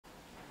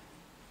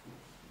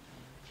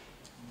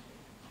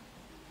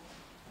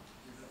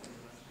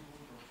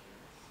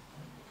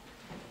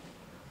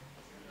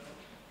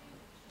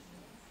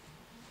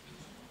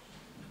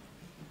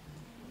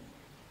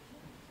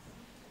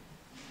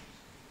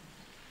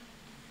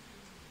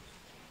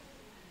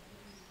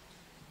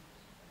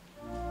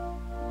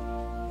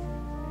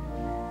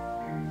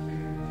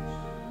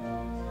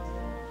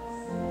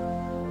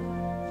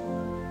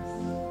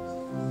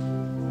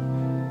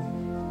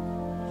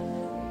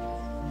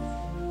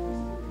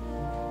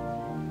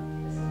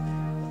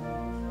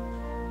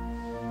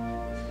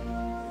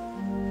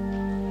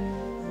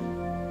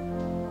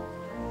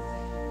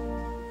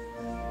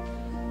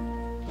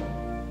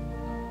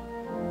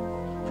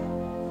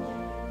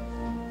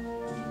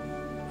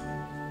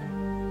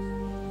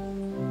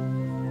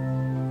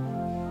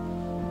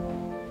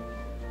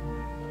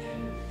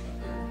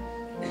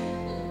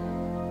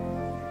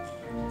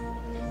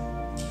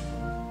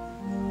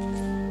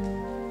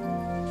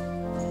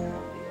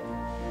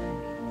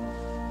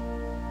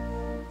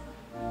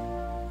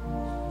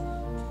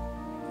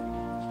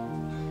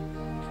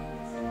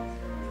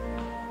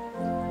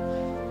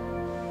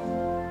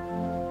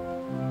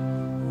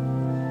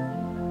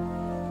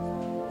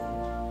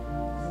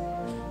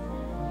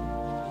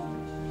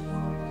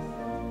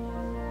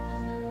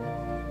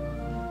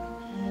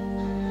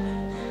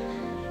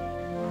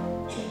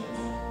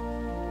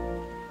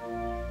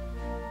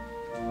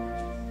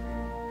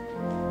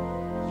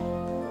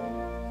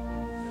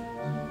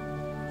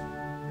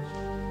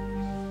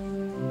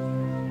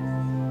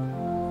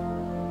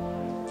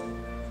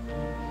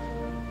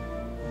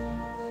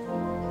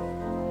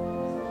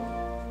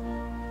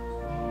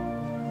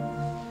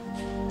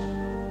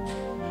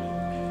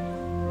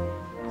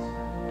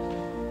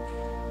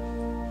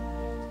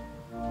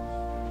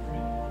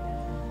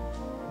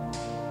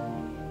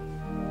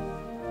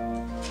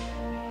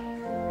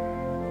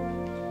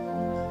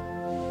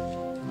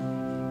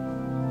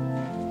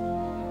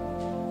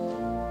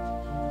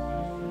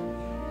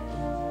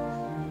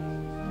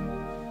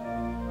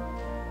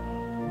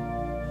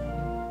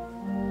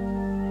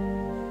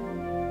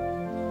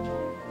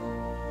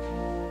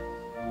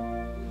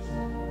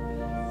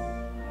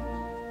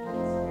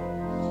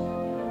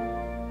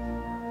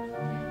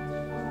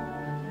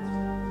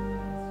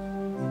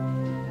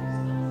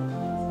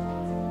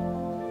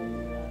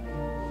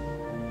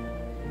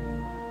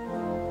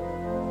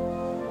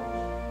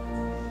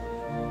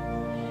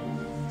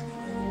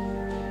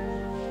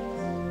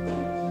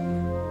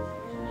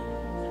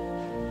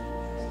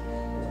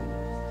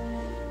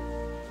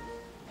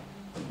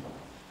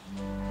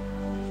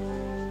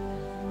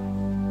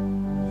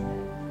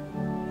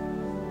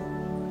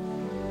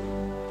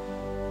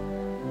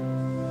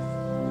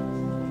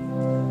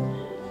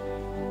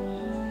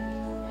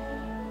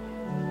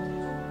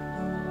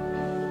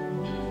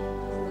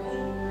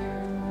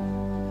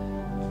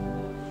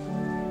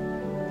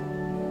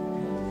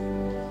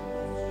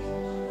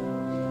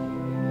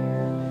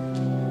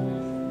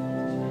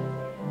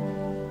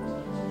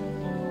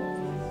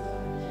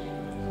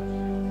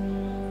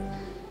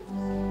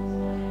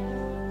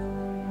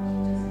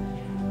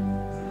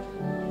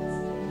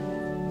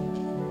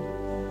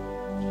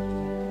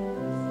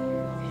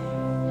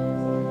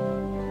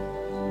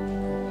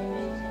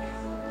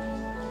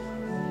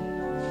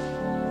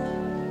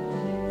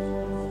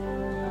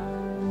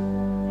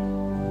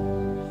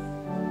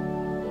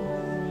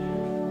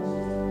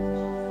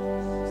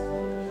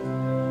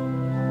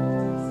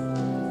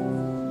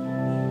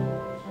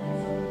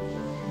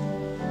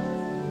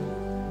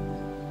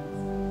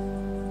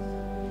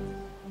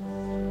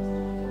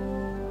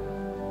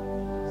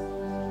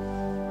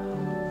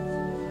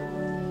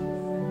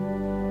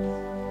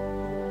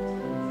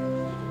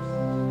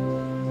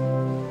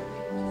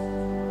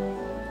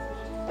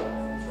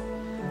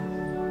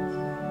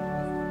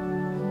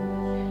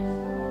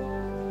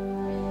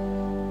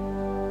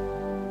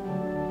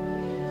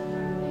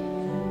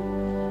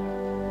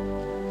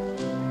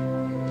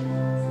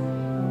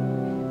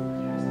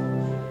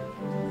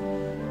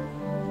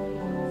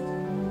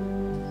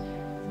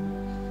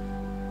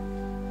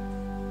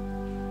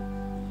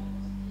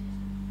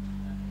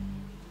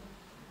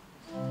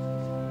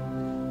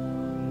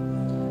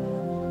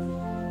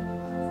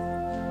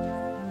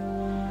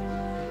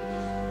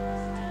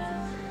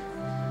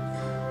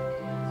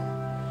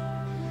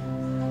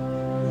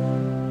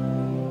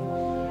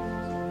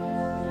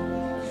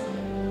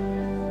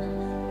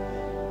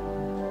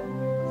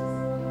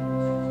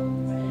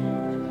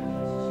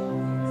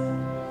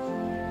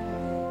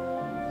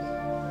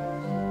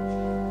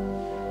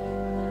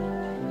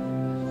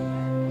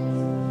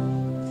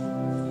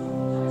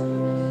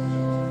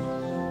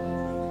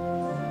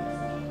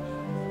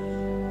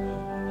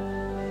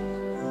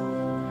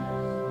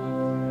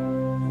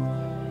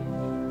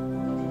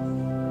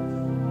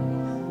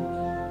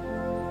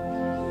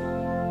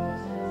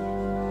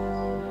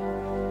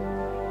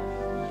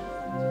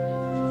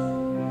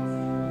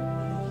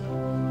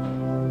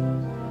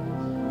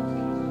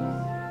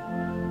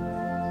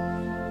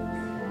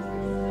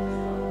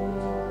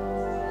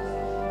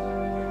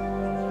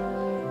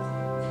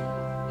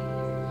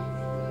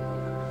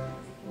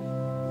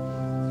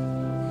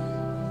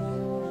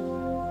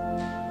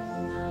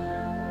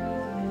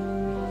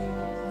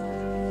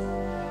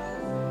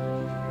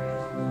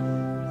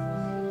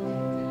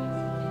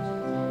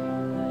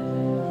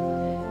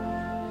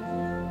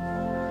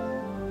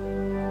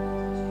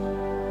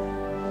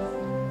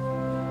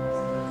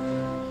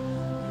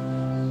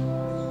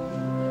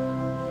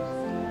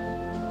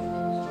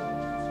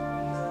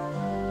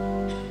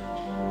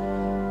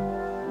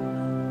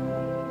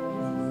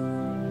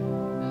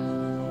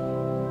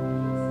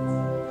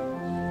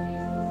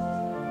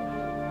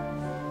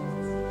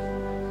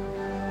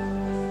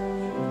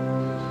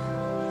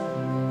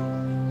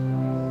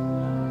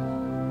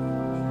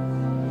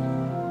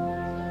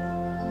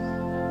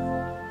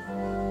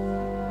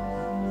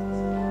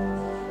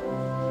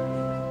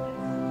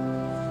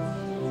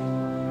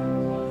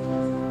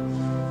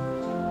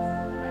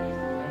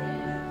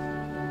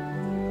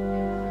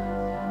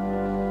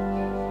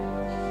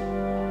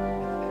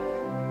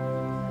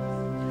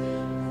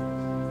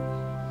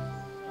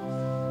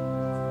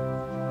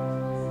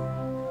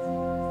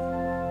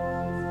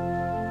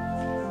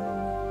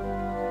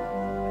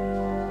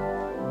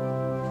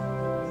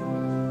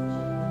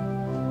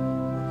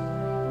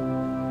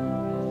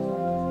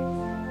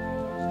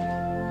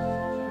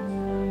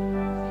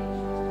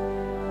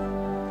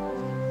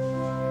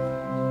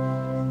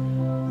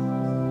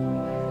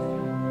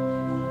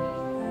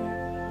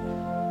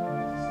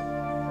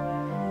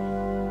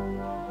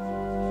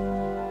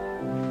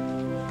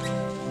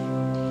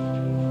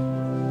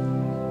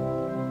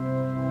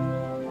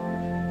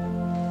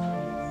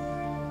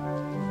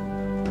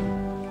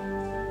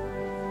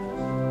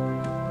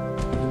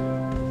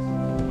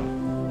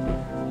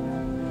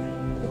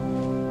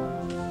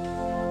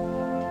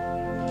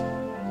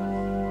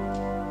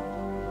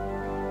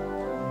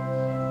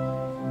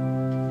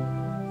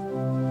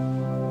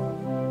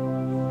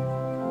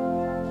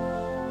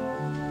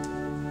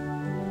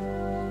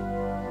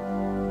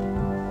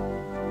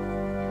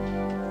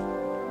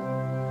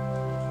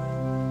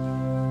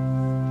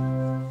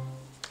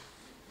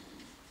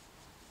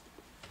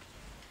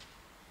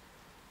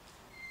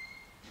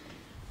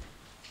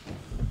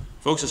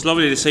Folks, it's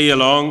lovely to see you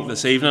along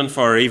this evening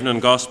for our evening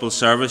gospel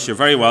service. You're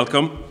very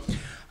welcome.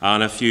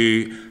 And if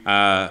you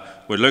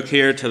would look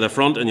here to the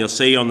front, and you'll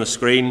see on the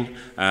screen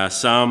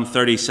Psalm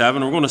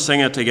 37. We're going to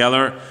sing it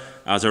together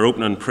as our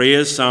opening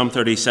praise. Psalm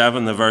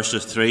 37, the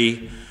verses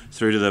 3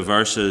 through to the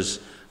verses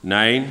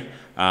 9.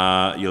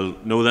 You'll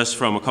know this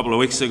from a couple of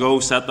weeks ago.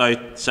 Set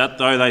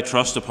thou thy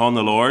trust upon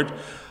the Lord,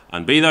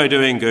 and be thou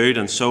doing good,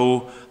 and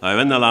so thou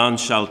in the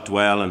land shalt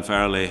dwell, and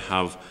verily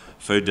have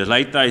food.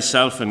 Delight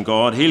thyself in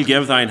God. He'll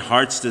give thine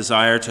heart's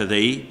desire to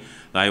thee.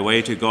 Thy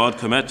way to God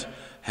commit.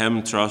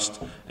 Him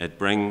trust, it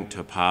bring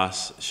to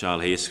pass shall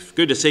he. It's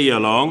good to see you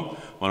along.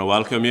 I want to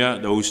welcome you,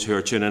 those who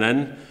are tuning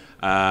in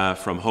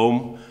from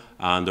home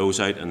and those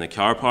out in the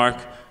car park.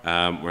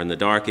 We're in the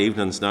dark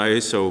evenings now,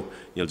 so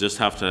you'll just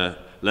have to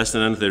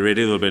listen into the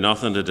radio. There'll be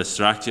nothing to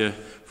distract you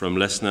from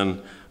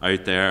listening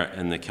out there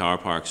in the car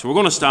park. So we're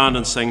going to stand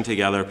and sing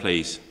together,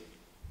 please.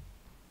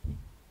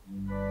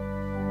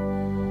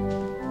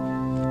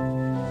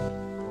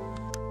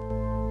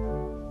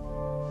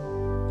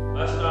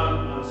 Let's stand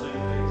and sing,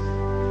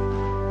 please.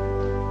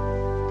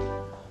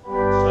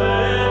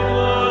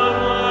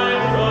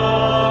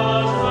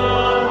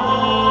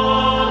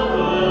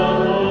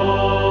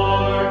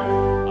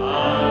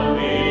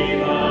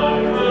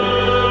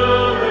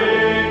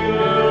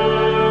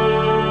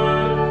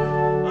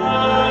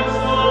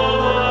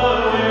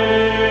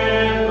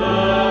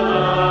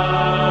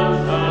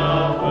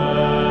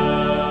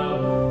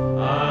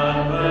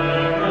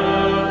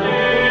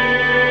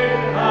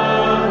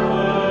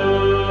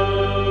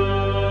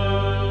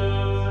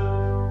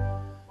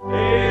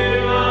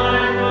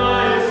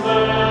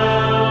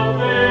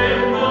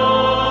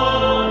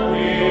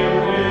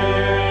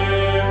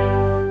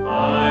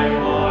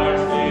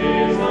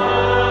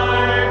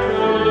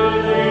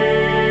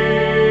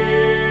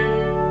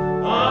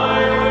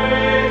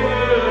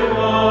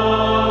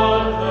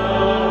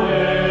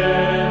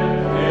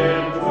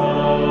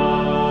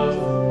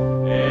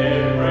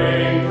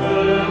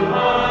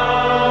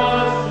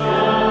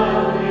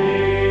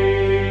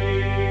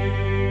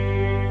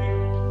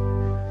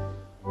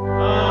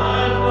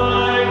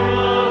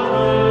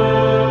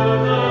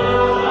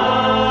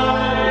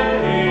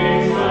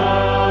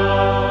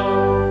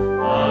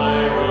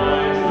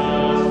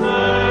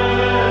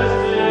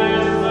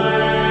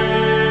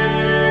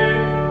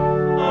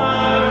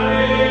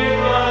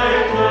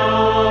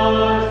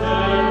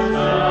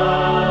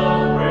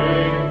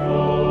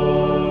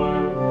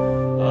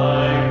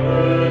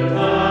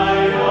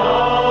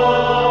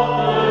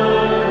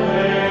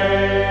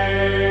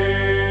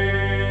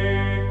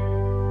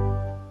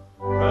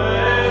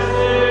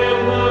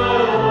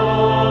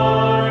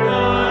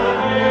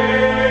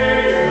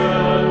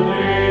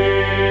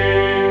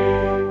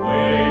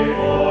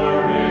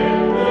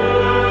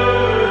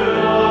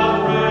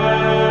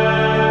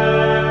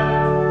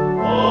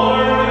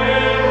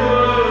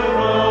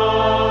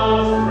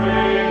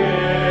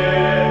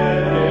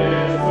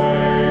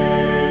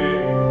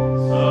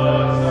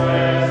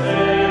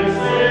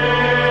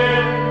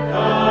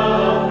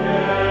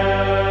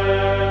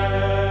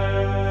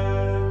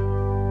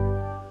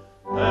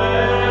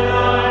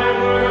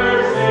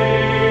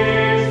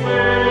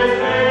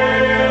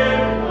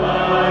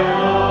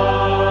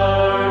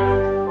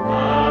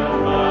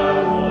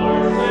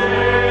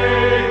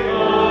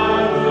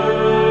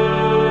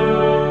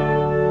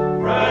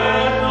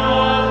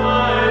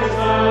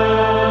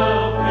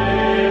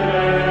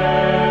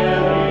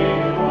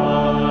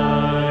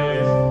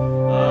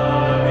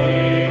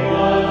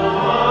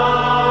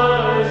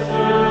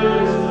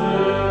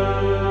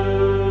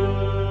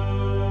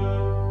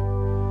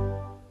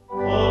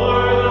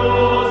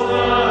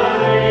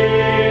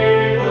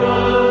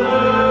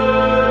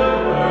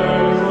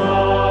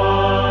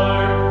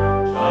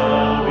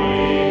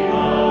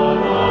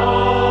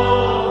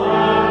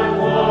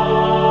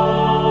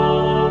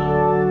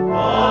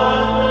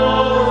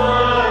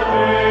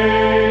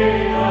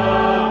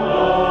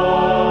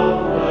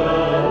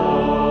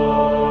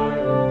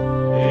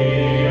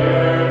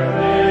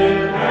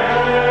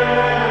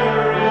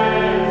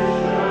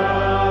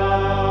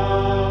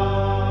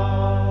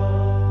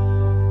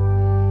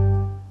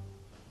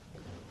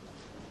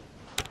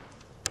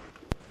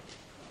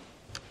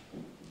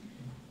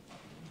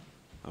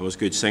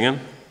 Good singing.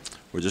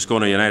 We're just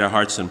going to unite our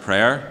hearts in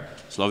prayer.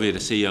 It's lovely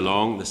to see you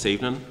along this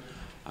evening.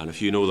 And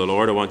if you know the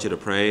Lord, I want you to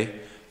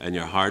pray in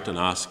your heart and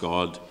ask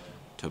God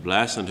to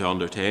bless and to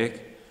undertake.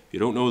 If you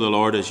don't know the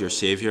Lord as your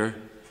Saviour,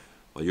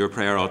 well, your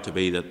prayer ought to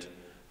be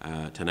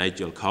that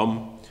tonight you'll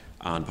come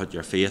and put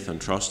your faith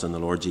and trust in the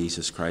Lord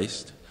Jesus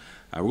Christ.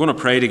 We're going to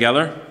pray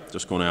together.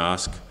 Just going to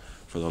ask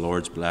for the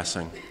Lord's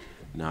blessing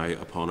now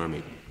upon our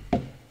meeting.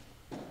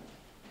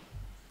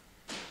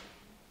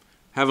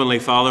 Heavenly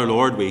Father,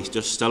 Lord, we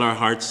just still our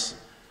hearts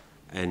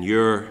in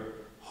your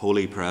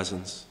holy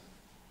presence.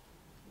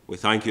 We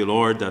thank you,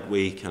 Lord, that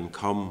we can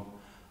come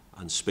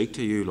and speak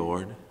to you,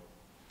 Lord.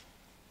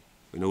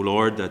 We know,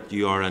 Lord, that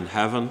you are in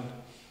heaven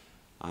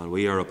and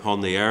we are upon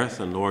the earth.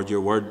 And, Lord,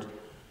 your word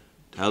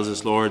tells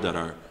us, Lord, that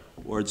our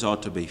words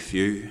ought to be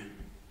few.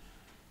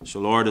 So,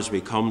 Lord, as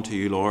we come to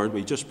you, Lord,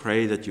 we just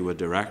pray that you would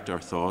direct our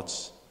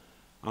thoughts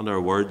and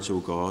our words, O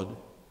God.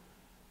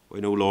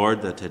 We know,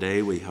 Lord, that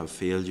today we have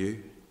failed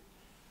you.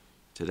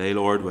 Today,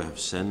 Lord, we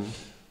have sinned.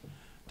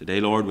 Today,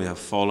 Lord, we have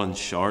fallen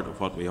short of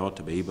what we ought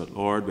to be. But,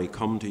 Lord, we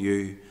come to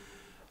you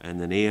in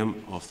the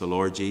name of the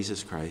Lord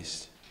Jesus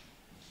Christ.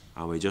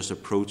 And we just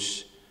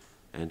approach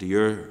into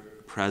your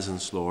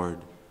presence, Lord,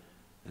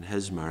 in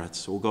his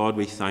merits. O God,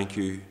 we thank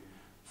you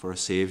for a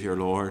Saviour,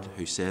 Lord,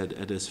 who said,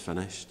 "It is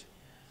finished."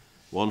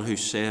 One who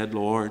said,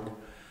 Lord,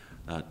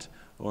 that,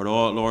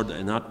 Lord,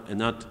 in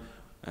that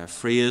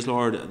phrase,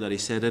 Lord, that he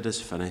said, "It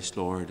is finished,"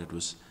 Lord, it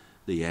was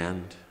the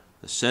end.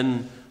 The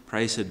sin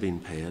price had been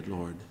paid,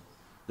 Lord.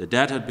 The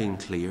debt had been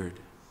cleared.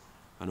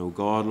 And, O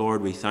God,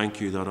 Lord, we thank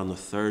you that on the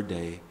third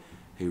day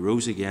he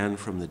rose again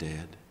from the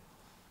dead.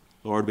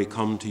 Lord, we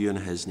come to you in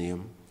his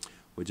name.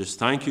 We just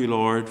thank you,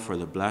 Lord, for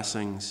the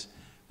blessings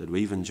that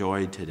we've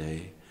enjoyed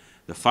today.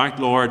 The fact,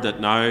 Lord,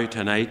 that now,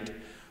 tonight,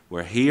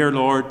 we're here,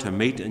 Lord, to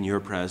meet in your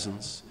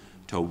presence,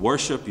 to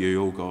worship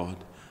you, O God.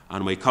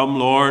 And we come,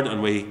 Lord,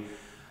 and we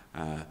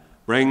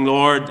bring,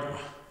 Lord,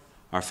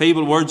 our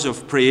feeble words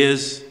of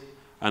praise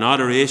and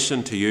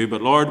adoration to you.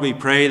 But, Lord, we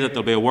pray that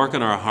there'll be a work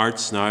in our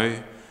hearts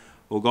now,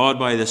 O God,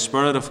 by the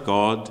Spirit of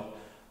God,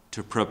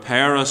 to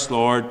prepare us,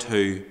 Lord,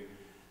 to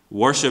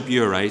worship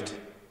you right.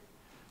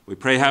 We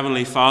pray,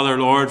 Heavenly Father,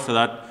 Lord, for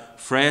that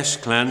fresh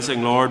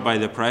cleansing, Lord, by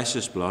the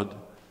precious blood.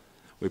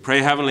 We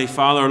pray, Heavenly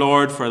Father,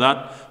 Lord, for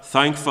that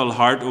thankful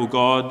heart, O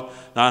God,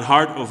 that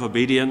heart of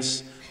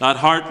obedience, that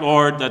heart,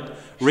 Lord,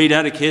 that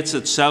rededicates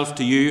itself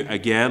to you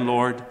again,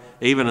 Lord,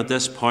 even at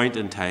this point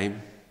in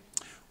time.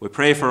 We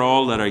pray for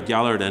all that are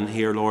gathered in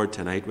here, Lord,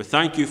 tonight. We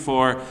thank you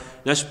for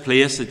this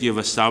place that you've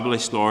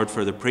established, Lord,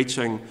 for the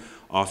preaching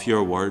of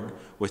your word.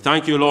 We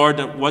thank you, Lord,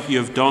 that what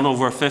you've done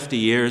over 50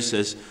 years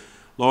is,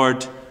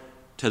 Lord,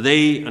 to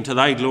thee and to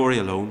thy glory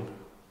alone.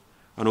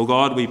 And, O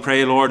God, we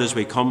pray, Lord, as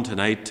we come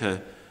tonight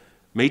to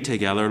meet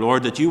together,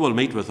 Lord, that you will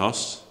meet with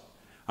us.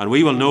 And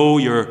we will know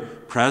your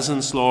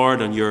presence,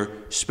 Lord, and your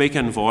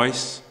speaking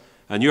voice,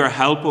 and your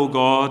help, O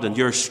God, and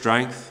your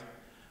strength,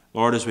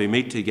 Lord, as we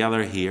meet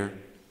together here.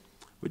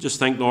 We just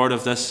think, Lord,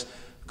 of this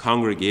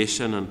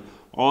congregation and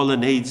all the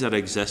needs that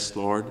exist,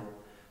 Lord,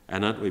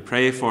 in it. We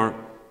pray for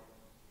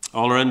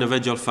all our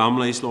individual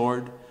families,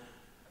 Lord.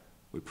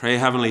 We pray,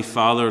 Heavenly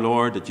Father,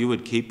 Lord, that you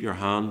would keep your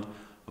hand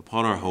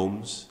upon our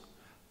homes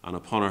and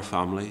upon our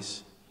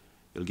families.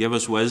 You'll give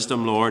us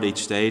wisdom, Lord,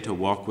 each day to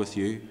walk with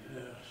you.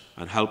 Yes.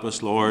 And help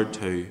us, Lord,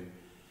 to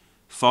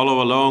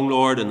follow along,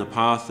 Lord, in the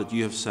path that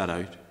you have set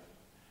out.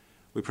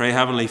 We pray,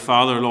 Heavenly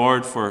Father,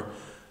 Lord, for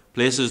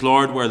places,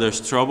 Lord, where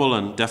there's trouble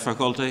and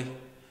difficulty,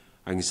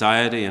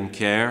 anxiety and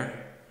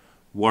care,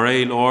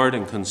 worry, Lord,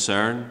 and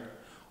concern.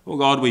 Oh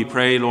God, we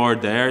pray,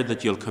 Lord, there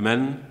that you'll come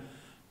in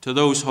to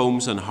those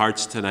homes and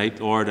hearts tonight,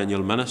 Lord, and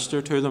you'll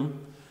minister to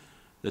them.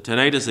 That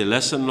tonight as they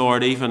listen,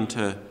 Lord, even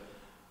to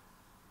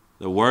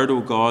the word, O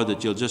God,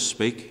 that you'll just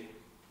speak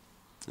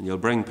and you'll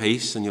bring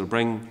peace and you'll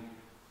bring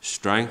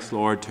strength,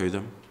 Lord, to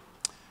them.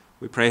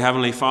 We pray,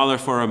 Heavenly Father,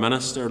 for our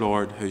minister,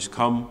 Lord, who's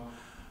come,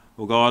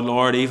 O God,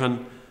 Lord,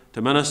 even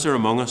to minister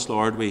among us,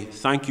 Lord. We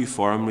thank you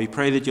for him. We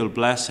pray that you'll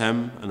bless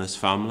him and his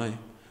family.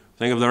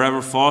 Think of the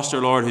Rev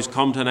Foster, Lord, who's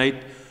come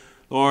tonight,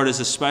 Lord, as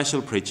a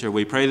special preacher.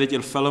 We pray that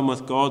you'll fill him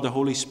with God, the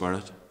Holy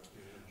Spirit,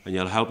 and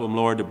you'll help him,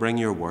 Lord, to bring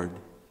your word.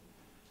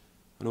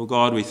 And, O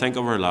God, we think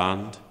of our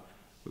land.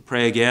 We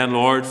pray again,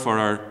 Lord, for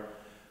our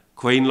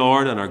Queen,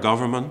 Lord, and our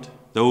government,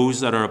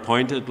 those that are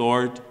appointed,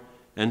 Lord,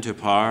 into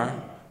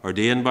power,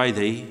 ordained by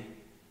thee.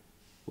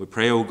 We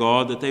pray, O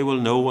God, that they will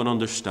know and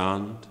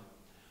understand,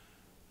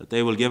 that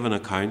they will give an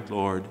account,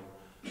 Lord,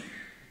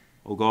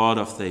 O God,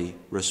 of the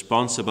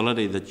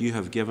responsibility that you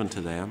have given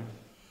to them.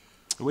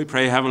 And we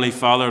pray, Heavenly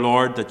Father,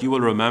 Lord, that you will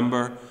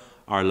remember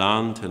our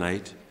land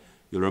tonight.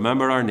 You'll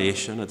remember our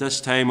nation. At this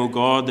time, O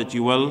God, that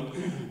you will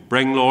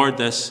bring, Lord,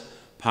 this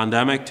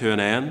pandemic to an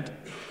end.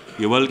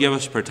 You will give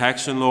us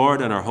protection,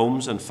 Lord, in our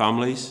homes and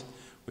families.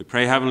 We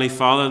pray, Heavenly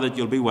Father, that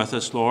you'll be with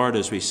us, Lord,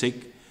 as we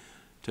seek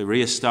to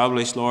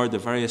re-establish, Lord, the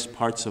various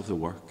parts of the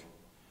work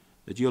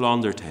that you'll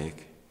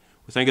undertake.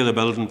 We think of the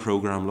building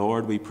program,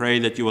 Lord. We pray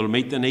that you will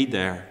meet the need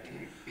there.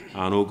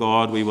 And, O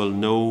God, we will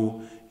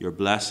know your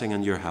blessing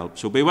and your help.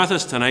 So be with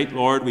us tonight,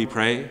 Lord, we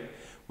pray.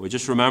 We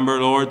just remember,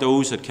 Lord,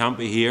 those that can't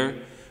be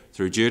here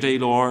through duty,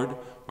 Lord,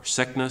 or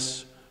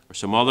sickness, or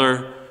some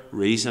other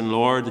reason,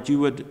 Lord, that you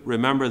would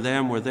remember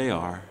them where they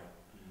are.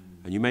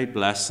 And you might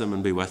bless them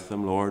and be with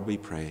them, Lord, we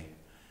pray.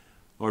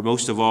 Lord,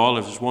 most of all,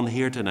 if there's one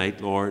here tonight,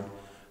 Lord,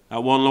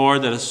 that one,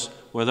 Lord, that is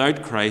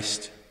without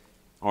Christ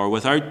or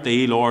without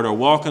thee, Lord, or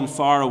walking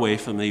far away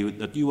from thee,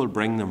 that you will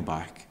bring them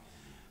back,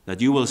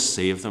 that you will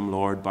save them,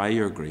 Lord, by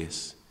your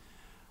grace,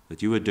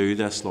 that you would do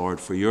this,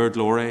 Lord, for your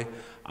glory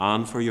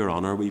and for your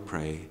honor, we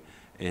pray.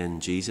 In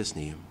Jesus'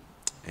 name,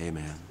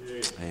 amen.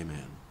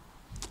 Amen.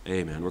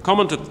 Amen. We're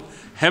coming to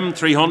hymn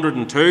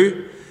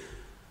 302.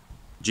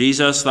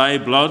 Jesus, thy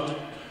blood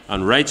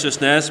and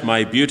righteousness,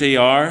 my beauty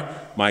are,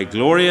 my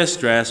glorious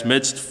dress,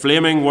 midst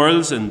flaming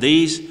worlds, in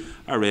these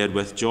arrayed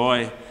with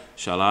joy,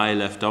 shall I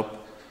lift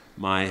up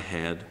my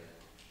head.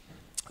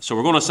 So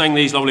we're going to sing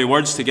these lovely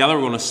words together.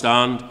 We're going to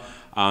stand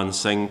and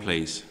sing,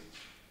 please.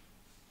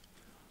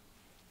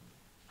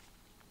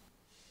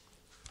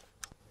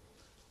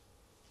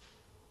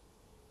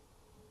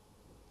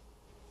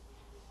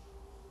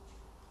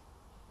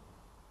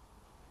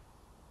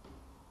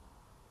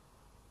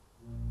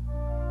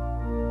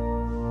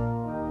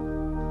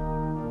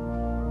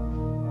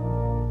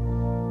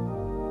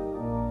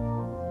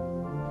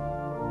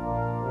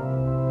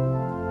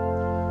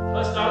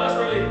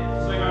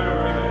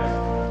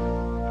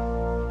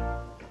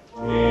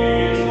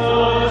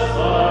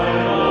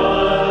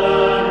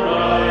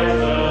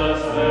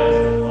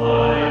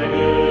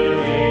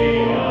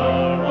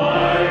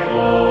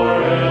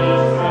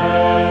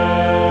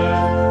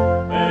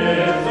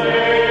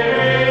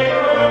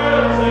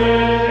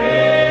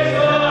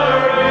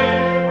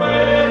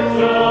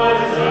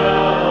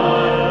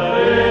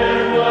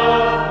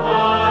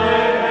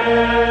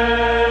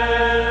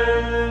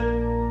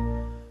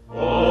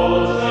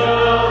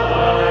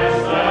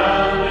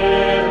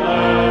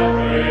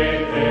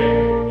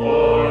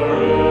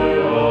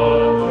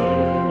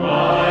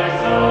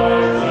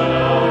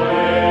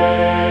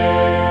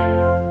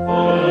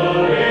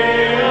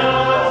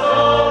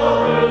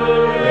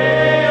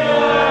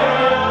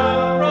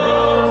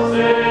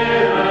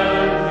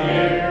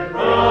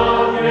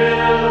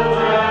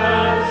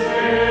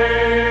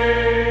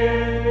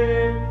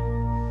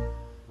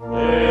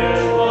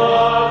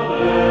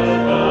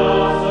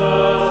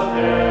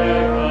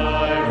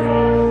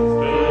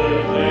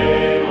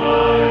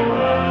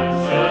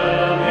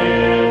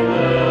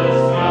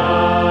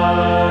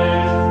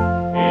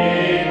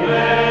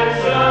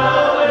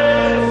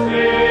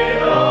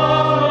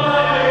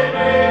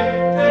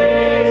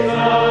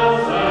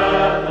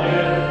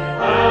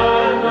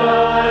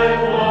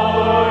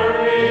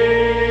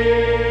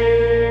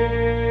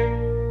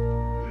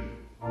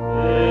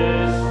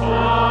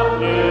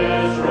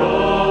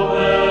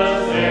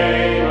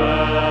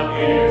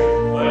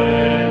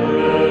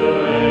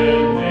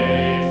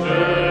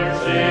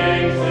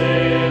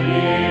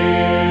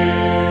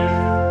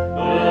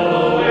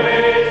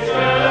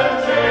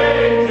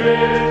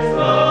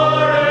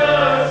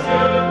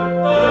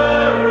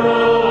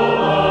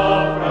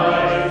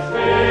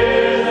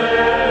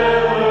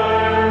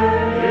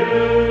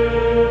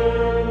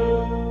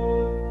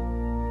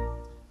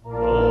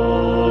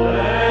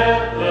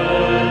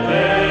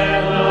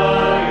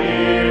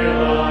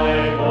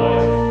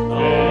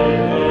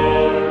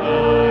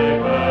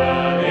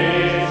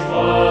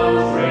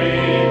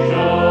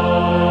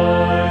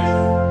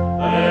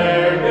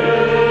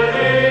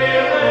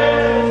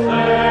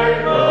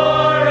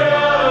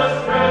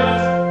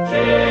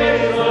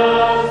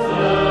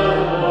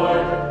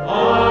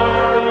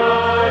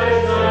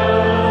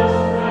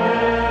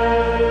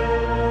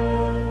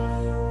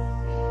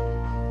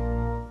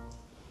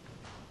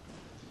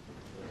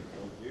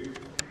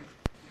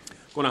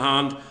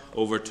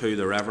 Over to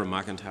the Reverend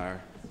McIntyre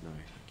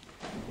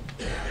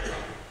now.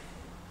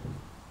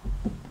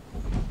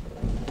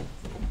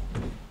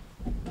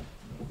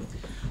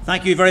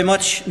 Thank you very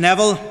much,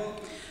 Neville.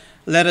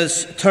 Let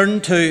us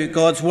turn to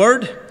God's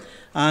Word,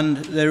 and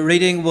the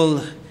reading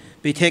will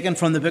be taken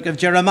from the book of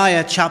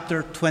Jeremiah,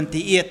 chapter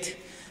 28.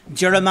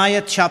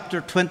 Jeremiah,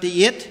 chapter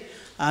 28,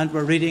 and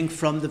we're reading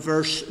from the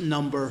verse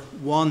number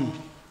 1.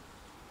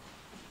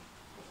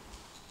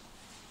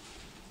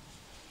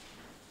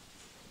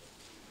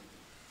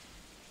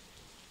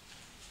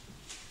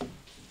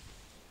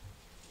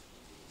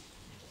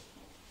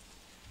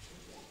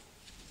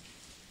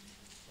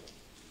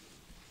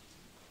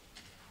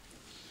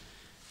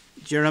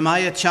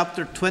 Jeremiah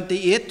chapter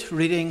 28,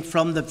 reading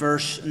from the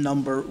verse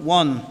number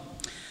 1.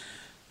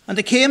 And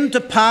it came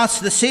to pass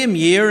the same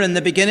year, in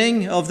the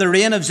beginning of the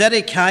reign of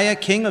Zedekiah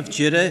king of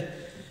Judah,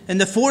 in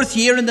the 4th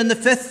year and in the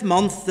 5th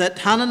month, that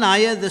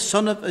Hananiah the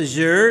son of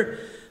Azur,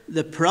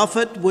 the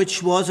prophet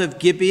which was of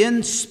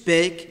Gibeon,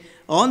 spake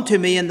unto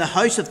me in the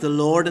house of the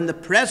Lord, in the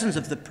presence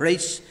of the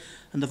priests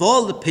and of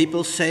all the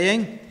people,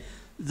 saying,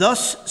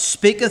 Thus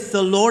speaketh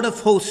the Lord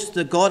of hosts,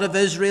 the God of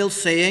Israel,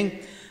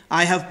 saying,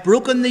 I have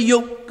broken the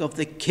yoke of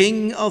the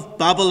king of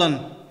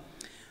Babylon.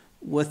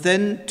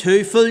 Within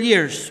 2 full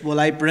years will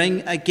I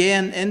bring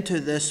again into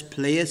this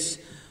place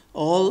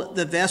all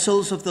the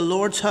vessels of the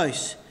Lord's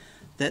house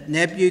that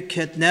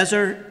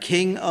Nebuchadnezzar,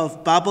 king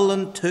of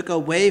Babylon, took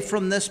away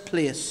from this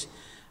place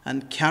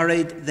and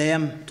carried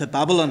them to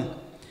Babylon.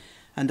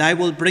 And I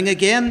will bring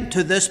again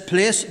to this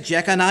place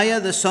Jeconiah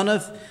the son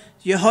of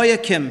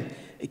Jehoiakim,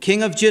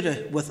 king of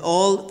Judah, with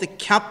all the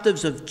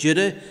captives of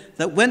Judah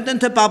that went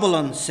into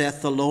Babylon,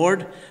 saith the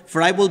Lord, for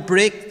I will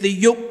break the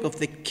yoke of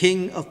the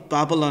king of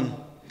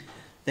Babylon.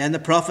 Then the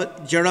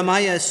prophet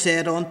Jeremiah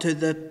said unto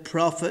the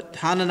prophet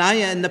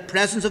Hananiah in the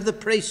presence of the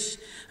priests,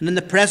 and in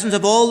the presence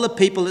of all the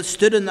people that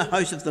stood in the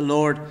house of the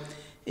Lord,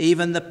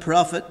 even the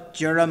prophet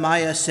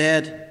Jeremiah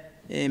said,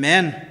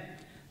 Amen.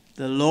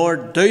 The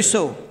Lord do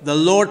so. The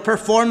Lord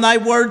perform thy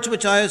words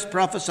which thou hast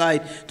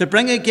prophesied, to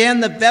bring again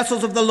the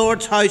vessels of the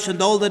Lord's house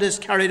and all that is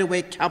carried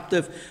away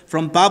captive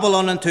from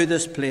Babylon unto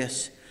this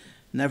place.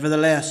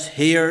 Nevertheless,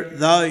 hear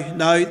thou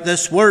now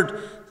this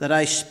word that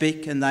I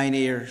speak in thine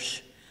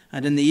ears,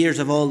 and in the ears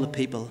of all the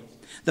people.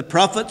 The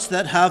prophets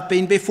that have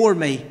been before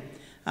me,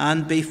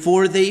 and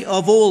before thee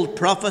of old,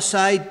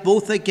 prophesied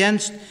both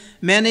against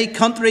many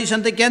countries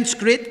and against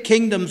great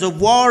kingdoms,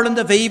 of war and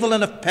of evil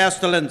and of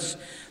pestilence.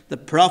 The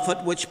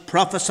prophet which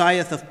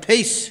prophesieth of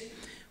peace,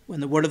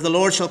 when the word of the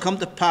Lord shall come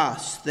to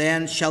pass,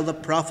 then shall the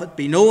prophet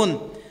be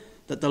known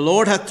that the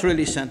Lord hath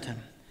truly sent him.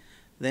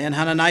 Then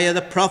Hananiah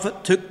the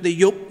prophet took the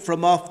yoke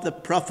from off the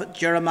prophet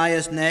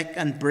Jeremiah's neck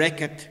and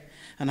brake it.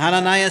 And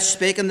Hananiah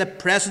spake in the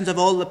presence of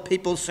all the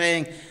people,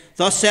 saying,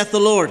 Thus saith the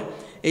Lord,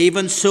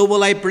 even so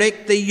will I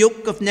break the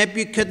yoke of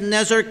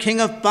Nebuchadnezzar, king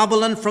of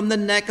Babylon, from the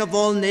neck of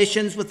all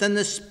nations within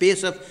the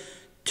space of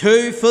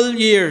 2 full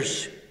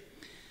years.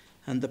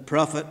 And the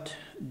prophet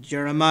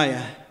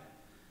Jeremiah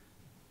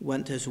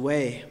went his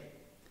way.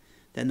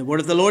 Then the word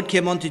of the Lord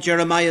came unto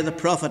Jeremiah the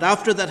prophet,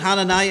 after that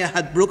Hananiah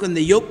had broken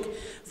the yoke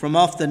from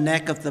off the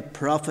neck of the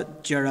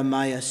prophet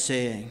Jeremiah,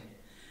 saying,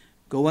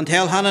 Go and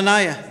tell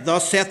Hananiah,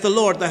 Thus saith the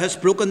Lord, Thou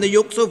hast broken the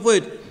yokes of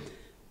wood,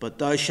 but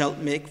thou shalt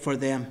make for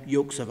them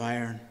yokes of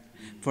iron.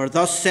 For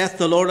thus saith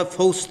the Lord of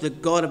hosts, the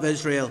God of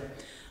Israel,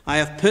 I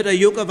have put a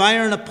yoke of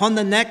iron upon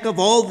the neck of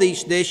all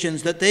these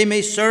nations, that they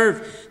may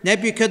serve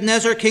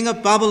Nebuchadnezzar king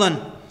of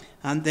Babylon,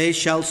 and they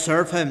shall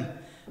serve him.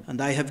 And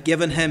I have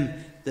given him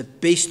the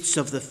beasts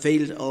of the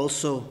field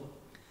also.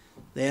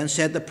 Then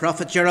said the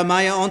prophet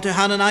Jeremiah unto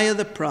Hananiah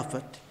the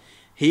prophet,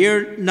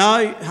 Hear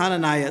now,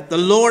 Hananiah, the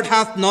Lord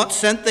hath not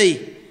sent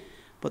thee,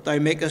 but thou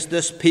makest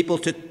this people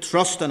to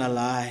trust in a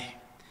lie.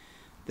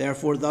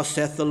 Therefore thus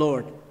saith the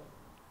Lord,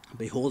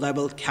 Behold, I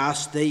will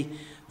cast thee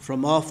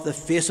from off the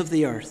face of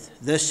the earth.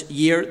 This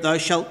year thou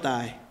shalt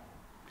die,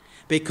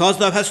 because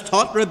thou hast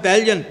taught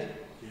rebellion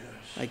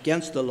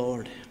against the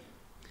Lord.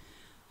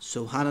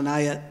 So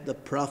Hananiah the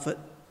prophet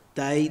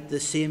died the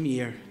same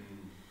year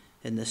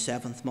in the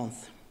 7th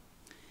month.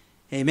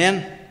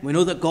 Amen. We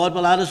know that God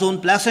will add his own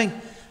blessing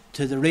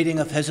to the reading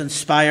of his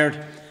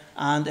inspired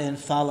and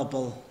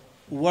infallible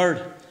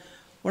word.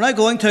 We're now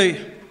going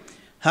to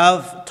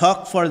have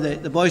talk for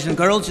the boys and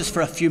girls just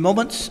for a few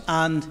moments.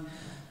 And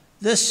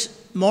this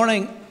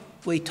morning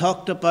we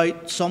talked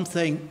about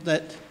something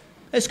that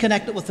is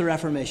connected with the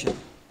Reformation.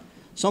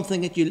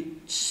 Something that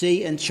you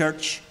see in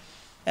church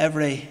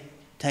every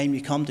time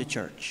you come to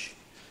church.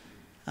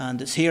 And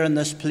it's here in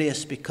this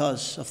place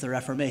because of the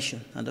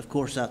Reformation. And of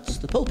course that's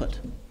the pulpit.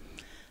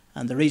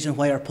 And the reason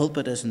why our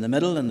pulpit is in the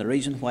middle, and the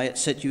reason why it's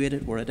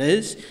situated where it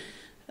is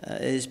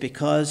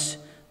because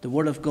the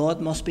Word of God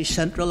must be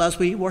central as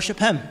we worship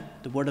him.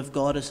 The Word of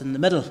God is in the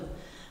middle.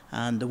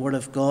 And the Word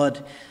of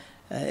God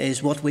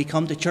is what we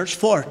come to church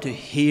for, to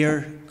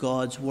hear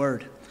God's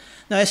Word.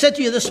 Now, I said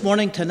to you this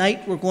morning,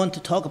 tonight we're going to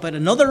talk about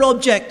another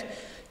object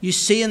you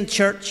see in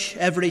church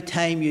every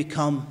time you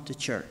come to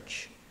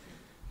church.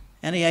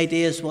 Any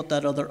ideas what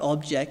that other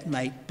object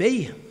might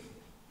be?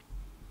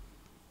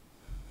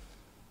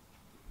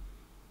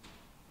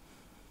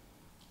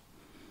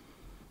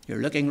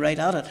 You're looking right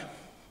at it.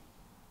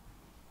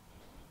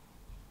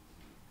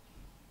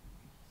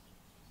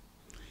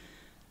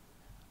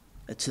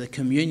 It's the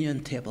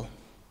communion table.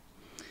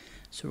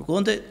 So we're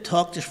going to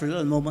talk just for a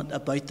little moment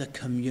about the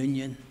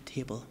communion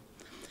table.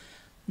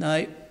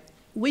 Now,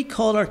 we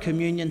call our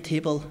communion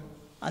table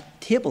a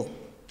table,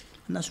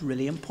 and that's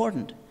really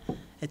important.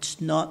 It's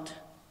not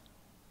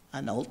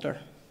an altar.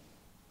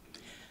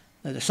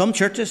 Now, there's some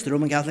churches, the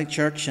Roman Catholic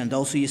Church, and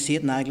also you see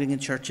it in Anglican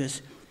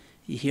churches,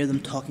 you hear them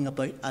talking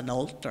about an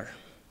altar.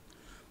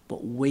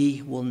 But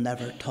we will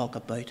never talk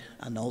about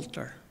an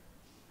altar.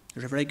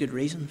 There's a very good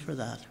reason for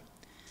that.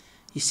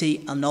 You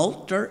see, an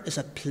altar is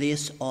a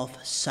place of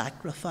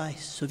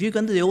sacrifice. So if you go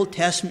into the Old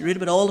Testament, read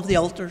about all of the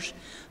altars.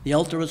 The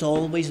altar was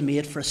always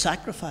made for a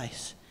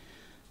sacrifice.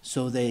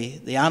 So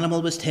the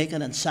animal was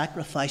taken and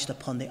sacrificed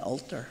upon the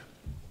altar.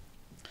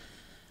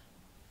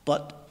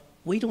 But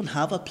we don't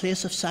have a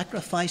place of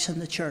sacrifice in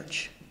the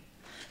church.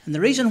 And the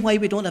reason why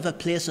we don't have a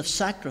place of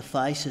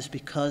sacrifice is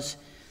because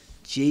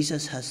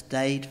Jesus has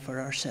died for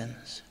our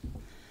sins.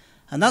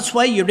 And that's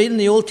why you read in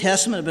the Old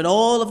Testament about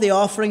all of the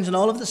offerings and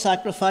all of the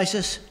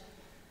sacrifices.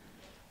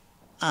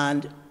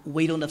 And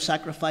we don't have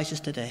sacrifices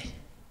today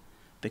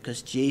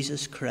because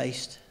Jesus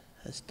Christ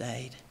has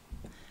died.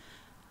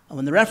 And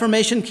when the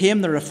Reformation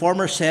came, the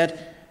Reformers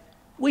said,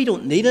 we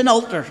don't need an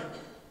altar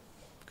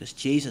because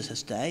Jesus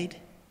has died.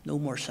 No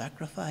more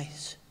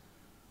sacrifice.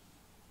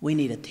 We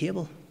need a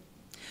table.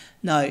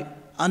 Now,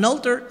 an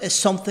altar is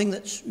something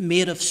that's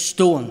made of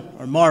stone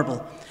or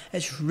marble.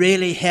 It's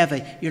really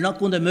heavy. You're not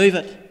going to move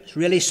it. It's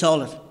really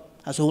solid.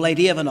 That's the whole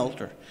idea of an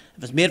altar.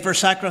 If it's made for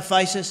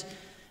sacrifices,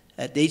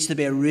 it needs to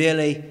be a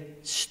really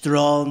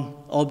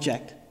strong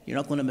object. You're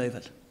not going to move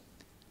it.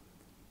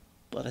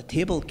 But a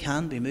table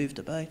can be moved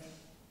about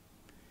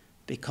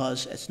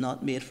because it's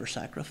not made for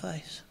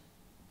sacrifice.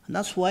 And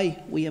that's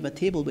why we have a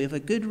table. We have a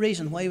good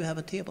reason why we have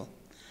a table.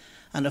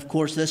 And of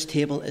course, this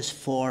table is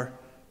for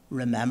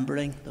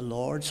remembering the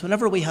Lord. So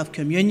whenever we have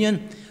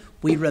communion,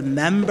 we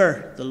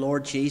remember the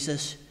Lord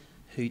Jesus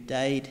who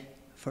died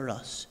for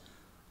us.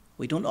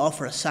 We don't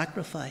offer a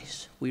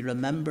sacrifice. We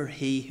remember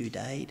he who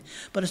died.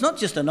 But it's not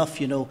just enough,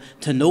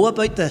 to know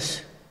about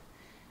this.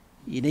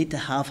 You need to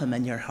have him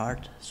in your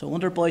heart. So I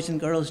wonder, boys and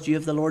girls, do you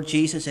have the Lord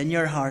Jesus in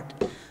your heart?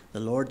 The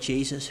Lord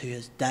Jesus who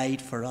has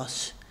died for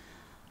us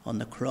on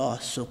the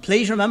cross. So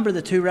please remember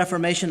the 2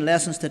 Reformation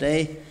lessons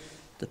today,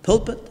 the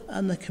pulpit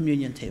and the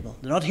communion table.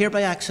 They're not here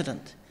by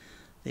accident.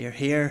 They are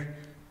here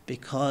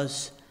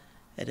because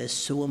it is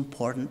so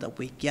important that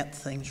we get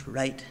things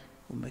right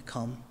when we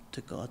come to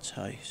God's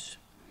house.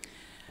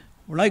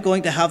 We're now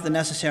going to have the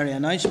necessary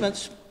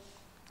announcements.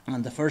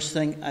 And the first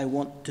thing I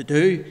want to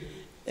do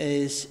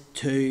is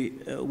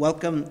to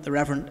welcome the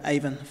Reverend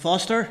Ivan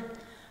Foster.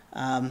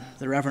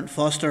 The Reverend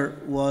Foster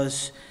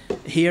was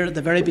here at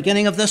the very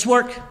beginning of this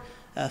work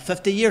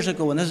 50 years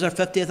ago, and this is our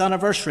 50th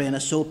anniversary, and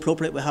it's so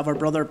appropriate we have our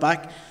brother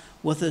back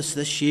with us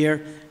this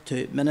year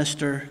to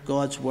minister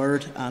God's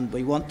word, and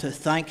we want to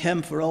thank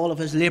him for all of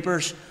his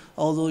labours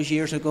all those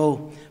years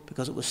ago,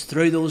 because it was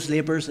through those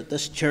labours that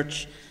this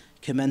church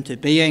came into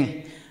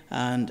being.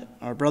 And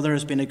our brother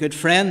has been a good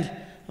friend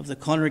of the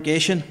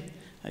congregation,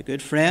 a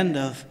good friend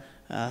of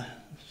a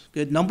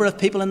good number of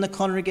people in the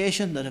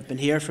congregation that have been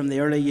here from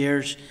the early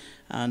years.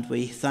 And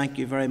we thank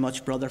you very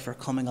much, brother, for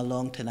coming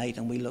along tonight,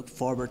 and we look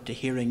forward to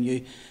hearing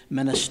you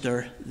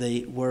minister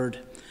the word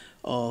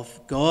of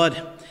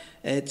God.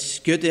 It's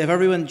good to have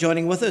everyone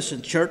joining with us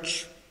in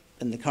church,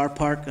 in the car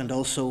park, and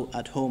also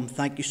at home.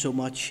 Thank you so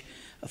much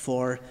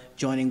for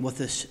joining with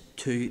us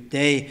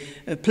today.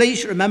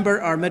 Please remember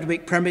our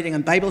midweek prayer meeting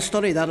and Bible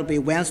study. That'll be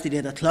Wednesday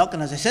at 8 o'clock.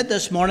 And as I said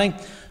this morning,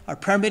 our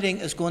prayer meeting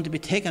is going to be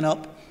taken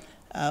up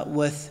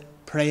with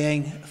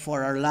praying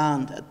for our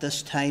land at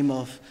this time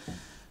of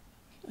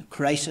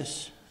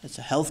crisis. It's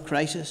a health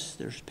crisis.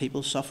 There's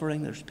people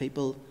suffering. There's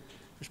people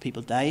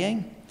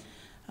dying.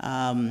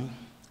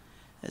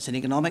 It's an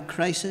economic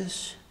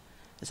crisis.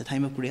 It's a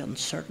time of great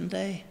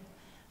uncertainty.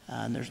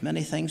 And there's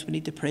many things we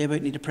need to pray about.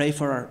 We need to pray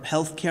for our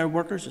healthcare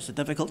workers. It's a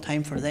difficult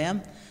time for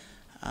them.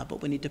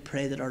 But we need to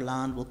pray that our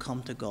land will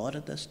come to God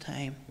at this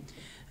time.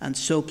 And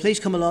so please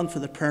come along for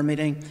the prayer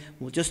meeting.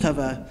 We'll just have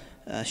a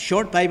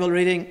short Bible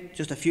reading,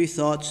 just a few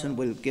thoughts, and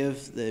we'll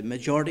give the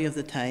majority of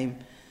the time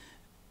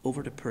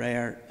over to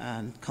prayer,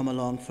 and come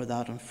along for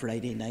that on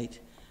Friday night,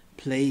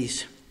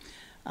 please.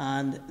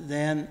 And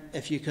then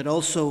if you could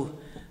also,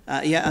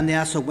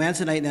 so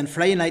Wednesday night, and then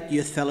Friday night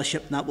youth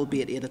fellowship, and that will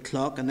be at 8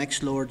 o'clock. And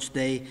next Lord's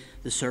Day,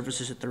 the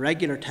services at the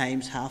regular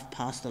times,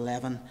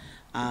 11:30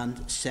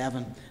 and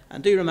 7.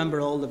 And do remember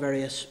all the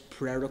various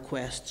prayer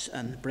requests,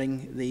 and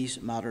bring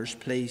these matters,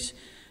 please,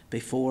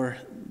 before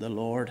the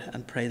Lord,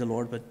 and pray the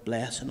Lord would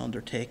bless and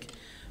undertake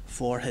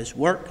for his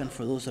work, and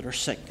for those that are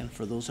sick, and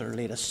for those that are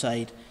laid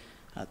aside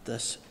at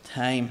this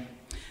time.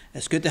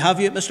 It's good to have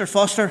you, Mr.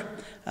 Foster.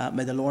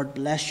 May the Lord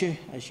bless you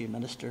as you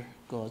minister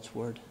God's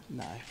word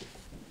now.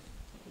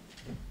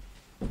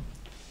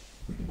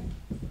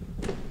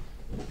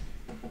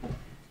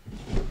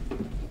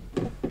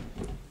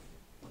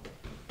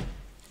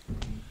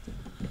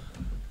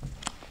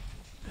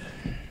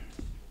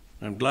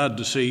 I'm glad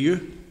to see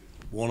you,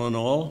 one and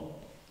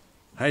all.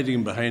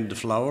 Hiding behind the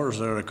flowers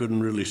there, I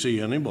couldn't really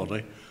see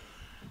anybody,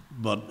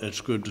 but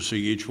it's good to see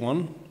each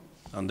one.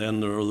 And then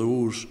there are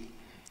those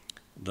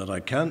that I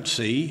can't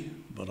see,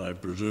 but I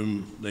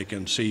presume they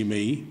can see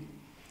me.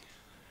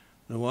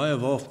 Now, I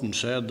have often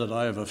said that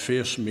I have a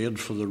face made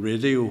for the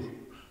radio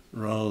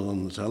rather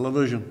than the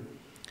television.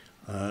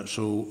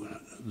 So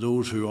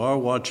those who are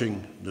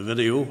watching the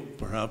video,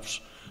 perhaps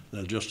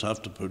they'll just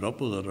have to put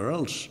up with it, or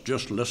else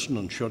just listen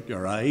and shut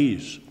your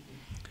eyes.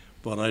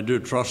 But I do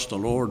trust the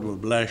Lord will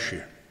bless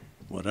you,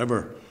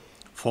 whatever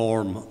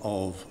form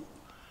of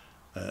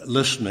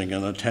listening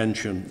and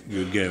attention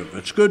you give.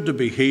 It's good to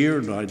be here,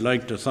 and I'd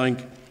like to thank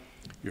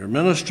your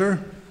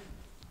minister,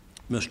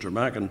 Mr.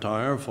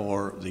 McIntyre,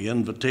 for the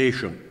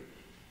invitation.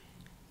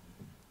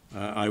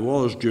 I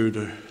was due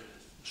to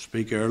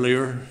speak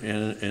earlier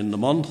in the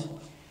month,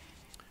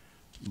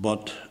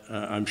 but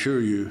I'm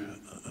sure you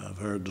have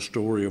heard the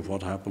story of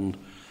what happened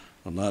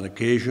on that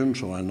occasion,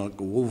 so I'll not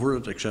go over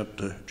it, except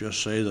to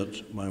just say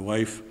that my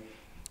wife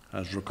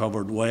has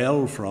recovered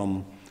well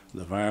from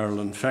the viral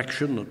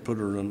infection that put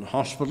her in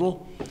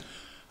hospital,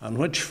 and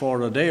which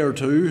for a day or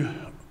two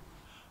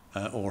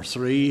or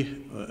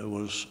three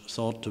was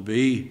thought to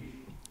be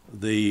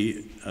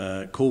the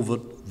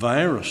COVID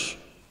virus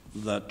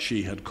that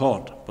she had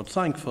caught. But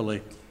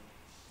thankfully,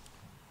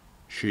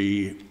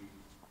 she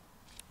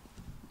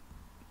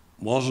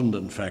wasn't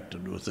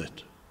infected with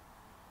it.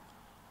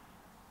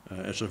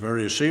 It's a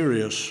very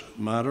serious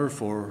matter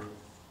for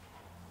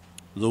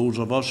those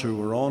of us who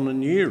were on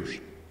in years.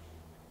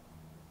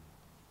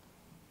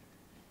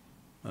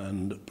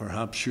 And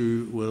perhaps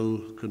you will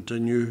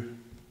continue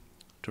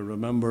to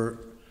remember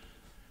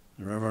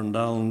the Reverend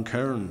Alan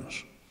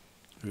Cairns,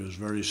 who is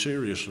very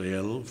seriously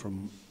ill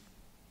from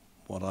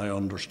what I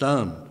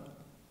understand,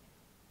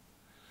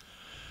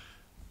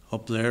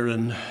 up there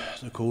in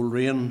the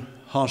Coleraine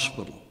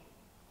Hospital.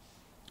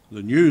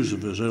 The news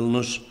of his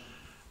illness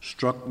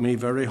struck me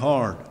very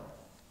hard,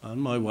 and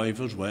my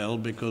wife as well,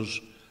 because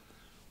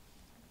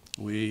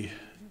We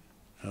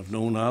have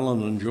known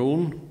Alan and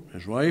Joan,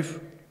 his wife,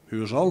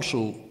 who is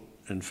also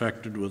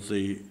infected with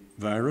the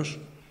virus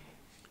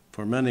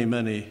for many,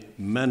 many,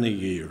 many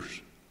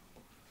years,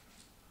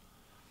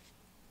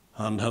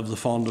 and have the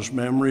fondest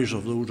memories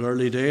of those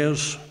early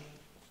days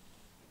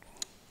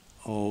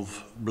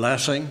of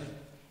blessing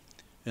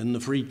in the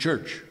Free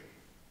Church,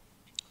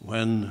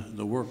 when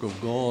the work of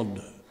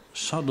God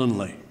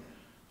suddenly,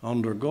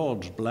 under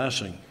God's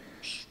blessing,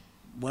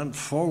 went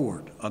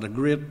forward at a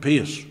great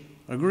pace.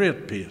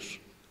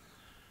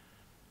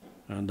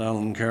 And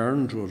Alan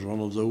Cairns was one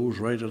of those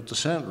right at the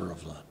centre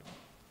of that.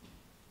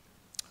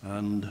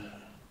 And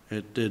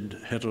it did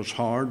hit us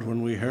hard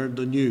when we heard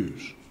the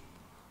news.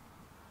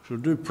 So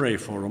do pray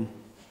for him.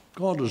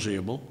 God is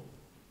able.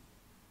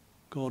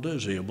 God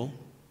is able.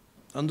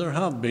 And there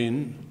have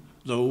been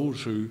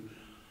those who,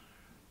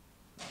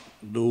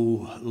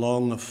 though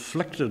long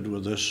afflicted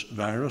with this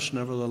virus,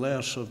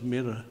 nevertheless have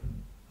made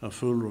a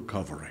full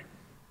recovery.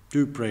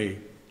 Do pray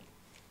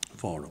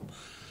for them.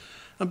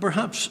 And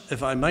perhaps,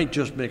 if I might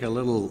just make a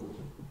little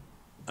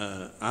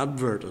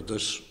advert at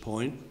this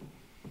point,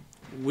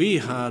 we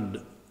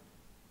had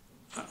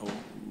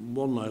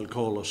one I'll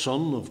call a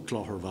son of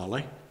Clogher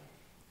Valley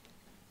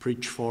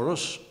preach for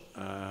us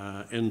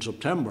in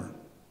September,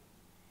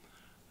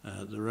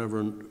 the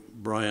Reverend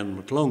Brian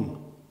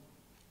McClung.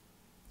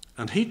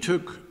 And he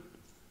took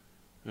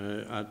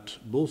at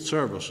both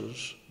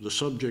services the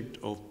subject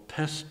of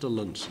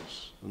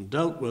pestilences and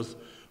dealt with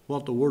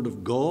what the Word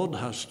of God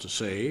has to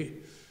say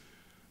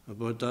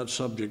about that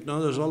subject. Now,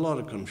 there's a lot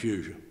of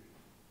confusion.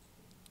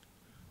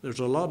 There's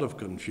a lot of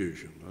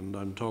confusion, and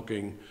I'm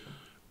talking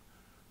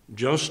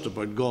just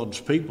about God's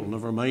people,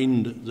 never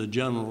mind the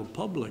general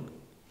public.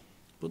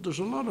 But there's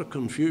a lot of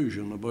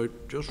confusion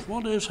about just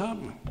what is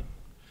happening,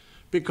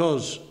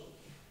 because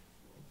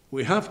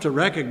we have to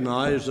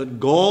recognize that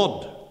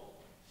God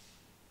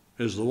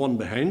is the one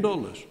behind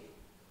all this.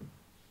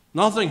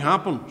 Nothing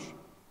happens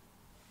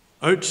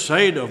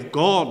outside of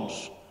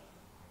God's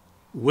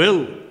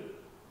will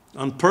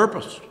and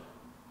purpose.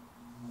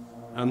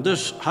 And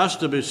this has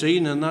to be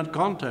seen in that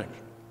context.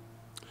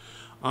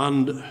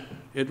 And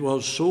it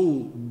was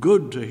so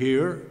good to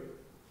hear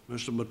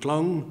Mr.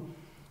 McClung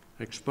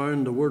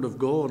expound the Word of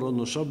God on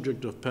the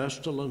subject of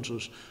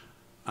pestilences,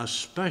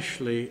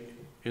 especially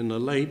in the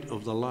light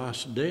of the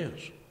last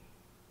days.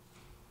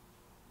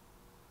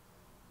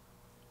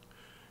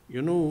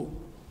 You know,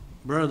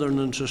 brethren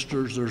and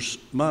sisters, there's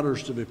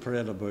matters to be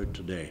prayed about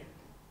today.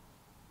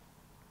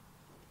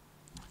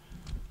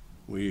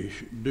 We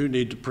do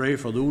need to pray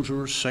for those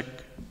who are sick,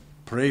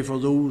 pray for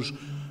those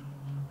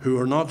who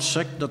are not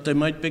sick that they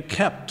might be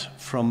kept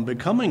from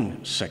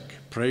becoming sick,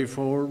 pray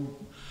for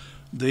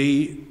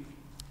the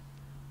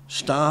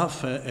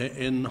staff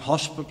in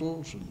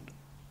hospitals and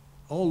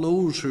all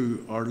those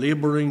who are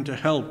labouring to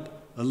help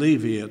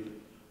alleviate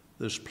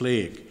this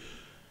plague.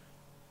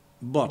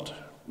 But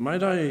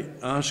might I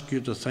ask you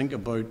to think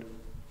about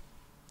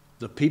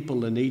the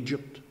people in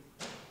Egypt?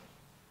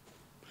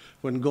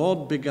 When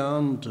God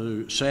began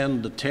to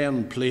send the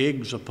 10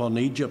 plagues upon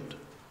Egypt,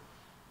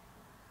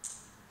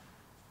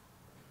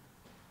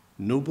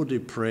 nobody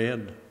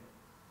prayed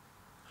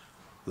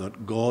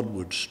that God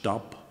would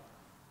stop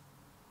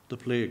the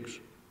plagues.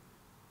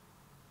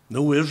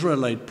 No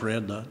Israelite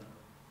prayed that.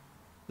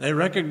 They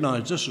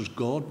recognized this is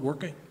God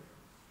working.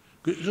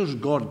 This is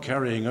God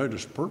carrying out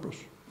His purpose.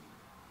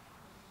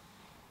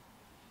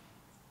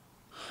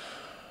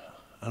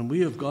 And we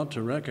have got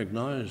to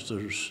recognize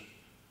there's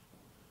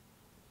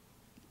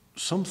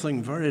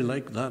something very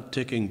like that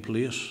taking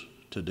place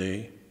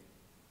today.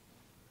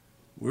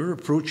 We're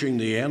approaching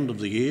the end of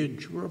the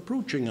age. We're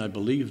approaching, I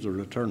believe, the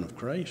return of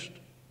Christ.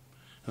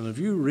 And if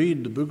you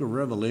read the book of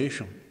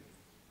Revelation,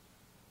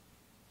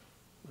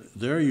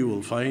 there you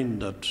will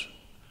find that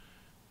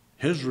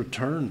His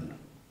return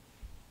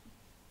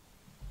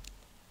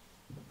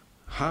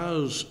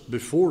has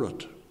before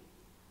it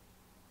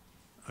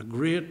a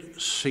great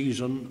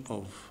season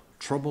of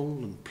trouble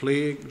and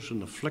plagues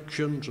and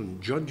afflictions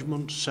and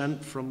judgment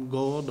sent from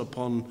God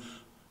upon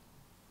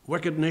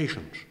wicked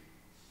nations.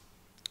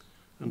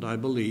 And I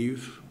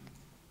believe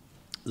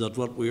that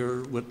what we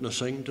are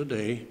witnessing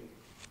today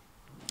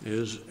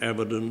is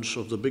evidence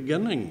of the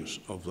beginnings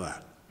of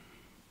that.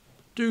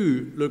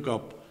 Do look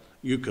up,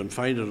 you can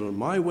find it on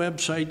my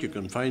website, you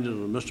can find it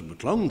on Mr.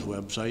 McClung's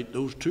website,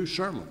 those 2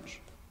 sermons.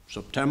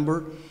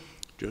 September,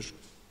 just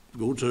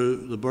go to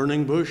the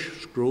Burning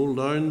Bush, scroll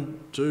down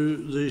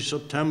to the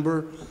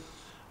September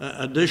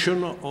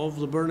edition of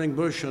the Burning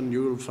Bush, and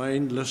you will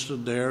find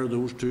listed there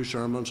those 2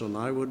 sermons, and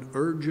I would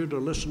urge you to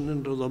listen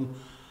into them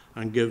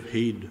and give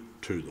heed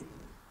to them.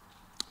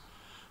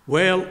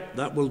 Well,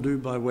 that will do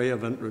by way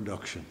of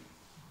introduction.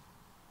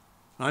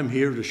 I'm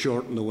here to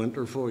shorten the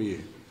winter for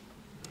you,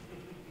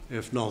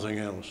 if nothing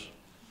else.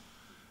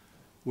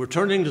 We're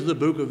turning to the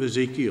book of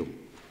Ezekiel.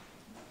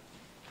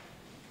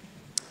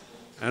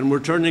 And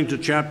we're turning to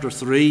chapter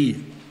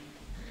 3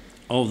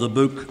 of the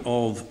book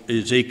of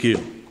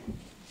Ezekiel.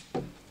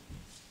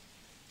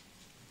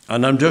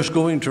 And I'm just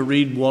going to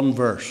read one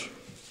verse.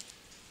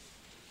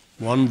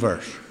 One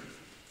verse.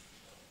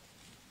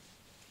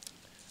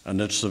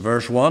 And it's the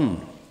verse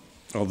 1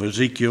 of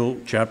Ezekiel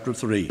chapter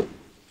 3.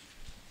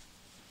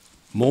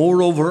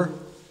 Moreover,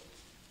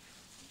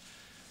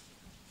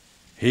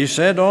 he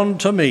said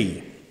unto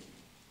me,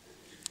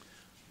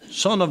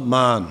 Son of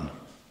man,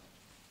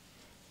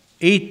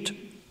 eat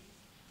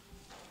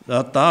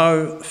that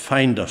thou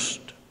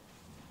findest.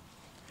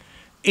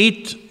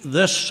 Eat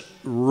this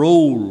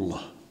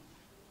roll.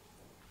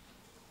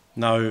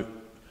 Now,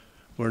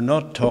 we're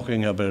not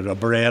talking about a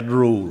bread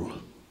roll.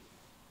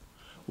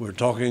 We're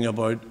talking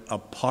about a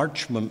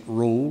parchment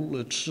roll.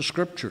 It's the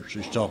Scriptures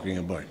he's talking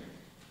about.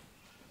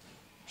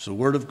 It's the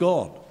Word of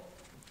God.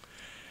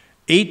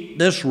 Eat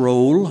this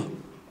roll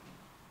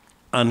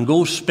and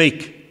go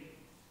speak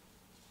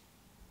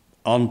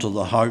unto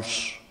the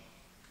house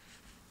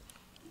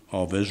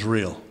of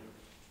Israel.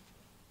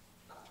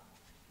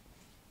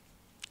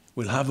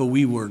 We'll have a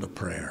wee word of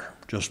prayer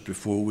just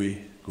before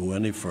we go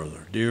any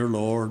further. Dear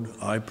Lord,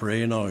 I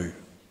pray now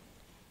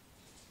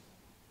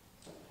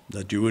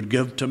that you would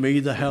give to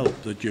me the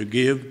help that you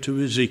gave to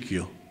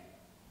Ezekiel.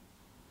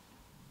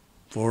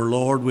 For,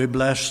 Lord, we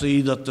bless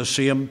thee that the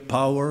same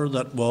power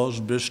that was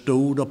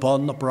bestowed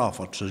upon the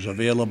prophets is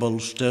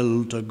available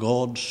still to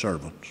God's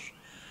servants,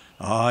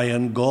 aye,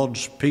 and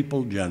God's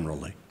people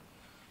generally.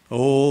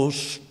 O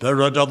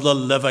Spirit of the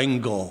living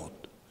God,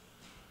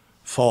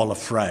 fall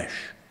afresh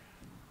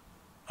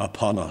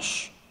upon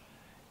us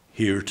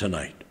here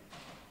tonight.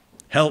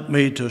 Help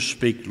me to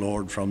speak,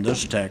 Lord, from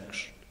this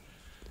text.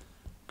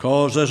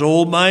 Cause this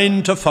old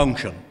mind to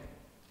function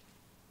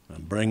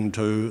and bring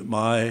to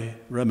my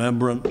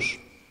remembrance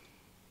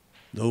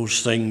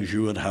those things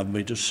you would have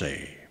me to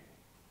say.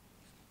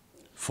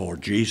 For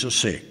Jesus'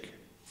 sake,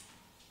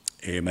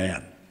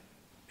 amen.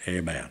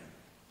 Amen.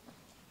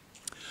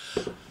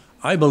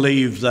 I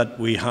believe that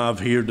we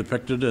have here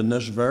depicted in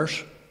this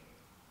verse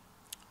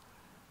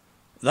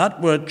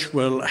that which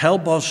will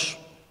help us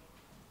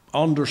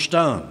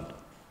understand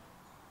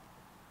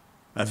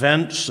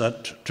events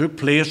that took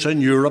place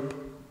in Europe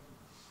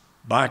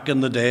back in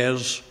the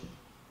days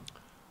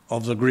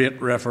of the Great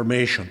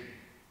Reformation.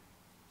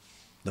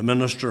 The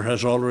minister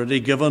has already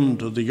given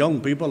to the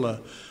young people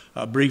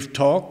a brief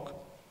talk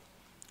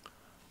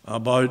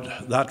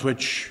about that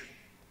which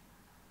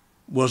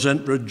was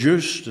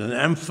introduced and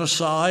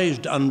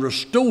emphasized and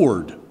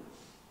restored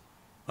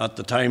at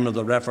the time of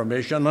the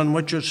Reformation, and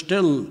which is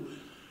still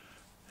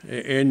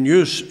in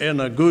use in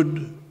a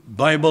good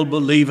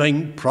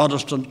Bible-believing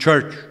Protestant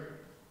church.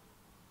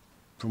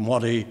 From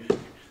what he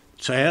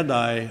said,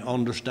 I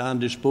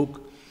understand he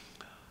spoke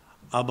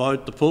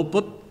about the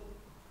pulpit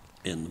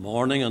in the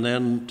morning, and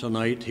then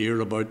tonight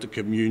here about the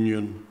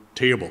communion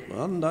table.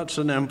 And that's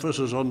an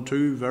emphasis on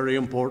two very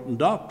important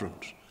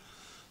doctrines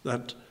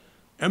that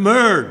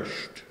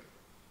emerged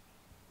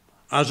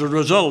as a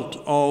result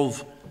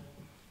of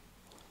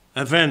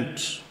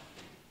events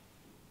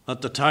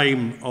at the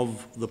time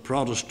of the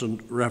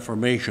Protestant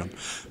Reformation.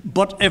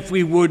 But if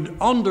we would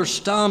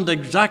understand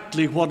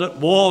exactly what it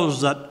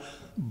was that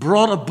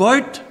brought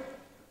about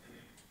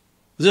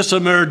this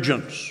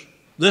emergence,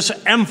 this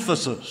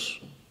emphasis,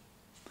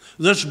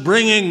 this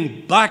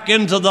bringing back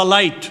into the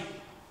light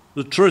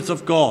the truth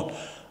of God,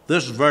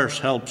 this verse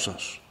helps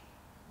us.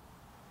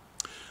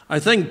 I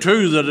think,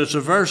 too, that it's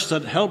a verse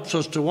that helps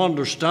us to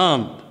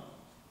understand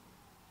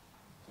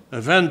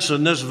events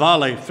in this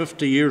valley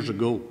 50 years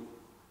ago.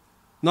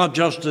 Not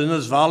just in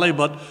this valley,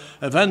 but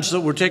events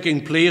that were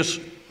taking place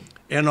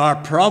in our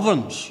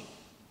province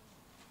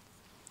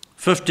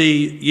 50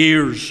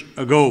 years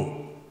ago.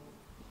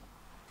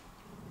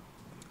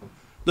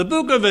 The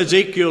book of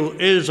Ezekiel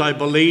is, I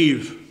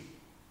believe,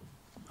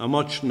 a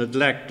much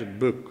neglected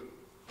book.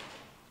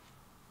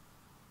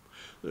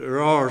 There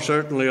are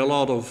certainly a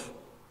lot of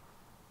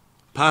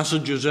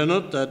passages in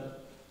it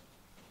that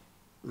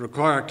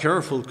require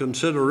careful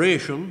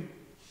consideration,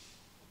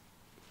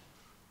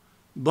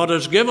 but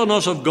it's given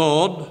us of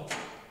God,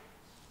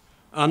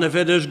 and if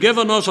it is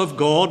given us of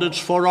God, it's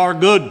for our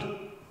good.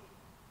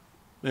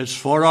 It's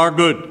for our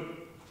good.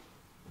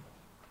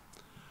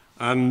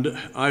 And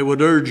I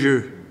would urge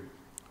you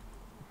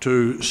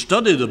to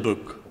study the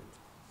book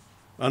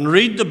and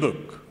read the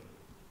book.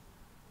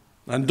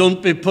 And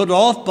don't be put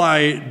off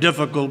by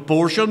difficult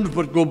portions,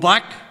 but go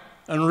back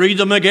and read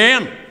them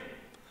again.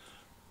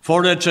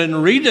 For it's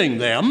in reading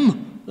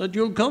them that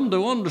you'll come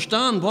to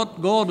understand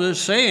what God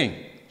is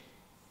saying.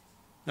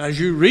 As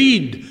you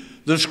read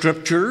the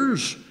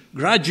Scriptures,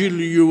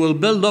 gradually you will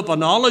build up a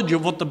knowledge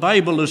of what the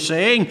Bible is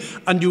saying,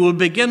 and you will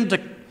begin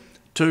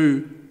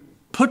to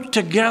put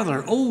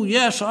together, oh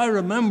yes, I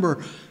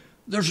remember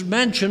there's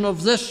mention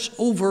of this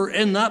over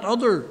in that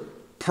other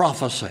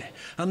prophecy.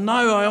 And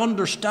now I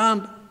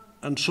understand.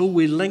 And so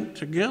we link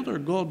together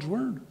God's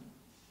Word.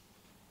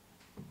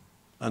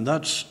 And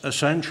that's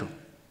essential.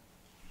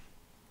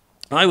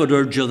 I would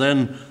urge you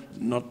then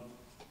not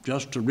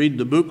just to read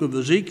the book of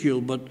Ezekiel,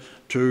 but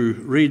to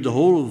read the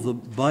whole of the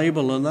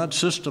Bible, and that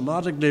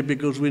systematically,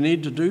 because we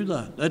need to do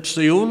that. It's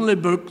the only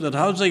book that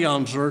has the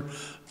answer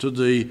to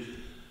the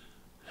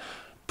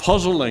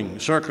puzzling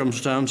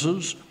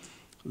circumstances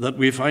that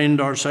we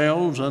find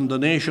ourselves and the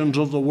nations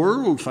of the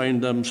world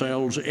find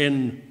themselves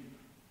in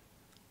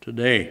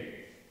today.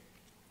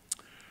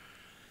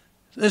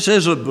 This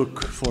is a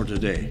book for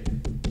today,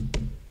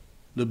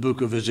 the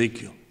book of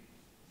Ezekiel.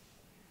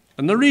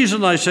 And the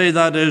reason I say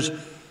that is,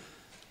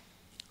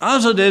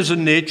 as it is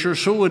in nature,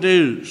 so it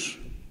is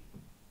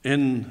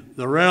in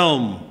the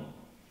realm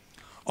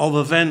of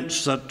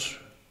events that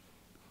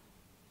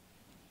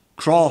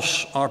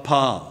cross our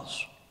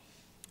paths.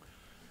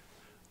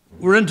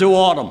 We're into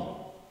autumn.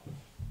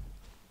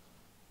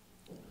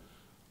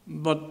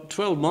 But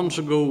 12 months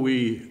ago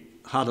we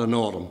had an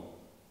autumn.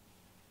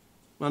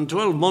 And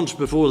 12 months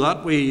before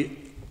that we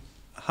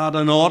had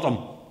an autumn.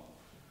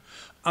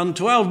 And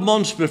 12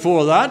 months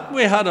before that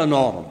we had an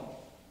autumn.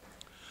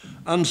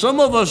 And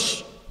some of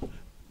us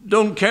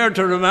don't care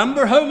to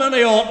remember how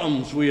many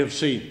autumns we have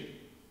seen.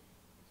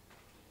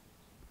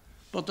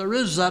 But there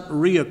is that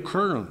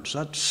reoccurrence,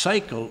 that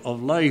cycle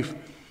of life,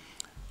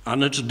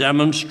 and it's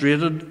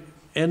demonstrated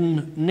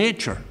in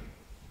nature.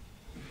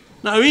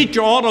 Now, each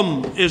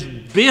autumn is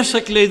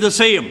basically the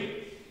same,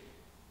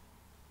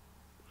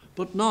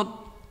 but not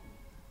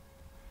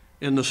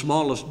in the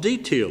smallest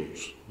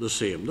details the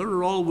same. There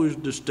are always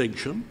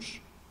distinctions.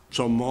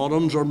 Some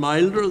autumns are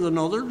milder than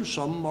others,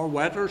 some are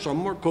wetter,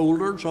 some are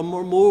colder, some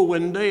are more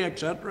windy,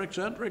 etc.,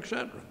 etc.,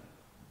 etc.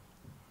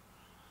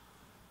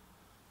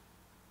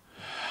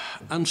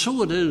 And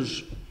so it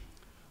is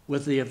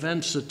with the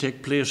events that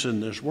take place in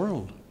this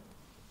world.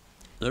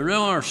 There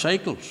are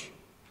cycles.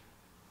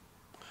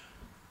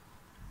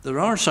 There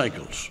are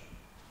cycles.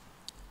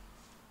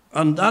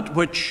 And that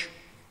which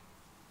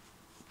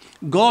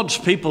God's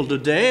people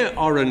today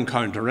are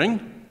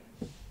encountering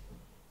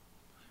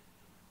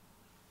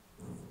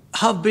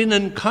have been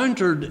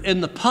encountered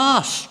in the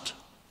past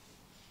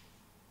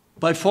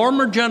by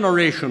former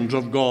generations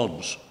of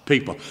God's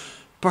people.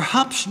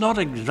 Perhaps not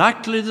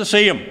exactly the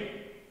same,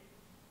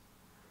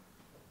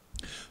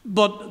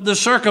 but the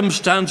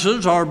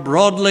circumstances are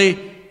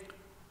broadly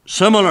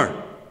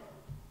similar.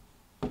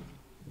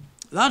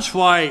 That's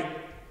why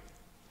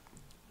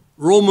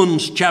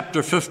Romans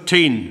chapter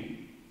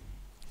 15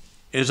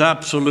 is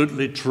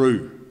absolutely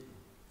true.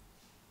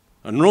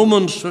 And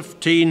Romans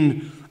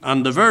 15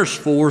 and the verse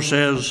 4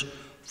 says,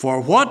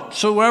 "For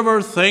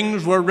whatsoever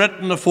things were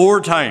written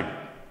aforetime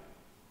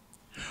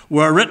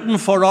were written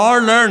for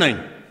our learning,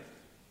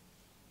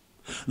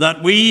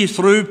 that we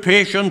through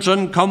patience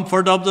and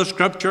comfort of the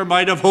Scripture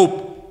might have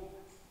hope."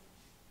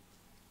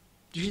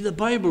 You see, the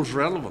Bible's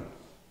relevant.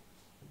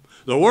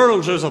 The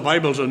world says the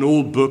Bible's an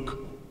old book.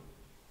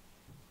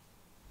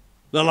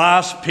 The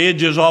last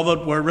pages of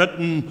it were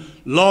written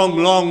long,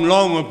 long,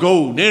 long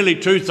ago, nearly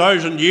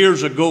 2,000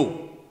 years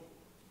ago.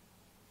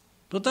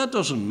 But that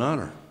doesn't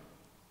matter.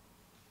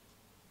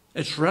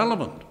 It's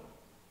relevant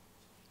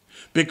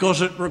because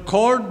it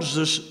records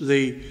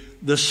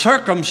the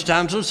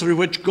circumstances through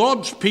which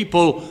God's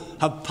people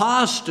have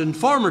passed in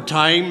former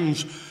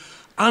times,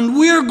 and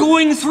we're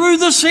going through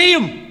the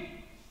same.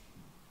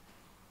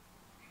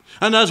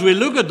 And as we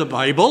look at the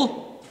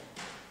Bible,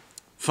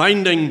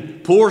 finding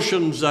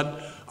portions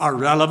that are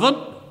relevant,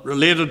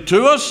 related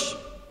to us,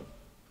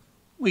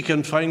 we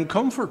can find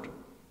comfort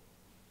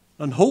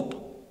and hope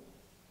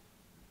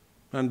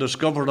and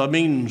discover a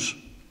means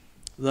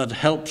that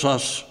helps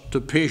us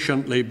to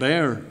patiently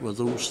bear with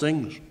those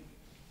things.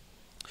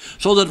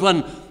 So that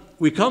when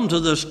we come to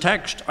this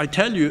text, I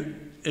tell you,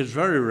 it's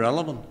very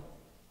relevant.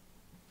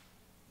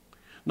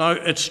 Now,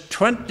 it's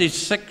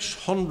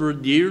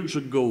 2,600 years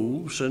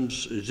ago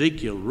since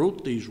Ezekiel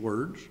wrote these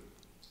words.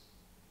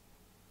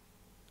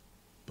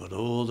 But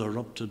oh, they're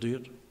up to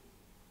date.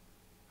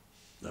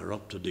 They're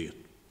up to date.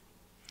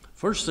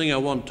 First thing I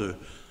want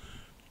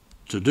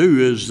to do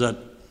is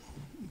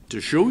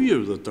to show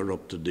you that they're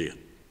up to date.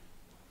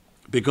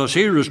 Because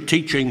here is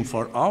teaching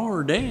for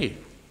our day.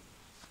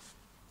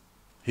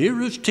 Here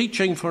is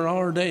teaching for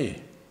our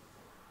day.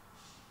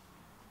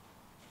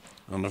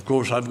 And of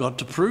course, I've got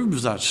to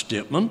prove that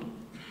statement.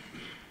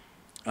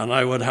 And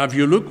I would have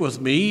you look with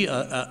me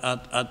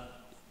at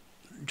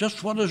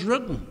just what is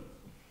written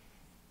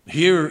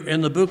here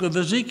in the book of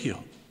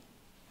Ezekiel.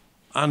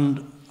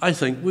 And I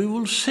think we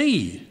will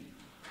see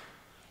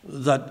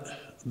that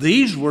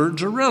these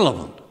words are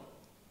relevant.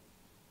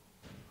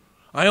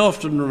 I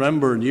often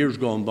remember in years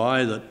gone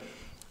by that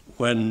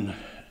when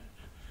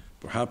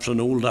perhaps an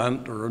old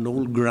aunt or an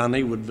old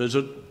granny would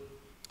visit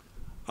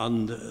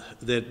and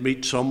they'd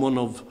meet someone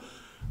of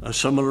a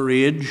similar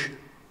age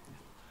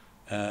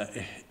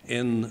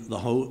in the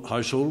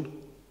household,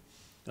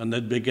 and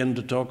they'd begin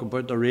to talk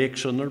about their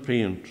aches and their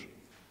pains.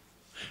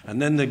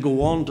 And then they'd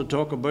go on to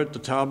talk about the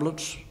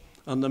tablets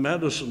and the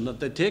medicine that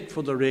they take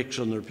for their aches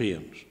and their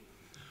pains.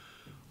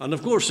 And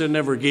of course, they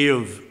never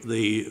gave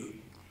the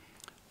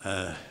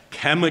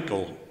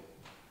chemical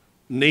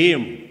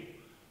name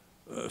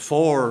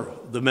for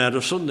the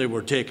medicine they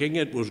were taking.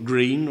 It was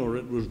green, or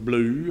it was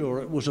blue,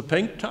 or it was a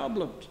pink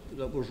tablet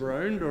that was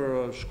round,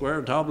 or a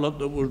square tablet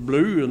that was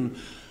blue. And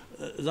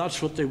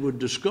that's what they would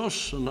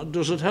discuss. And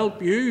does it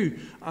help you?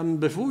 And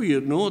before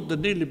you'd know it, they'd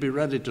nearly be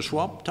ready to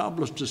swap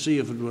tablets to see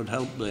if it would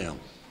help them.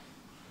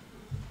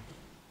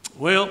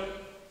 Well,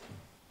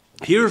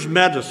 here's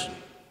medicine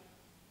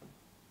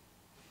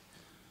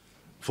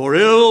for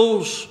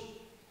ills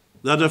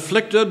that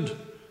afflicted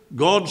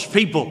God's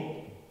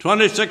people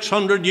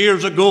 2,600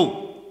 years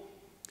ago.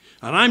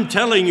 And I'm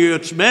telling you,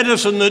 it's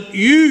medicine that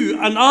you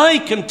and I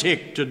can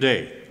take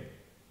today.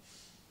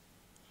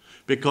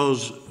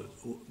 Because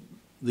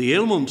the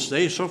ailments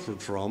they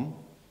suffered from,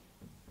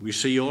 we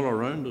see all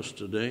around us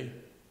today.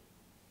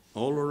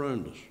 All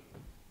around us.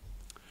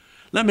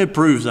 Let me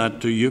prove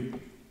that to you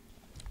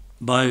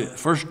by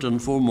first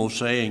and foremost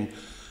saying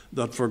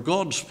that for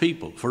God's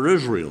people, for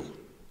Israel,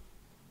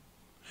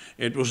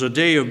 it was a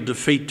day of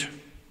defeat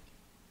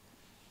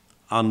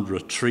and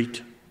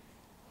retreat.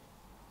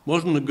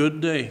 Wasn't a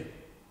good day.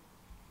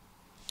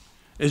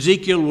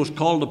 Ezekiel was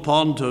called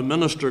upon to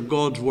minister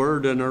God's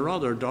word in a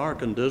rather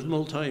dark and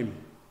dismal time.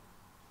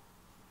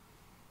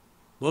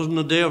 Wasn't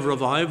a day of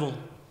revival.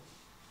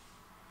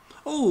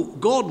 Oh,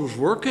 God was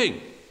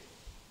working.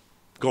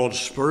 God's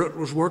Spirit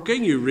was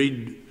working. You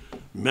read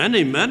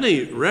many,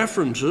 many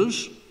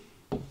references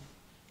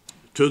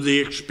to the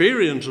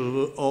experience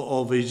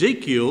of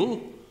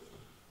Ezekiel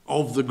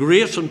of the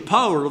grace and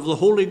power of the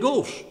Holy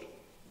Ghost.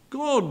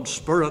 God's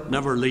Spirit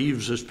never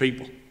leaves his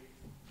people.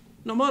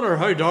 No matter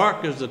how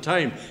dark is the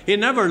time, he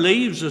never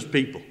leaves his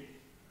people.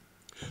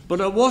 But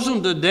it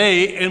wasn't a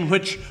day in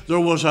which there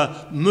was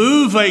a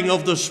moving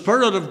of the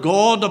Spirit of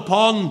God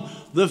upon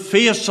the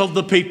face of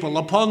the people,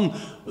 upon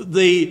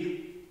the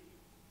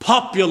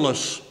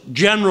populace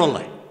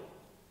generally.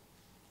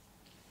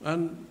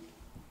 And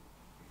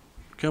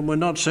can we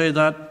not say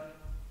that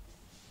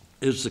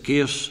is the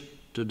case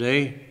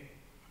today?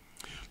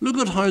 Look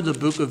at how the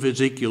book of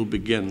Ezekiel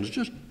begins.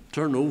 Just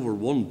turn over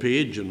one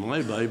page in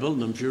my Bible,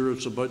 and I'm sure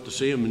it's about the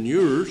same in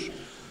yours,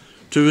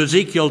 to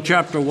Ezekiel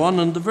chapter 1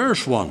 and the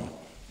verse 1.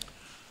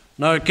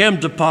 Now it came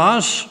to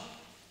pass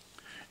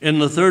in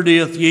the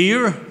 30th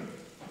year,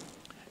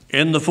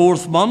 in the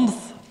 4th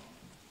month,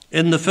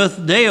 in the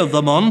 5th day of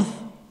the month,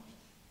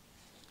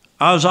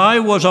 as I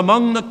was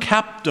among the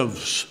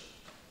captives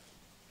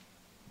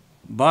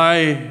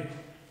by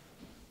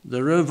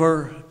the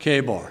river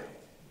Chebar.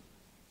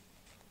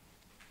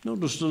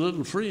 Notice the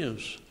little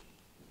phrase,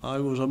 I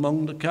was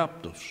among the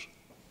captives.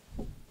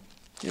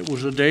 It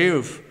was a day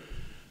of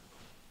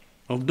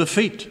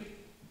defeat.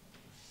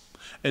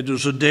 It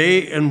was a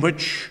day in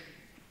which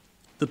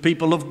the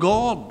people of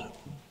God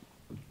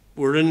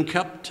were in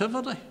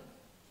captivity.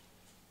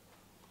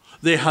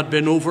 They had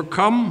been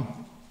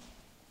overcome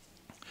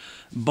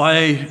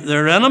by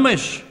their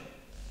enemies.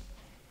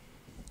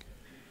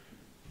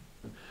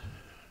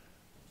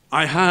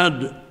 I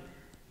had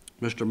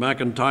Mr.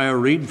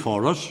 McIntyre read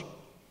for us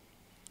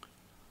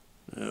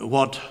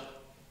what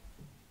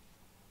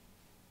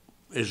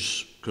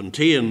is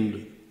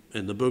contained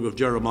in the book of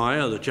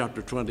Jeremiah, the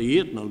chapter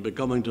 28, and I'll be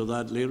coming to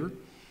that later.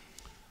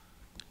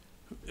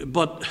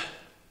 But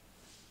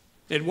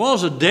it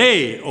was a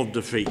day of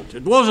defeat.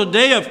 It was a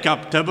day of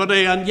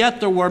captivity, and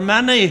yet there were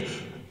many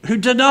who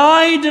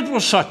denied it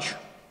was such,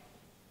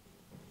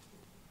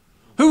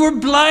 who were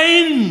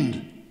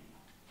blind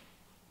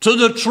to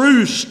the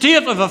true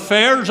state of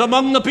affairs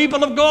among the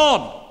people of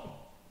God.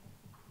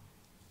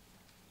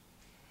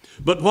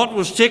 But what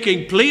was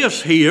taking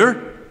place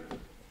here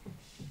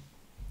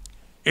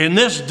in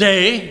this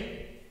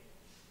day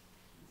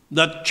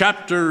that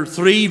chapter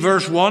 3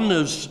 verse 1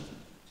 is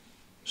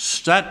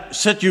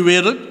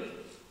situated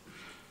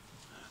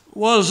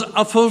was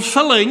a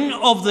fulfilling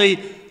of the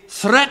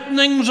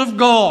threatenings of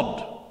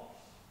God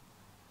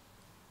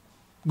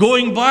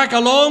going back a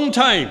long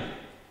time.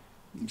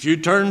 If you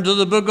turn to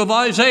the book of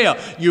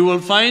Isaiah, you will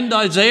find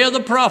Isaiah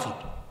the prophet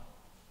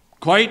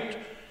quite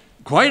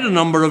a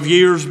number of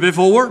years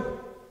before,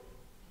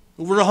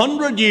 over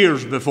 100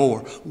 years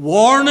before,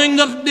 warning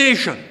the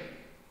nation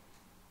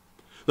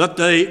that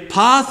the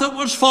path it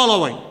was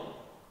following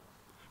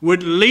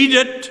would lead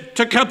it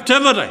to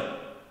captivity,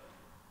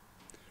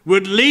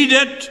 would lead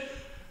it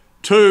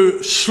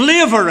to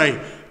slavery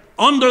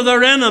under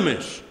their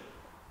enemies.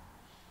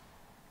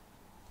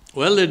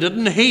 Well, they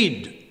didn't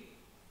heed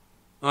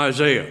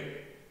Isaiah.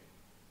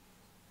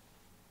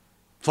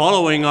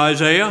 Following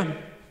Isaiah,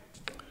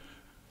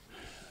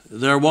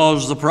 there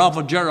was the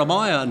prophet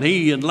Jeremiah, and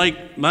he in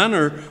like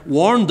manner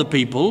warned the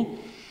people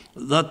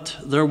that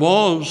there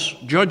was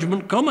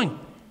judgment coming.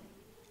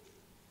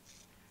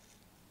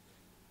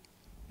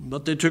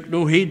 But they took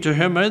no heed to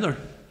him either.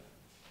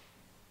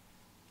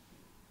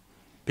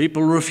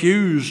 People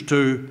refused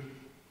to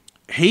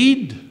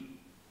heed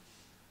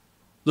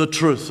the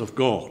truth of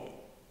God.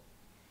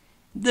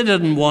 They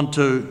didn't want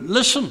to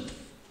listen.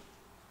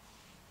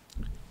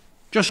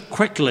 Just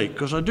quickly,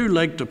 because I do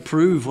like to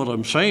prove what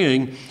I'm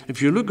saying, if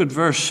you look at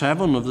verse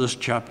 7 of this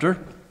chapter,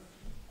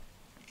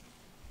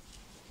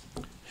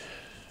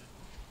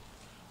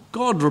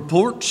 God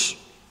reports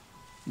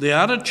the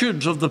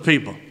attitudes of the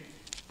people.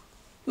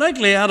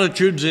 Likely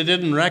attitudes they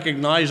didn't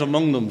recognize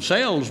among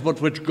themselves,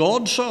 but which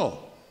God saw.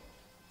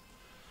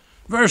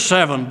 Verse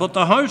 7, but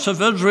the house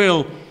of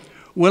Israel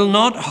will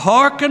not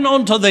hearken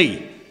unto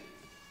thee,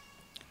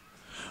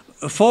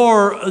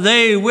 for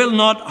they will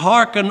not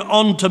hearken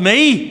unto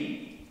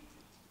me.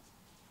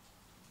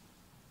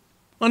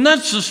 And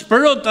that's the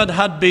spirit that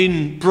had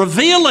been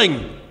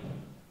prevailing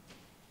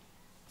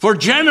for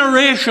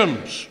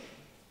generations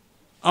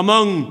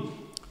among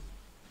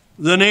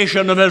the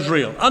nation of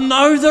Israel. And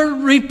now they're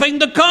reaping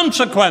the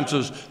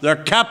consequences. They're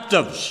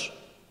captives.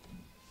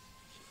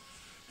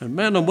 And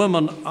men and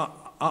women,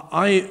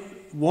 I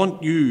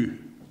want you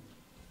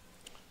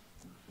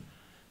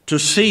to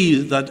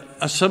see that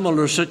a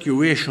similar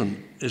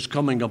situation is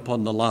coming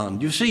upon the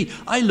land. You see,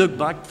 I look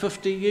back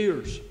 50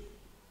 years.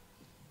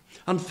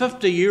 And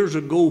 50 years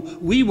ago,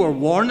 we were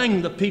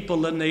warning the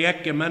people in the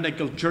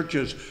ecumenical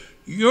churches,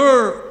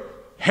 you're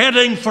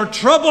heading for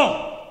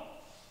trouble.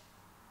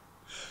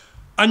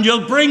 And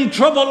you'll bring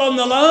trouble on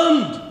the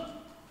land.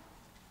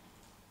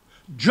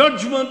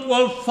 Judgment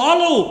will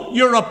follow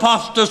your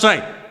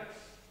apostasy.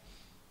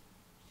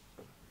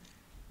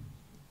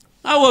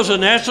 That was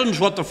in essence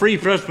what the Free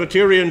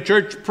Presbyterian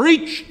Church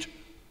preached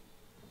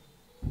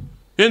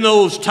in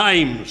those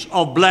times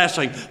of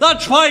blessing.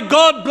 That's why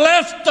God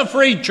blessed the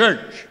Free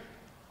Church,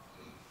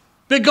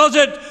 because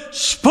it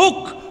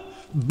spoke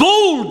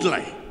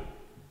boldly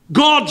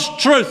God's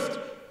truth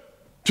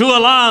to a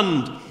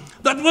land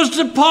that was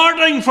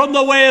departing from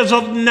the ways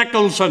of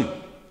Nicholson.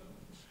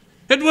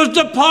 It was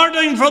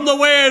departing from the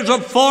ways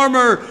of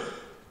former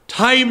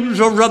times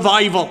of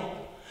revival.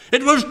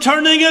 It was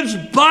turning its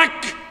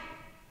back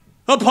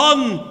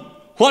upon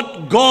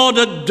what God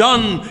had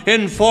done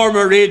in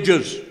former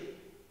ages.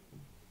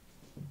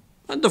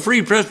 And the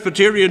Free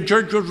Presbyterian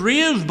Church was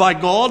raised by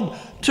God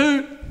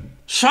to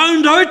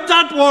sound out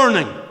that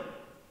warning.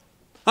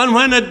 And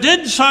when it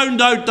did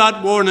sound out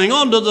that warning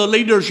under the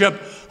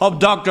leadership of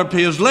Dr.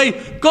 Paisley,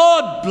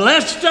 God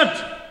blessed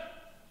it.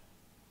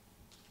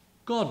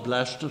 God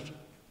blessed it.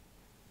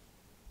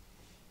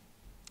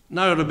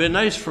 Now, it would be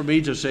nice for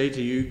me to say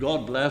to you,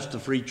 God bless the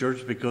Free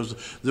Church, because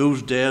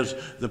those days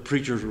the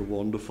preachers were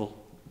wonderful.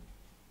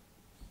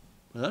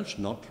 But that's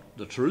not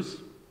the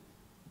truth.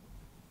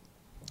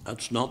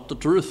 That's not the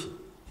truth.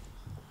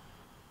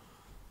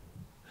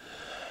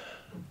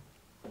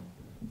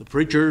 The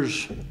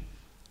preachers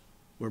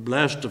were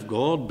blessed of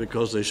God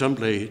because they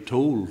simply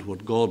told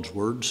what God's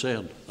word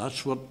said.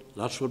 That's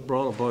what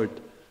brought about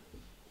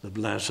the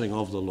blessing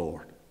of the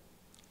Lord.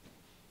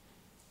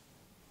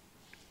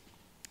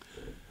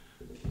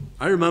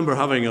 I remember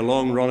having a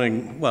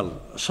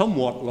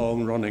somewhat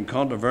long-running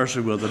controversy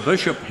with the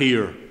bishop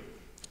here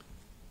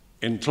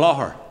in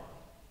Clogher.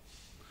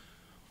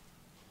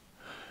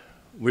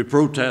 We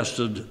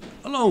protested,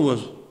 along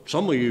with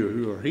some of you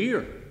who are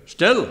here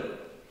still.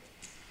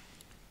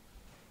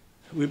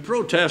 We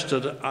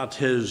protested at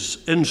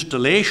his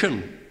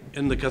installation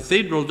in the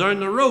cathedral down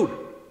the road.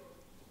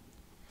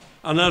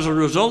 And as a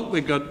result,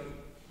 we got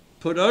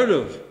put out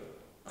of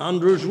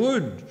Andrews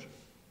Wood,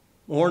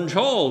 Orange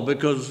Hall,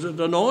 because it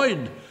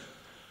annoyed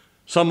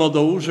some of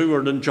those who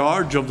were in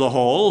charge of the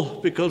hall,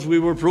 because we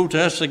were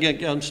protesting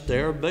against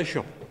their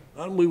bishop.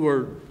 And we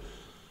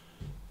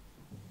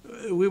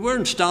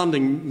weren't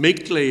standing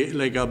meekly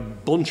like a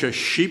bunch of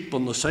sheep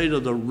on the side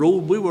of the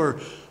road. We were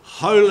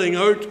howling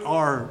out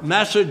our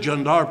message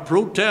and our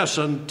protests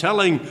and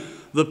telling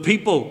the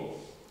people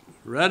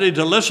ready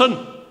to listen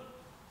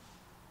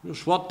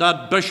just what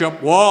that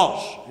bishop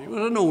was. He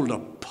was an old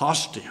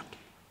apostate.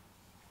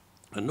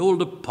 An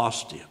old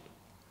apostate.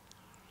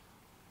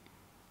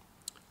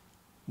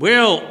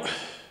 Well,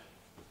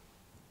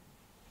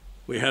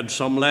 we had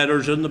some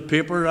letters in the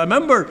paper. I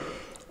remember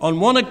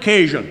on one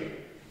occasion,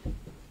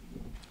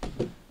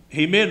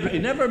 he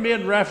never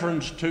made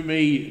reference to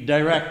me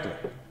directly,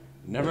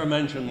 never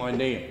mentioned my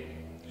name,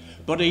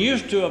 but he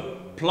used to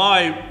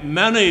apply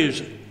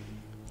many's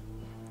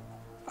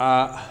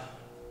a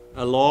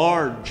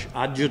large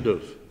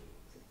adjective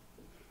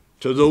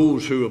to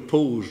those who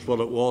opposed what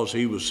it was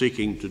he was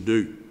seeking to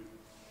do.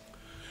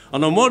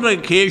 And on one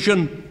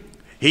occasion,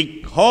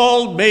 he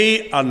called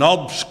me an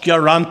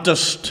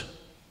obscurantist.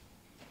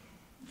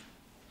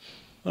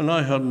 And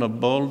I hadn't a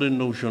baldy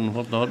notion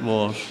what that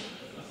was.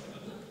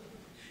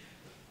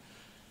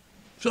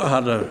 So I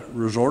had to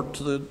resort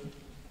to the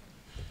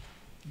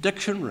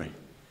dictionary.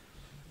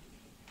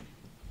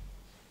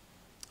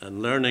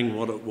 And learning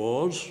what it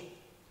was,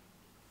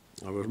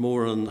 I was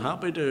more than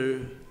happy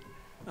to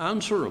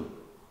answer him.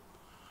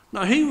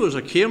 Now, he was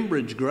a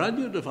Cambridge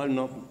graduate, if I'm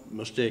not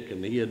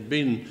mistaken. He had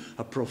been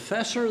a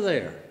professor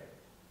there.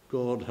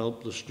 God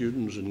help the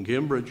students in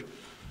Cambridge.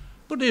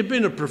 But he had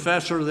been a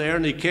professor there,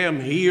 and he came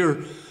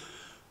here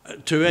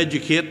to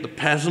educate the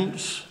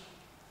peasants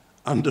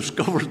and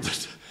discovered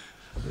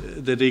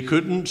that he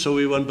couldn't. So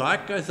he went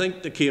back, I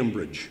think, to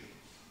Cambridge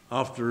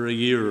after a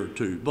year or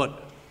two.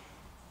 But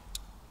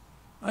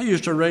I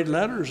used to write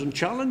letters and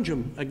challenge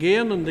him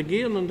again and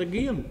again and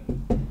again.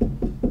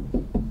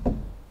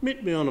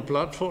 Meet me on a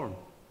platform.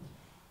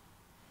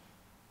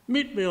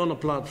 Meet me on a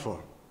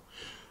platform.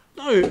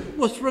 Now,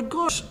 with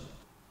regards,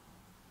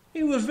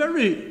 he was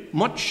very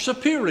much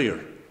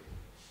superior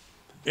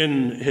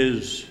in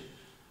his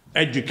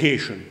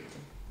education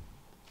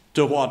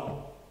to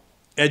what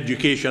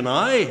education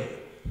I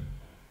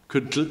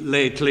could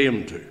lay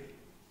claim to.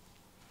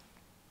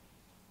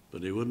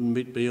 But he wouldn't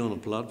meet me on a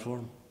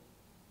platform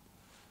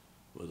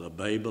with a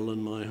Bible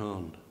in my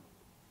hand.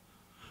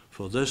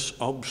 For this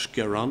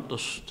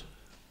obscurantist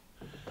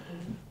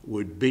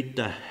would beat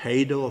the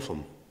hide off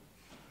him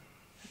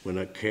when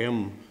it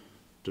came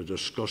to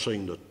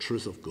discussing the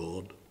truth of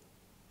God.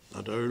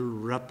 That old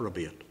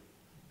reprobate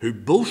who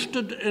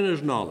boasted in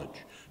his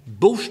knowledge,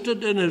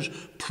 boasted in his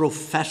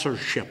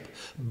professorship,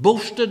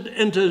 boasted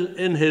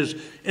in his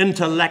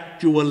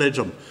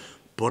intellectualism,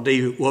 but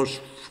he was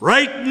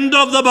frightened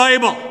of the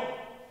Bible,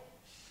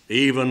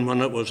 even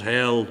when it was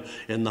held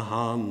in the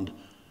hand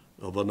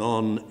of an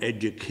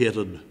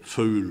uneducated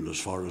fool as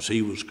far as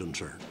he was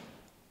concerned.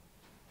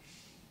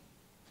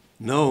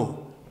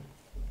 No,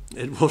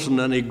 it wasn't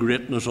any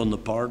greatness on the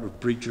part of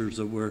preachers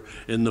that were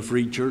in the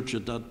Free Church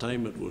at that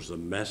time. It was the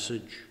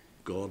message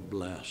God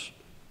blessed.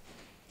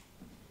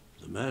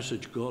 The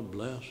message God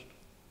blessed.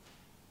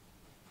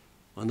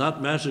 And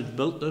that message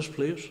built this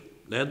place,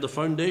 laid the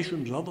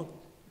foundations of it.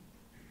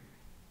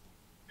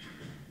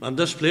 And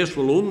this place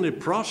will only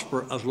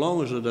prosper as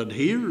long as it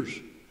adheres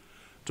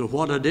to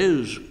what it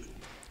is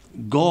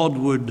God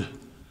would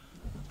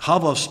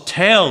have us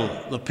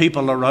tell the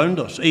people around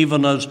us,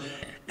 even as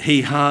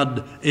he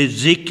had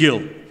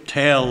Ezekiel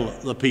tell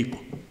the people.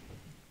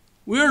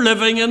 We're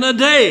living in a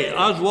day,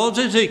 as was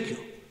Ezekiel,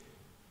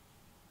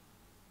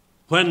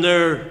 when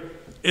there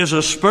is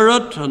a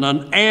spirit and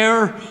an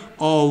air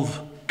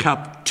of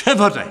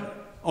captivity,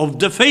 of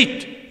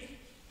defeat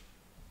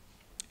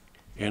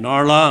in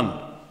our land.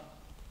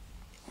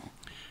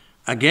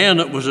 Again,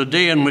 it was a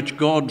day in which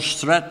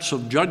God's threats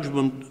of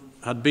judgment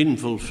had been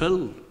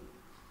fulfilled.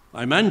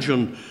 I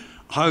mentioned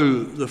how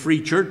the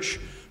Free Church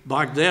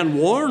back then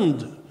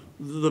warned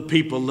the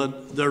people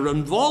that their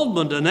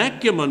involvement in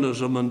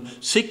ecumenism and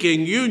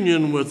seeking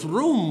union with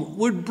Rome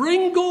would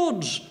bring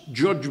God's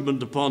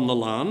judgment upon the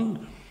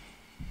land.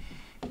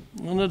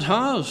 And it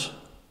has.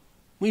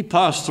 We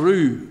passed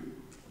through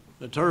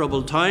a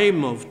terrible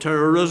time of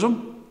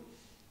terrorism,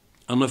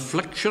 an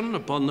affliction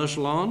upon this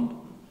land,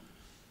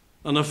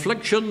 an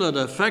affliction that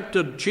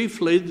affected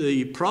chiefly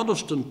the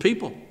Protestant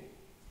people.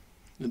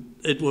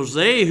 It was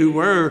they who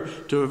were,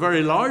 to a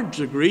very large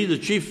degree, the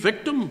chief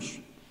victims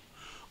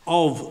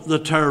of the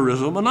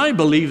terrorism, and I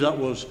believe that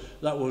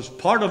was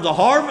part of the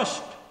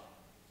harvest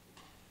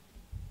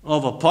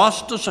of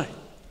apostasy.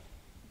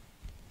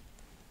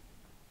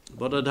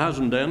 But it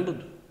hasn't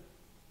ended.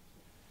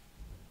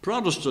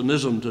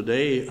 Protestantism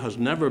today has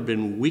never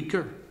been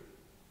weaker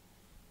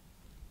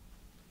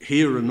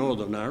here in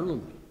Northern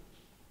Ireland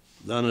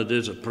than it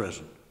is at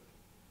present.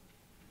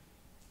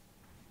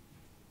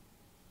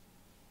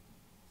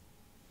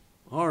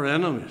 Our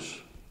enemies,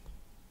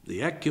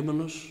 the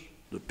ecumenists,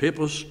 the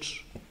papists,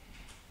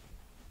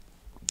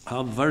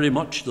 have very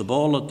much the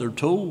ball at their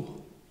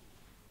toe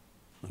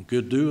and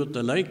could do what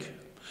they like.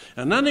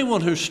 And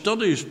anyone who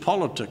studies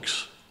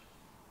politics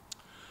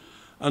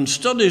and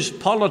studies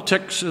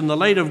politics in the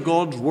light of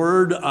God's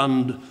Word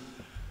and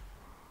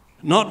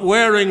not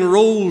wearing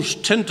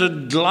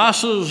rose-tinted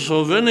glasses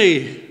of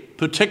any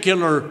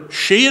particular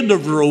shade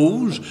of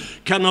rose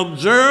can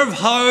observe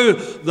how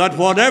that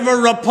whatever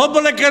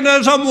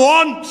republicanism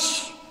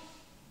wants,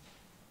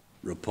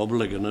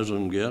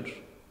 republicanism gets.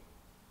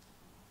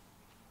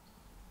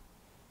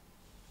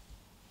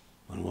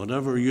 And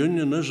whatever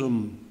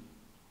unionism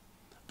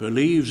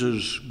believes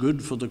is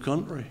good for the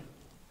country,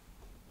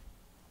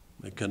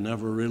 it can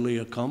never really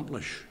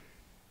accomplish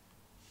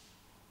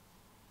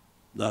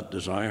that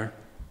desire.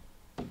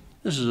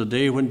 This is a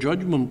day when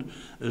judgment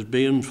is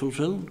being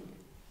fulfilled.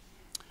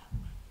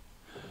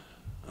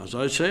 As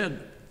I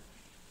said,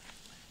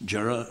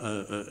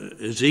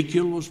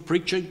 Ezekiel was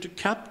preaching to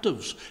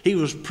captives. He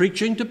was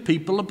preaching to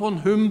people upon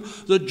whom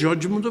the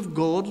judgment of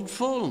God had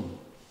fallen,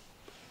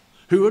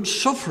 who had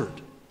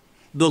suffered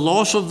the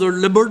loss of their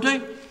liberty,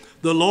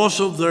 the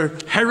loss of their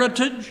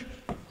heritage,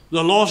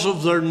 the loss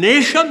of their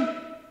nation.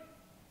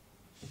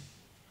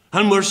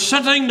 And we're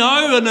sitting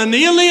now in an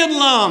alien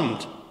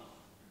land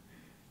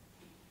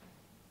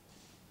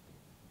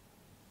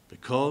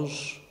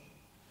because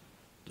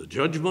the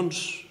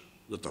judgments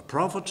that the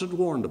prophets had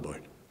warned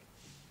about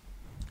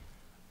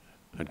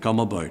had come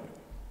about.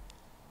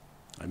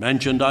 I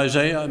mentioned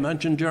Isaiah, I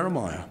mentioned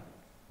Jeremiah.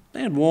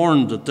 They had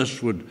warned that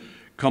this would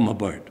come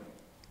about.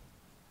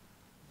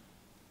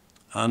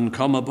 And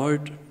come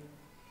about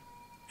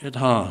it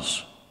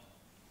has.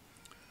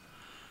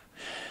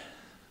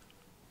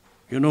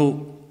 You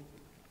know,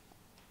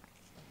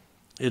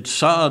 it's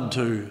sad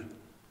to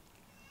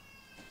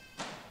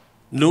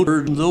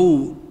note,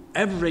 though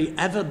every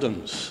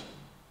evidence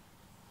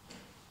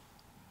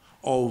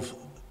of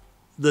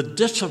the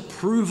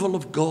disapproval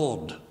of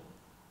God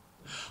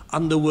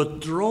and the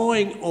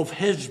withdrawing of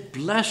his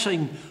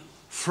blessing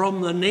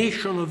from the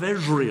nation of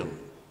Israel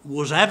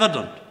was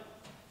evident,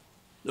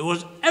 There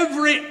was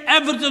every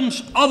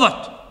evidence of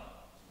it.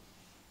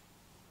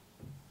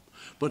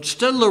 But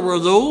still there were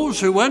those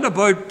who went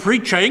about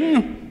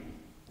preaching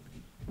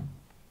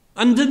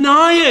and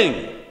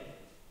denying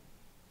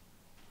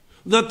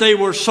that they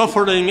were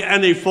suffering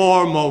any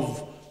form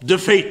of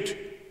defeat,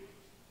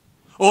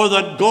 or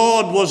that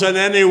God was in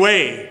any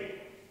way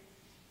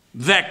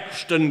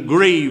vexed and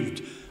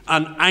grieved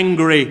and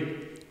angry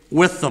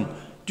with them.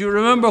 Do you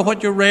remember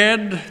what you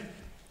read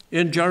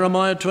in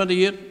Jeremiah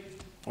 28,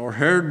 or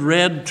heard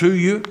read to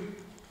you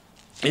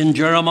in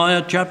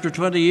Jeremiah chapter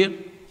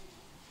 28?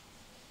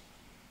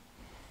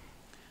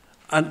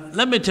 And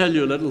let me tell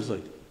you a little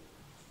thing.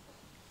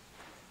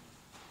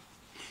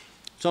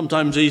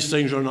 Sometimes these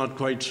things are not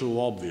quite so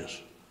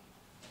obvious.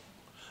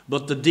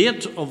 But the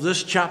date of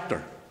this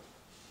chapter,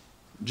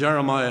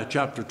 Jeremiah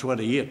chapter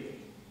 28,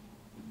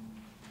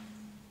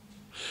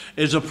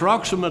 is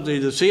approximately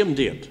the same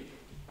date.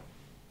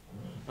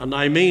 And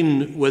I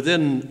mean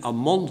within a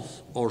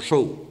month or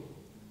so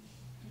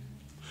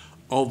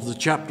of the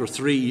chapter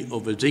 3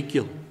 of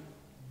Ezekiel.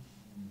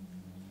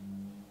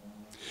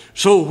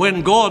 So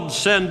when God's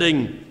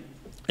sending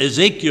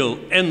Ezekiel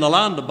in the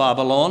land of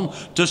Babylon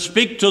to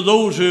speak to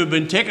those who have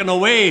been taken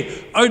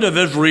away out of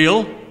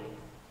Israel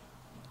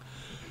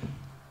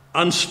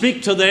and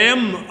speak to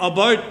them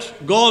about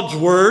God's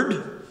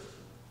word,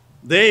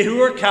 they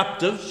who are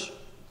captives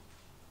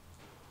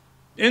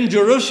in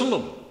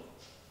Jerusalem,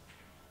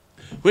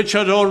 which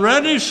had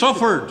already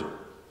suffered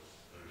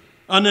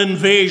an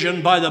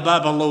invasion by the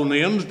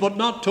Babylonians, but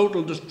not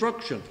total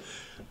destruction.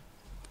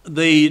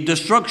 The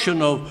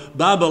destruction of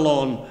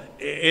Babylon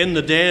in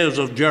the days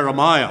of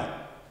Jeremiah,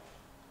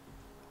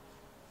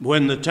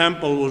 when the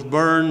temple was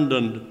burned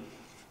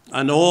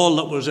and all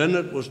that was in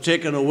it was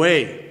taken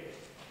away.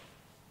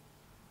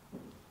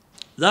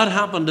 That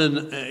happened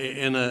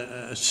in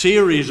a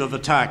series of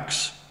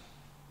attacks.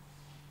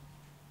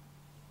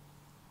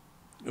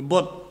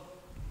 But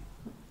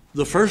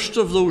the first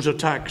of those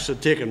attacks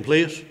had taken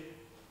place.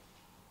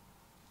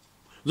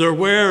 There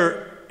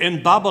were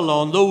in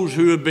Babylon those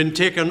who had been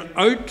taken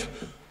out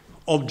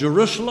of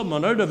Jerusalem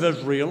and out of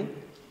Israel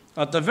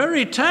at the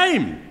very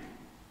time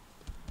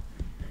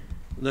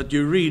that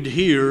you read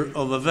here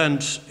of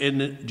events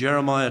in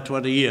Jeremiah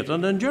 28.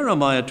 And in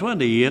Jeremiah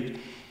 28,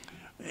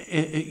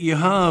 you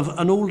have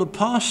an old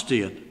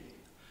apostate,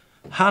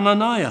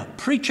 Hananiah,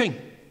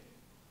 preaching.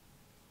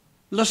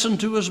 Listen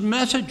to his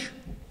message.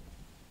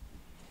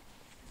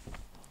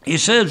 He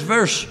says,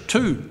 verse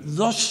 2,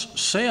 "Thus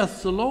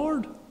saith the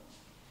Lord."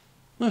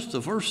 That's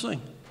the first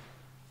thing.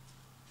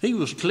 He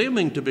was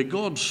claiming to be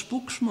God's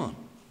spokesman.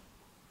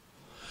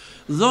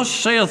 "Thus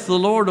saith the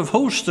Lord of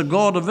hosts, the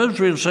God of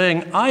Israel,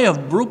 saying, I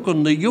have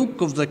broken the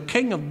yoke of the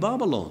king of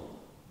Babylon."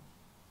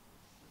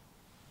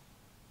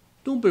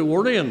 Don't be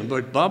worrying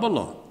about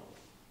Babylon.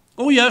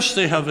 Oh yes,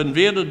 they have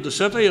invaded the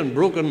city and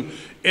broken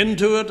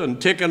into it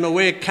and taken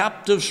away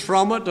captives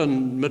from it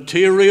and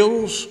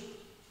materials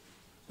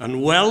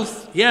and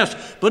wealth. Yes,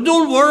 but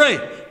don't worry.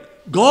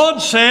 God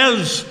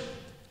says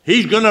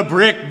He's going to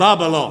break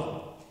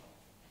Babylon.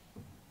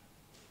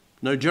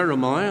 Now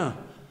Jeremiah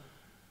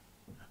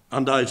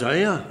and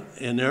Isaiah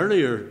in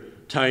earlier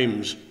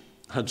times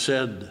had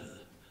said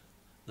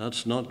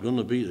that's not going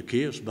to be the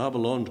case.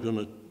 Babylon's going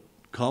to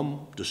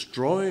come,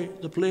 destroy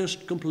the place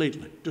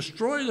completely.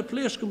 Destroy the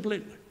place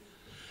completely.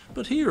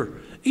 But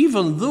here,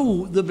 even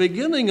though the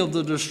beginning of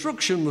the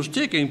destruction was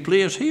taking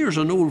place, here's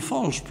an old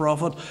false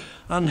prophet,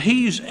 and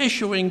he's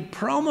issuing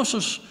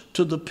promises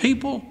to the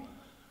people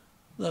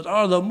that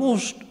are the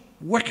most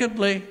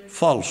wickedly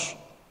false.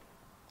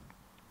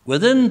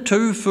 "Within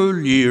 2 full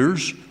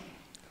years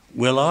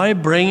will I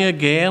bring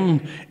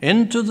again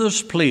into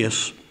this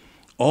place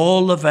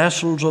all the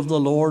vessels of the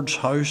Lord's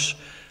house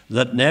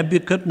that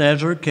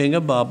Nebuchadnezzar, king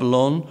of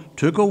Babylon,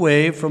 took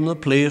away from the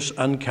place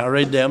and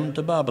carried them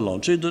to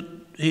Babylon." See that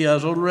he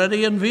has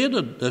already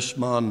invaded, this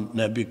man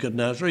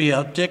Nebuchadnezzar. He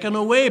had taken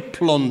away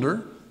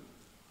plunder.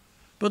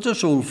 But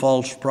this old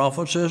false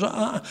prophet says,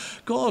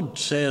 God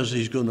says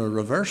He's going to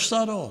reverse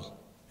that all.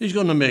 He's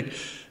going to make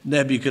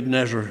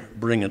Nebuchadnezzar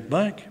bring it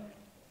back.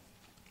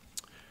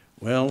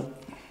 Well,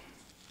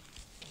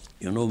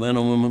 you know, men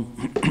and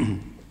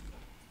women,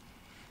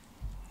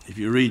 if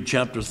you read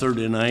chapter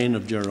 39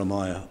 of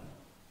Jeremiah,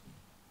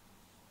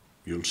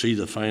 you'll see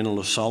the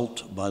final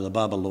assault by the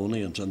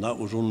Babylonians, and that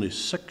was only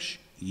 6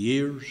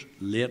 years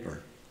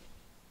later.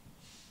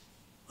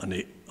 And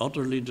he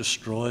utterly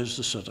destroys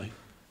the city.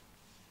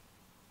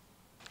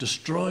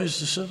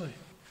 Destroys the city.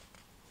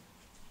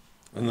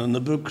 And in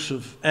the books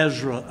of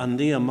Ezra and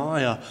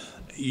Nehemiah,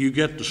 you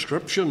get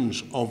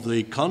descriptions of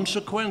the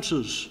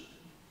consequences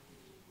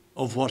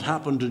of what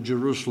happened to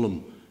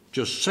Jerusalem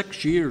just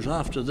 6 years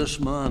after this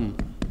man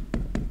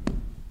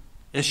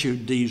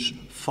issued these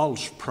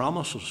false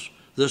promises,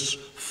 this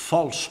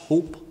false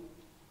hope.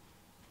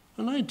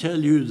 And I tell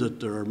you that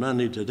there are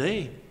many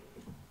today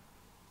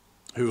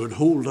who would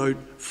hold out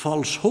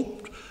false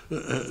hope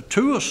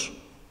to us,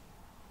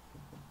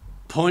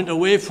 point a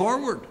way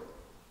forward.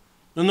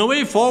 And the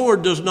way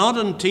forward does not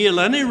entail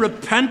any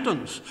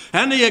repentance,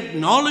 any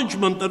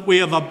acknowledgement that we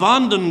have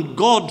abandoned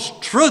God's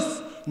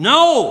truth.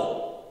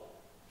 No.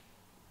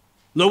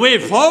 The way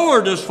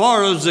forward, as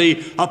far as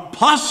the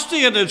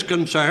apostate is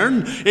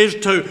concerned, is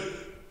to,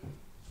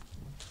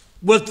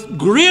 with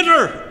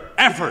greater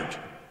effort,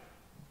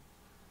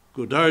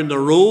 go down the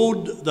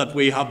road that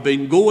we have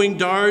been going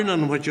down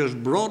and which has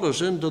brought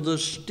us into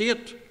this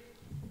state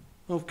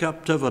of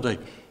captivity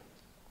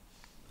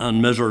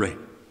and misery.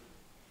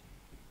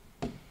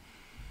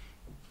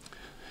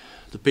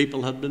 The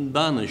people had been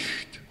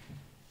banished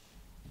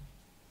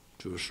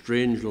to a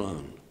strange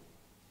land.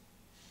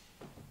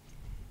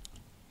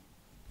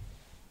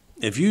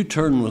 If you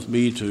turn with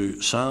me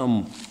to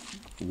Psalm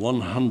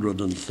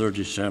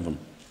 137,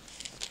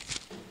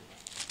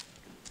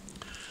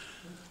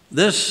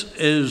 this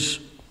is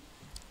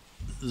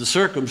the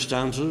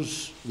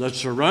circumstances that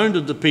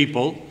surrounded the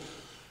people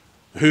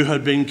who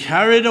had been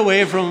carried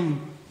away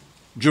from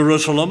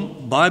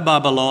Jerusalem by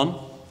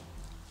Babylon,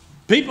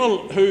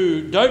 people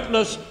who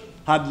doubtless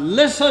had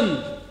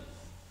listened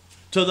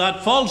to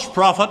that false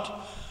prophet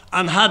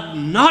and had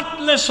not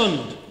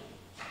listened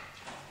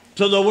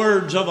to the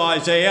words of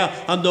Isaiah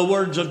and the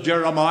words of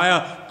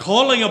Jeremiah,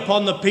 calling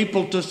upon the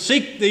people to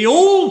seek the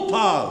old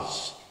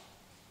paths,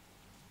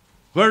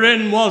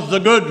 wherein was the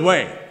good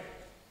way.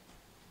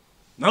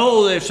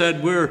 No, they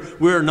said,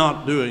 we're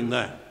not doing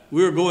that.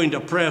 We're going to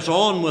press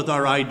on with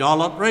our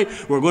idolatry.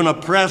 We're going to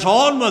press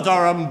on with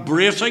our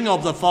embracing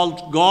of the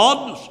false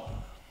gods.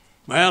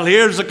 Well,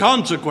 here's the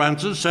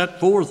consequences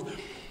set forth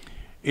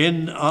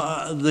in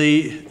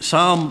the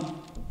Psalm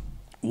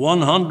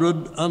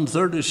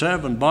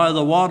 137. By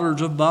the waters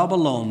of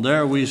Babylon,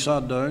 there we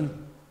sat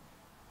down.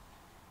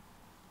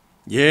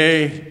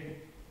 Yea,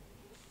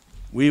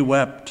 we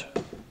wept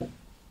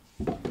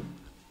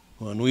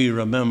when we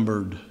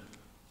remembered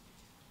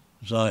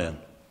Zion.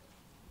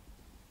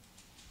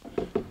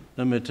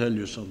 Let me tell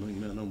you something,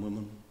 men and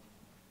women.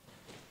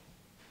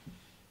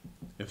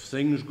 If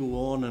things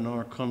go on in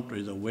our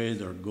country the way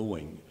they're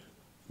going,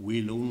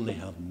 we'll only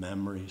have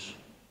memories.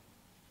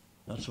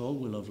 That's all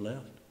we'll have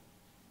left.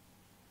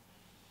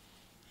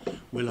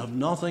 We'll have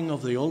nothing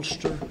of the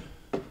Ulster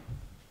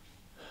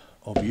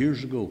of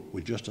years ago.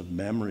 We'll just have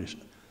memories.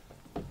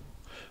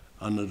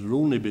 And it'll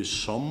only be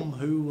some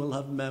who will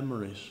have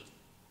memories.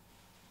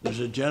 There's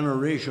a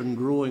generation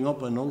growing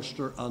up in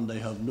Ulster and they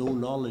have no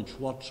knowledge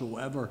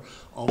whatsoever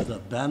of the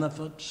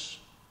benefits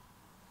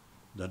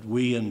that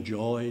we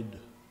enjoyed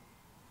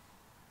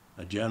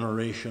a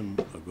generation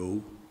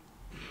ago.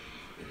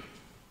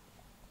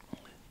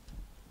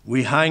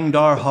 We hanged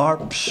our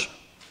harps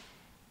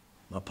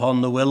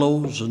upon the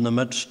willows in the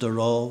midst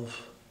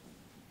thereof.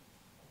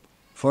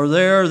 For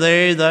there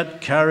they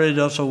that carried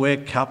us away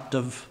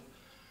captive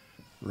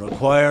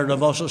required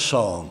of us a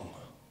song.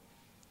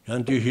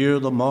 Can't you hear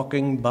the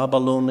mocking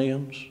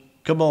Babylonians?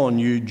 Come on,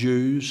 you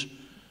Jews.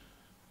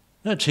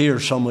 Let's hear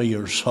some of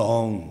your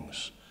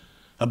songs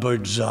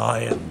about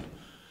Zion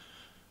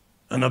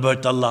and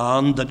about the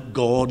land that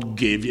God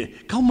gave you.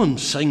 Come and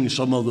sing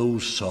some of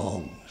those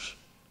songs.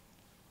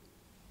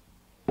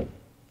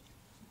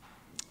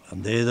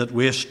 And they that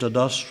wasted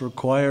us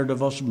required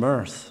of us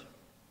mirth,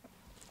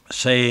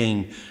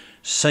 saying,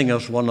 sing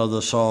us one of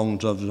the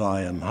songs of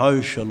Zion.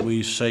 How shall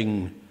we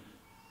sing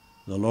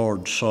the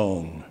Lord's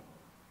song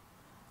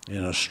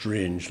in a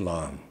strange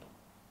land?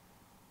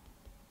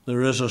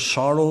 There is a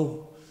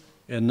sorrow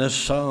in this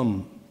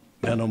psalm,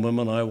 men and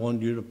women, I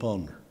want you to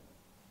ponder,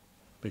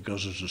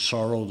 because it's a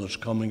sorrow that's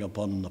coming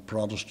upon the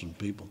Protestant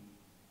people.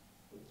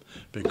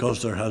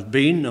 Because there has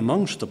been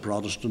amongst the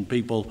Protestant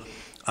people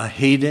a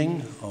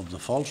heeding of the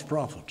false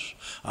prophets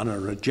and a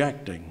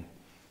rejecting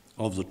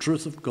of the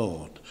truth of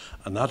God.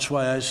 And that's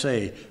why I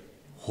say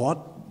what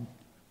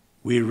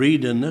we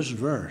read in this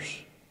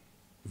verse,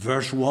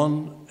 verse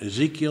 1,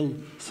 Ezekiel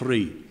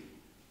 3,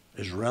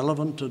 is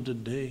relevant to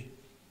today.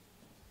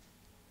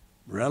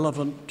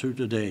 Relevant to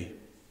today.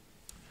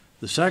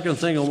 The second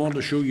thing I want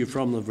to show you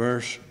from the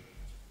verse,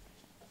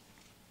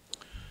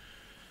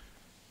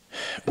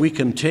 we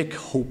can take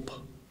hope.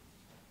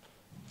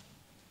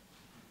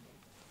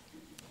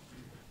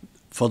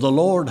 For the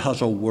Lord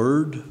has a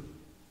word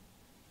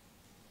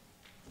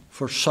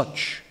for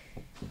such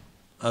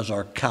as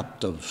are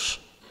captives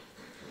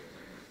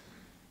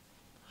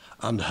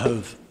and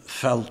have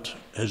felt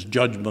his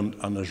judgment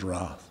and his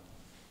wrath.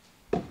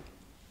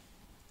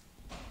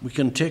 We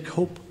can take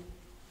hope.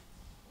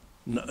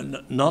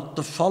 Not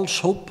the false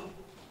hope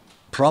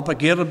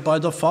propagated by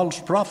the false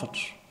prophets,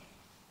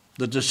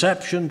 the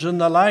deceptions and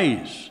the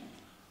lies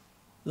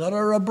that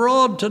are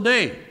abroad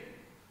today.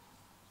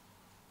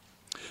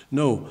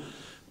 No,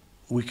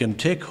 we can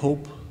take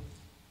hope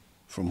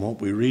from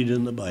what we read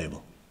in the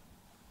Bible.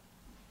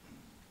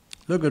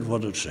 Look at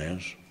what it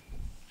says.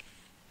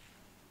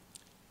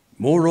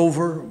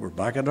 Moreover, we're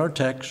back at our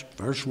text,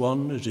 verse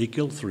 1,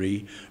 Ezekiel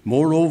 3.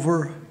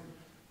 Moreover,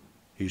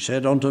 he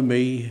said unto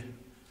me,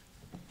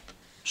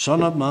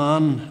 Son of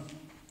man,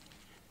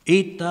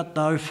 eat that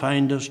thou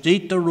findest,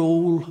 eat the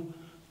roll,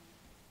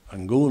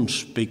 and go and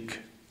speak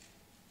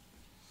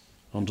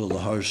unto the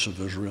house of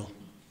Israel.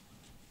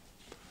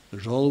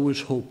 There's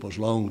always hope as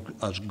long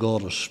as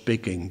God is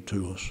speaking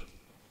to us.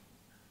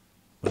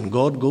 When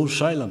God goes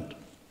silent,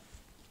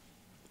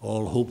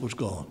 all hope is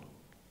gone.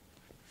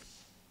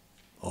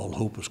 All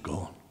hope is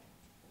gone.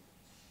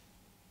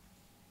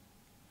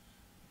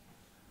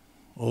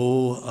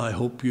 Oh, I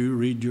hope you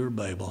read your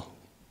Bible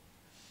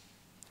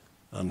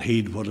and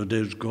heed what it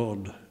is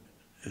God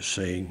is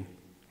saying.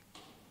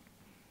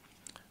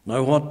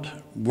 Now, what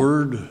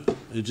word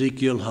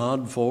Ezekiel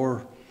had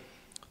for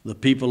the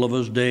people of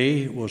his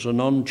day was an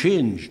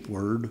unchanged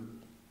word.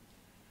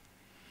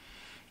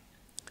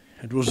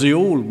 It was the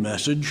old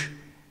message.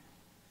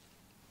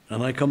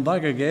 And I come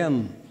back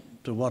again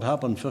to what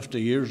happened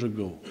 50 years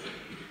ago.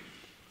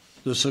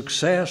 The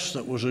success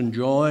that was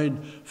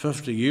enjoyed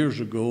 50 years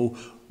ago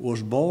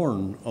was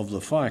born of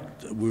the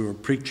fact that we were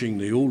preaching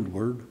the old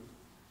word.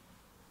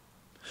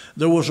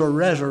 There was a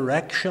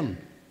resurrection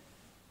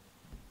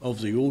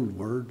of the old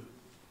word.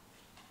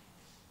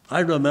 I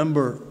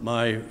remember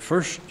my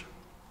first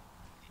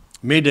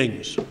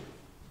meetings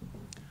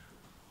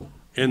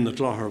in the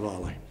Clogher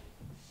Valley.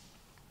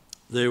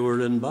 They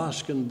were in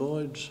Baskin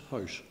Boyd's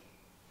house.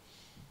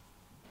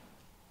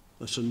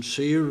 A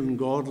sincere and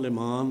godly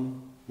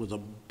man with a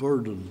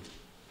burden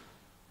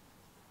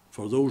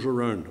for those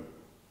around him.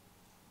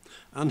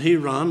 And he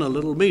ran a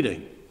little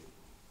meeting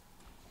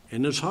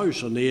in his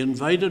house, and he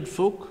invited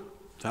folk,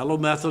 fellow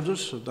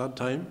Methodists at that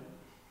time,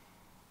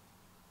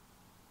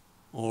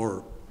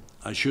 or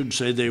I should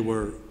say they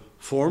were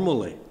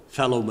formally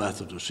fellow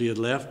Methodists. He had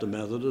left the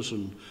Methodists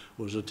and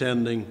was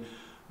attending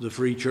the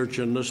Free Church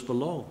in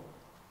Nispelong.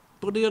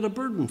 But he had a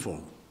burden for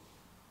them.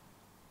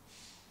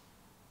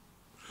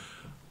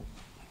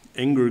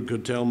 Ingrid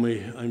could tell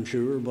me, I'm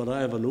sure, but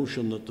I have a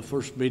notion that the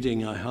first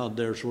meeting I had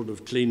there sort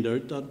of cleaned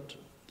out that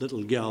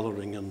little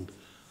gathering, and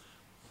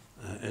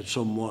it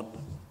somewhat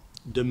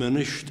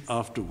diminished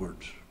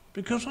afterwards.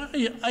 Because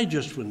I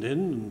just went in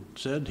and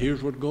said,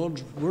 here's what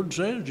God's word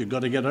says. You've got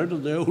to get out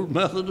of the old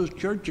Methodist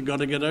church. You've got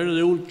to get out of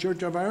the old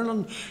Church of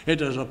Ireland. It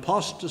has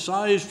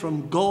apostatized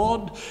from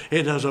God.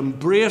 It has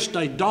embraced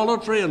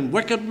idolatry and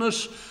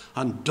wickedness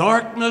and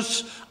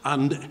darkness,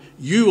 and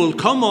you will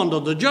come under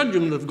the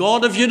judgment of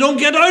God if you don't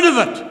get out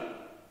of it.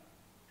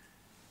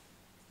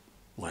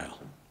 Well,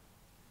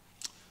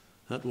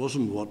 that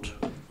wasn't what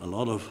a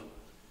lot of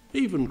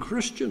even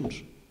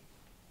Christians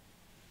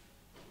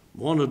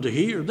wanted to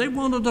hear. They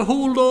wanted to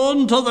hold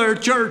on to their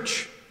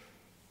church.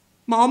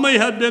 Mommy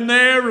had been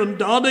there, and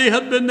Daddy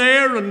had been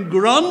there, and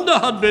Granda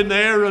had been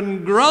there,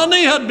 and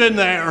Granny had been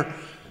there.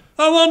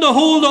 I want to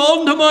hold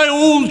on to my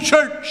old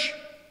church.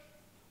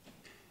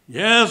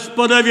 Yes,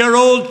 but if your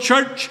old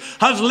church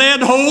has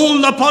laid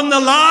hold upon the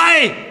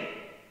lie,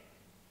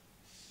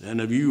 then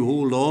if you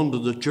hold on to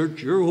the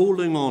church, you're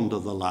holding on to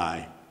the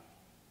lie.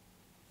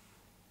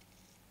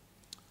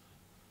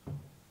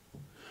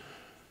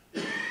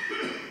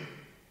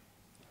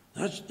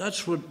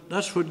 That's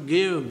what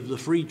gave the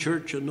Free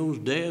Church in those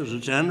days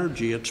its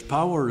energy, its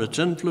power, its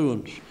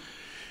influence.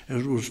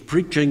 It was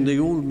preaching the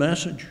old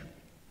message.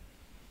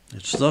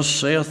 It's thus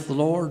saith the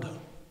Lord.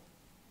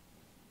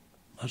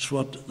 That's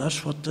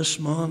what this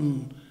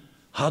man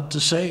had to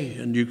say.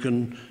 And you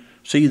can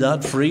see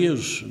that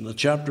phrase in the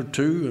chapter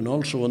 2 and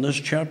also in this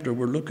chapter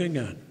we're looking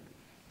at.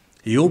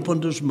 He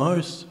opened his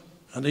mouth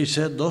and he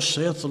said, thus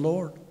saith the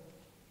Lord.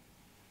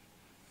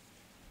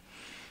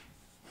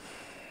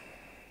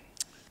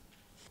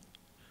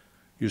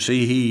 You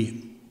see,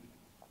 he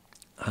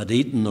had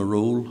eaten the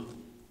roll.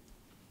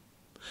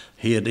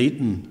 He had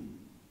eaten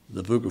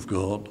the book of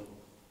God.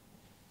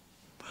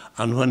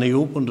 And when he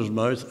opened his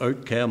mouth,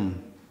 out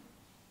came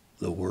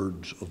the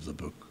words of the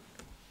book.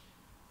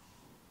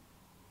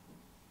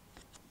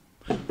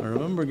 I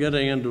remember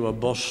getting into a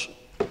bus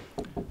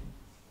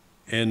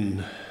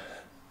in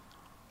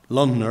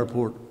London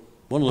Airport,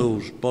 one of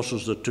those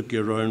buses that took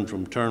you around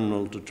from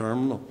terminal to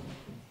terminal.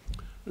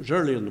 It was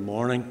early in the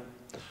morning,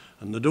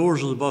 and the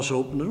doors of the bus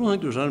opened. I don't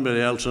think there was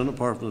anybody else in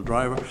apart from the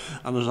driver.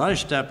 And as I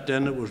stepped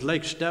in, it was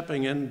like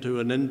stepping into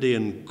an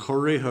Indian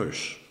curry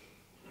house.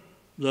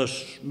 The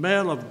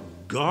smell of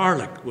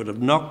garlic would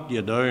have knocked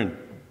you down.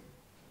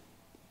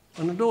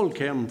 And it all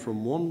came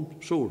from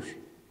one source,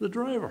 the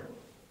driver,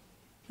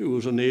 who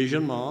was an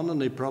Asian man,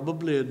 and he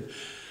probably had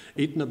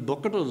eaten a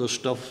bucket of the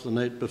stuff the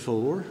night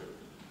before.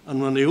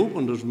 And when he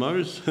opened his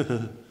mouth,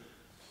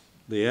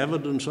 the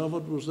evidence of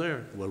it was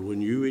there. Well,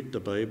 when you eat the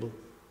Bible,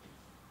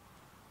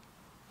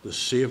 the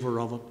savour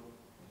of it,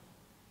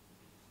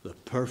 the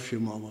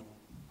perfume of it,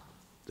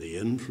 the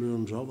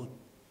influence of it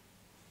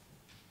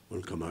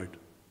will come out.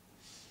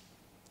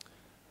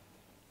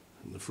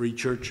 And the Free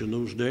Church in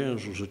those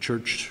days was a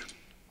church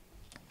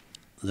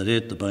that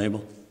ate the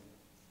Bible.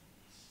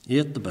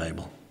 Ate the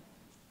Bible.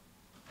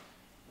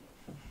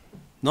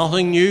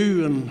 Nothing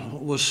new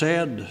was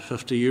said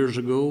 50 years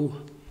ago.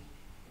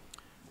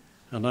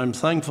 And I'm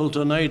thankful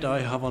tonight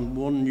I haven't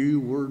one new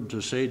word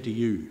to say to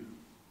you.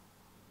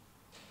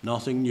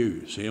 Nothing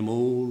new, same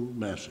old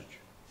message.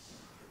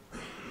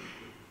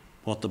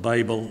 What the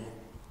Bible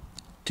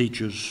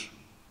teaches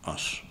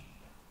us.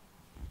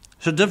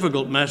 It's a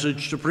difficult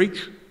message to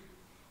preach.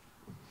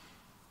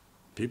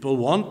 People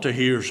want to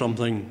hear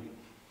something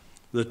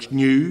that's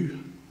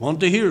new,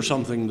 want to hear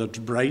something that's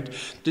bright.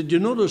 Did you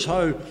notice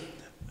how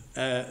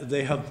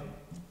they have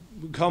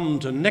come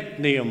to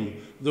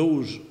nickname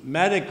those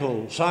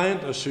medical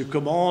scientists who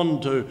come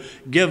on to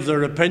give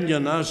their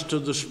opinion as to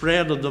the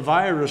spread of the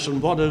virus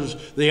and what is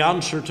the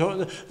answer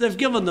to it? They've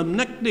given them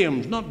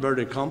nicknames, not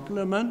very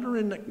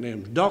complimentary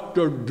nicknames.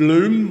 Dr.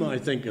 Gloom, I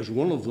think, is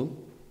one of them.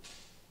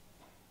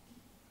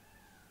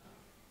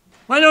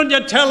 Why don't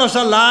you tell us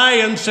a lie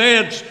and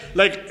say it's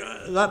like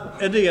that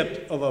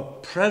idiot of a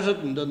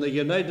president in the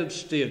United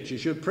States? You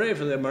should pray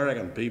for the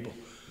American people.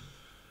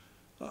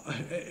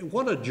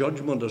 What a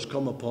judgment has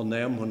come upon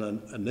them when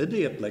an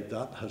idiot like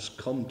that has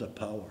come to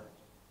power.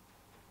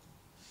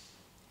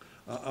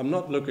 I'm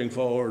not looking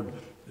forward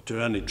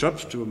to any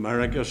trips to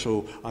America,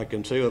 so I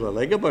can say what I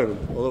like about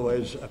him.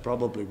 Otherwise, I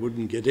probably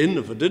wouldn't get in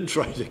if I did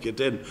try to get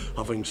in,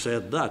 having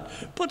said that.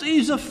 But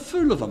he's a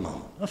fool of a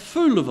man, a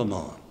fool of a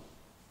man.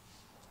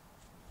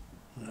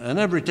 And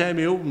every time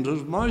he opens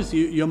his mouth,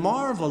 you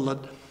marvel that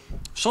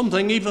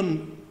something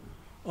even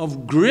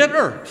of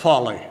greater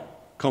folly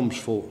comes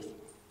forth.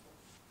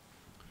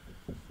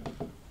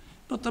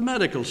 But the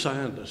medical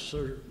scientists,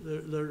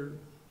 they're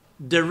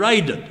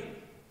derided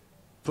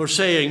for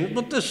saying,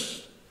 but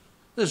this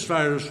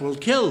virus will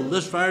kill.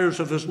 This virus,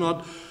 if it's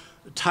not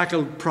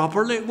tackled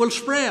properly, will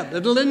spread.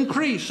 It'll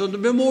increase and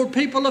there'll be more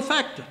people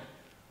affected.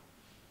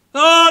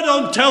 Oh,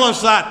 don't tell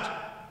us that.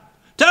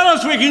 Tell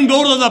us we can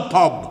go to the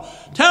pub.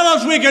 Tell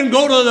us we can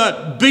go to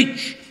the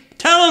beach.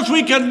 Tell us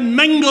we can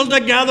mingle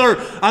together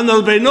and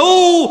there'll be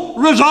no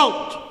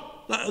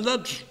result.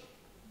 That's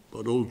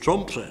what old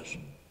Trump says.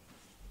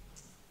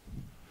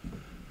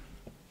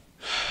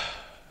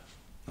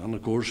 And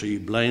of course he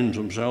blinds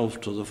himself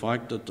to the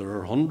fact that there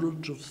are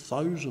hundreds of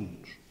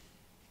thousands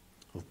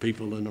of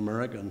people in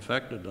America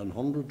infected and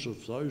hundreds of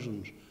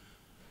thousands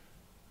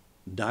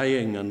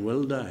dying and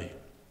will die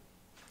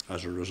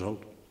as a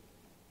result.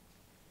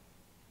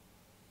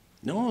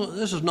 No,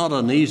 this is not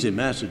an easy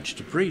message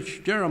to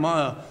preach.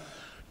 Jeremiah,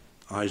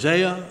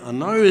 Isaiah, and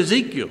now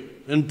Ezekiel,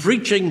 in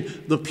preaching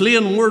the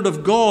plain word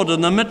of God in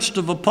the midst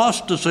of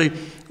apostasy,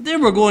 they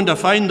were going to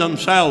find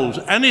themselves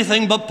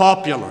anything but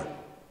popular.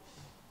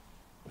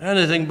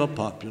 Anything but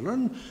popular.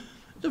 And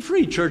the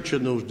free church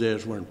in those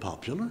days weren't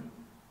popular.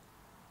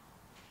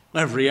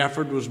 Every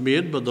effort was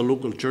made by the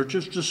local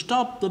churches to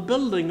stop the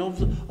building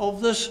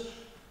of this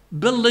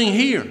building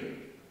here,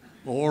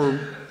 or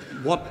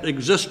what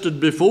existed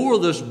before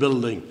this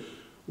building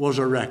was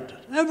erected.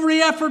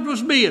 Every effort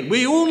was made.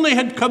 We only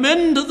had come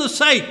into the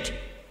site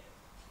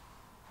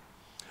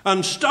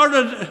and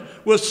started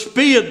with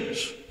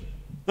spades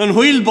and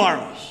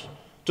wheelbarrows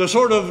to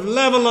sort of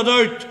level it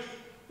out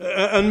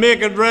and make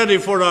it ready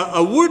for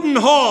a wooden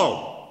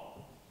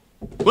hall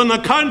when the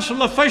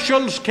council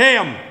officials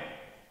came.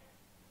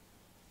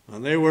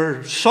 And they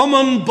were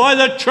summoned by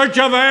the Church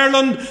of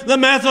Ireland, the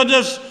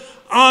Methodists,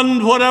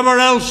 and whatever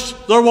else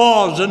there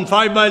was in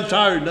 5 Mile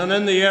Town and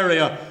in the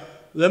area.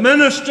 The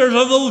ministers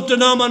of those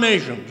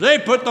denominations, they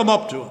put them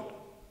up to it.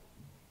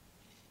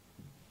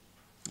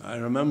 I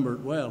remember it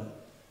well.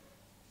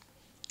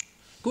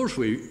 Of course,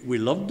 we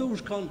loved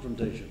those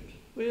confrontations.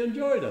 We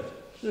enjoyed it.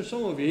 There's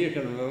some of you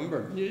can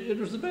remember. It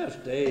was the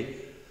best day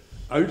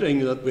outing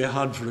that we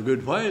had for a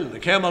good while. They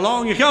came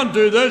along, you can't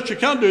do this, you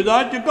can't do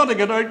that, you've got to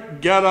get out,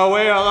 get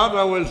away.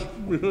 That was...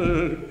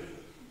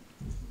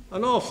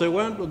 And off they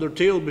went with their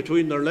tail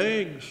between their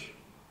legs.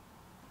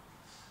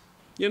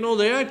 You know,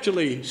 they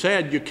actually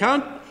said, you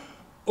can't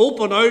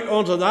open out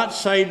onto that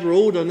side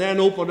road and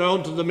then open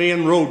onto the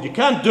main road. You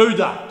can't do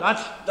that.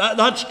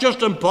 That's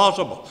just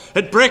impossible.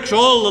 It breaks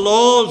all the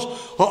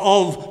laws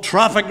of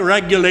traffic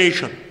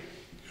regulation.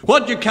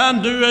 What you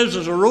can do is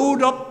there's a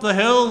road up the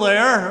hill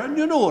there, and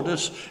you know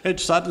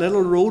it's that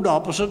little road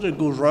opposite. It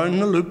goes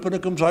round the loop and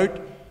it comes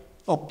out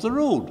up the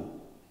road.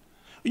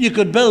 You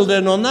could build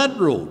in on that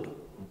road.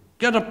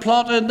 Get a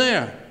plot in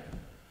there.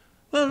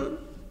 Well,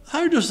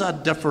 how does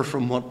that differ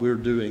from what we're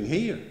doing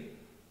here?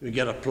 We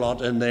get a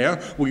plot in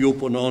there, we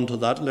open onto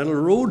that little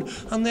road,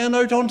 and then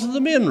out onto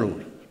the main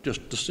road,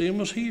 just the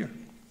same as here.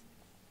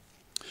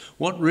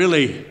 What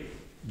really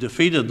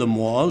defeated them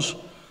was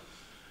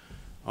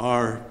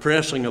our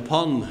pressing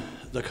upon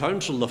the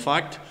council the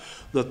fact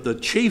that the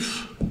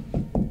chief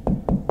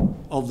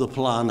of the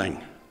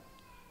planning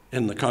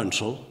in the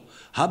council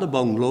had a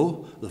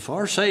bungalow the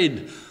far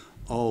side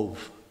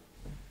of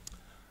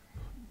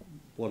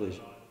what is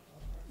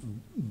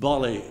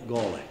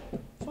Ballygolly,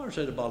 far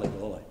side of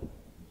Ballygolly.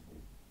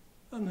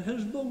 And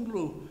his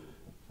bungalow,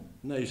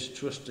 nice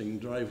twisting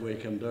driveway,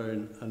 came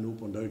down and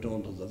opened out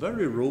onto the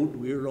very road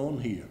we're on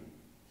here.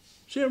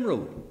 Same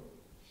road.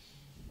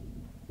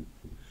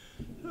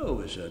 So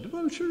we said,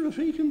 well, sure, if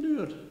he can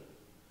do it,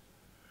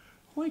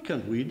 why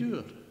can't we do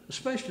it?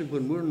 Especially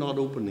when we're not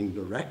opening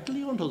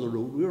directly onto the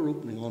road, we're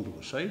opening onto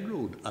a side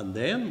road and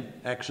then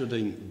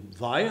exiting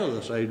via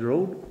the side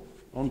road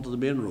onto the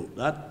main road.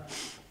 That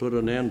put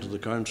an end to the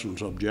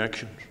council's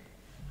objections.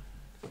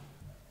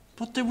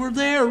 But they were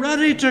there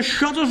ready to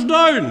shut us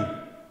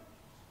down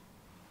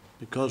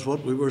because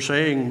what we were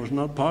saying was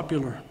not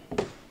popular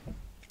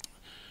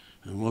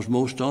and was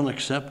most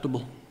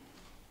unacceptable.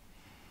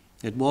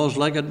 It was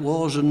like it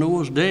was in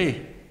Noah's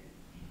day.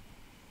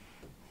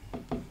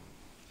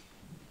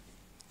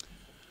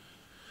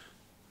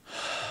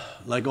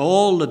 Like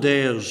all the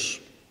days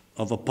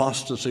of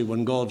apostasy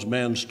when God's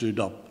men stood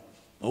up,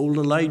 old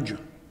Elijah,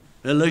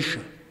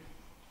 Elisha,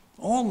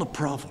 all the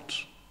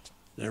prophets,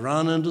 they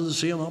ran into the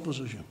same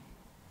opposition.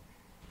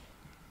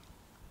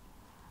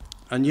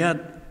 And yet,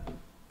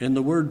 in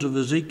the words of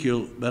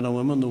Ezekiel, men and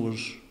women, there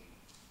was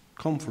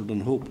comfort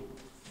and hope.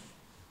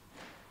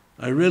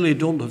 I really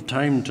don't have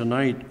time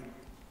tonight,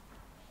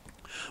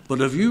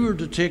 but if you were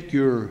to take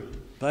your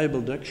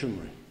Bible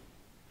dictionary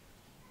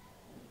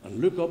and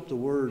look up the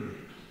word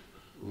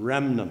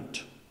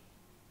remnant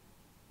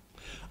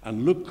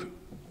and look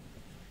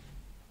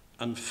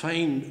and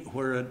find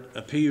where it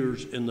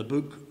appears in the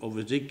book of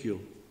Ezekiel,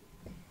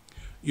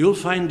 you'll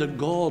find that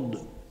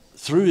God,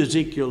 through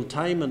Ezekiel,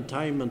 time and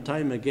time and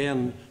time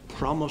again,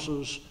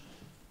 promises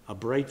a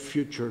bright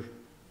future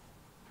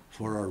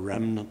for a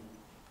remnant.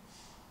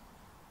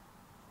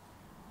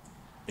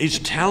 He's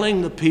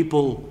telling the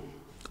people,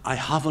 I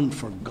haven't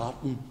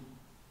forgotten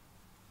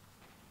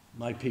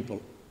my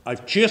people.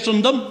 I've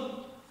chastened them.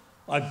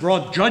 I've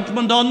brought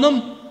judgment on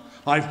them.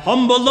 I've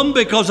humbled them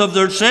because of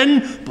their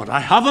sin, but I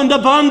haven't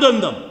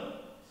abandoned them.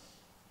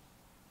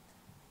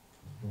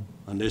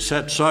 And he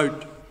sets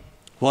out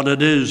what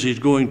it is he's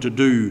going to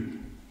do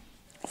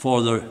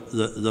for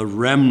the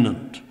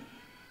remnant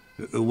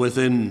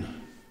within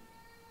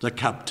the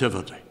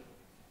captivity.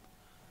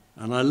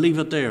 And I'll leave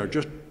it there.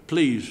 Just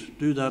please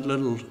do that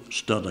little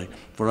study,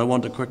 for I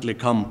want to quickly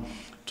come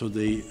to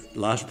the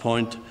last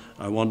point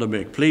I want to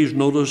make. Please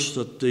notice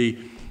that the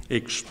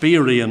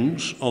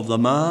experience of the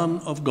man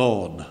of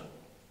God,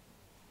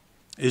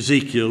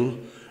 Ezekiel,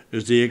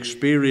 is the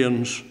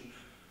experience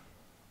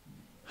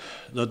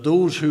that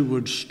those who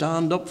would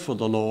stand up for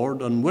the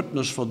Lord and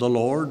witness for the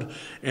Lord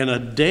in a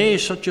day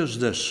such as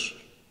this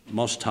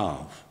must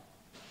have.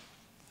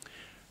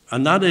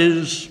 And that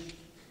is,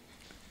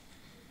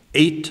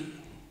 eat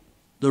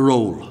the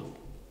roll.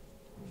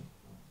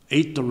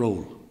 Eat the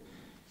roll.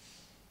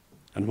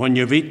 And when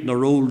you've eaten the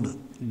roll,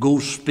 go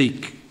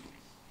speak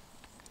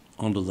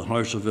unto the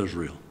house of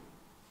Israel.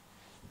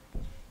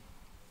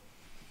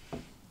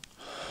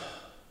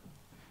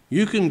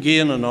 You can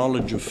gain a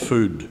knowledge of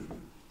food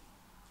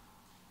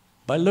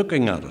by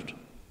looking at it.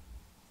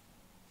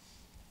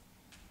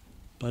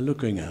 By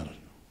looking at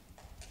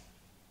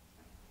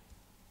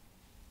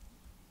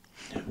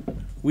it.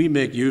 We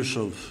make use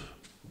of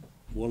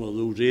one of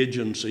those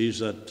agencies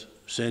that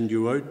send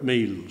you out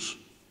meals,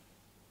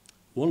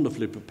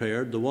 wonderfully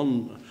prepared. The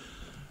one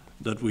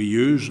that we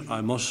use,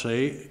 I must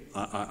say,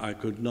 I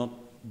could not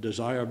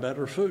desire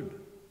better food.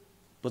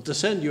 But they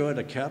send you out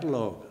a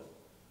catalogue,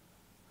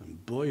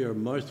 and boy, your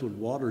mouth would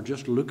water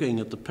just looking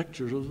at the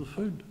pictures of the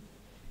food.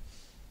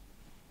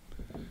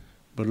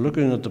 But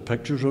looking at the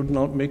pictures would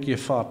not make you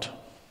fat,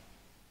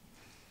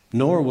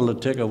 nor will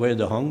it take away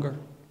the hunger.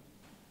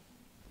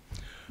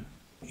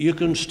 You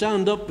can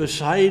stand up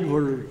beside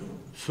where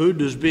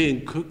food is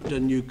being cooked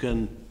and you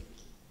can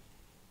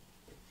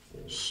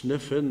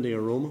sniff in the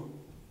aroma.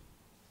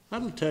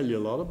 That'll tell you a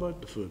lot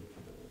about the food.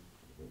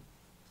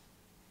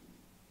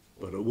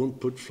 But it won't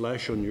put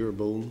flesh on your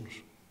bones.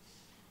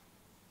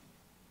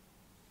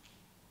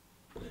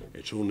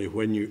 It's only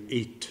when you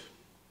eat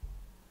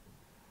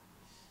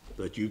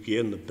that you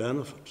gain the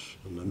benefits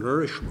and the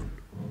nourishment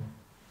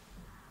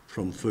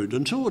from food.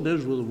 And so it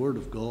is with the Word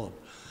of God.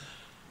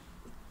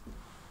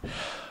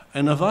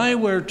 And if I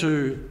were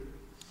to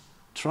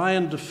try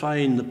and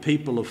define the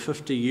people of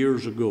 50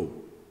 years ago,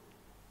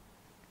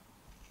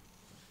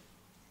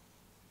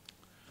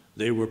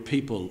 they were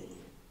people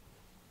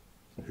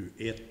who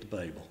ate the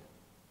Bible.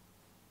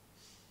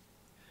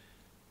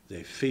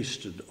 They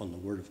feasted on the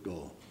Word of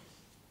God.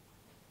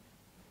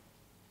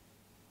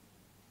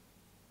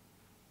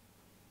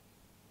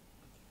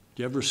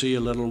 Do you ever see a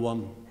little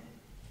one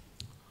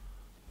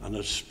and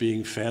it's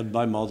being fed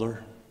by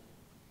mother?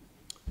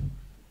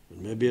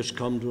 And maybe it's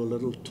come to a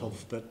little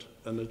tough bit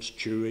and it's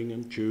chewing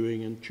and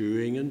chewing and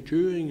chewing and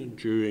chewing and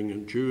chewing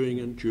and chewing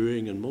and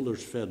chewing, and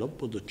mother's fed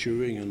up with the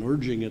chewing and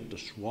urging it to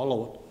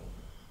swallow it.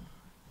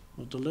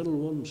 But the little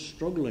one's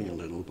struggling a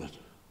little bit.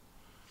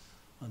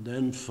 And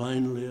then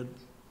finally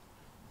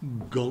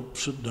it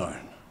gulps it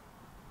down.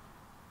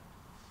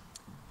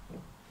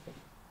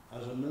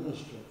 As a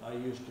minister, I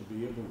used to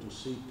be able to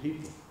see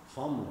people,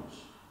 families,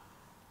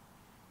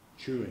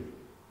 chewing,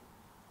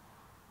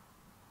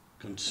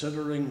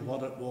 considering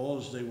what it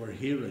was they were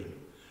hearing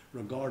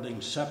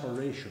regarding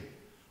separation,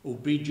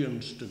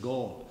 obedience to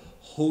God,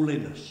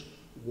 holiness,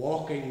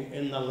 walking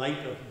in the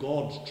light of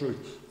God's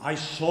truth. I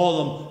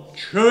saw them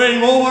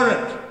chewing over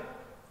it.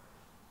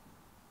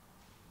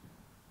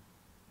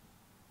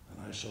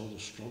 And I saw the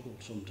struggle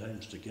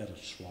sometimes to get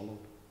it swallowed.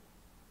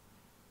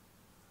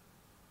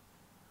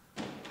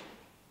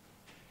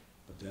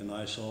 But then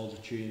I saw the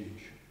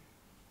change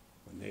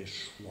when they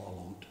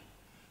swallowed,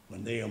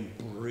 when they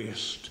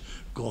embraced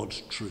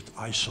God's truth,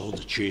 I saw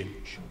the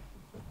change.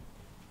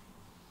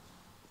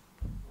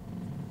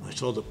 I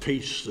saw the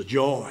peace, the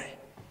joy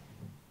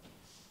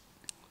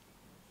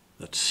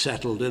that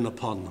settled in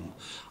upon them,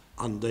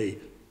 and the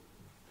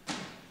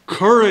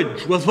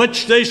courage with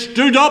which they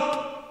stood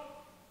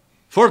up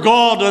for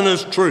God and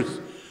His truth.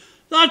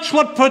 That's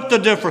what put the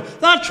difference.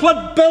 That's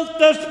what built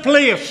this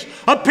place.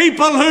 A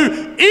people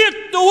who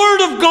ate the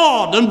Word of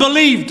God and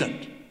believed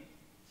it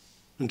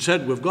and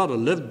said, we've got to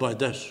live by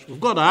this.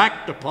 We've got to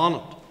act upon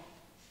it.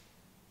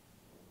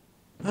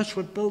 That's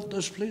what built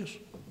this place.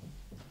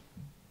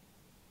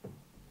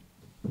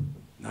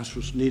 That's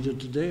what's needed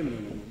today, men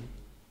and women.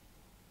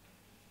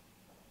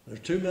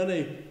 There's too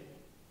many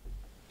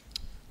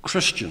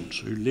Christians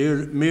who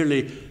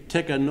merely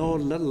take a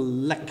little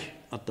lick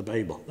at the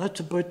Bible. That's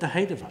about the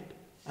height of it.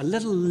 A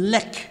little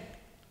lick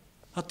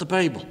at the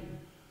Bible.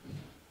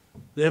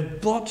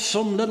 They've bought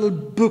some little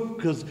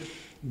book that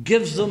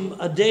gives them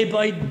a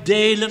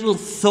day-by-day little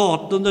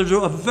thought, and there's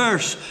a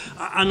verse,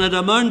 and it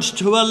amounts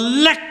to a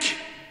lick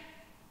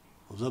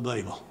of the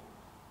Bible.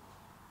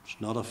 It's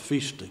not a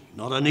feasting,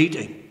 not an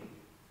eating,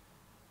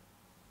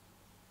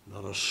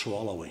 not a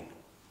swallowing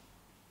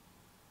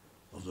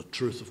of the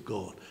truth of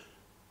God.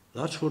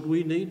 That's what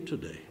we need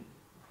today.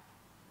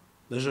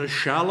 There's a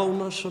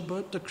shallowness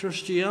about the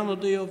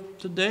Christianity of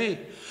today.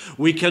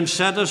 We can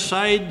set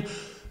aside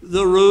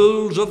the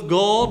rules of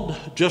God,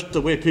 just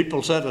the way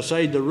people set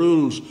aside the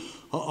rules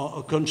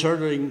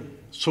concerning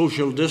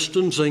social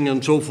distancing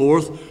and so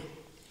forth.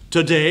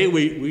 Today,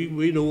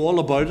 we know all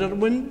about it,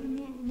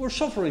 and we're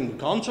suffering the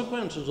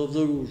consequences of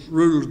those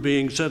rules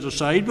being set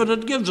aside, but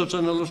it gives us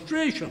an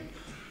illustration.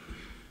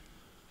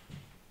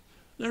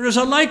 There is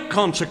a like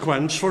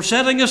consequence for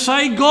setting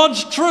aside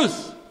God's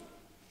truth.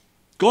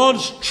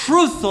 God's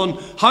truth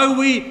on how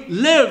we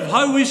live,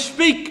 how we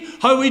speak,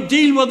 how we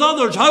deal with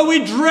others, how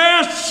we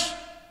dress.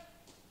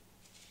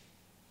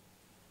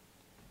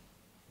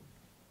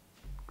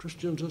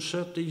 Christians have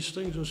set these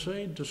things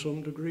aside to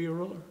some degree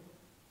or other.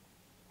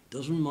 It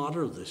doesn't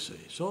matter, they say.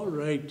 It's all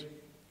right.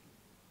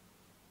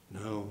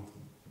 No.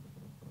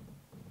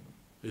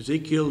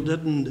 Ezekiel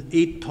didn't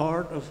eat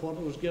part of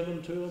what was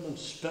given to him and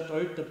spit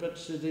out the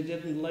bits that he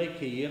didn't like.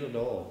 He ate it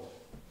all.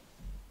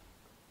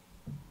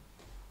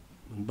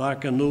 And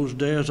back in those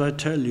days, I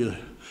tell you,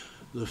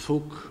 the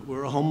folk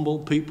were a humble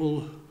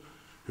people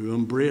who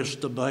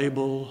embraced the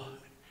Bible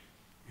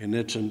in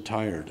its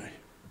entirety.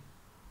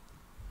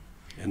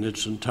 In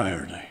its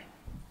entirety.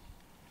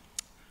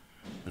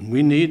 And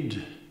we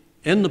need,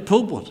 in the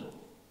pulpit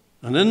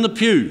and in the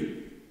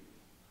pew,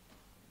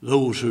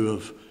 those who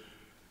have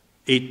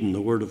eaten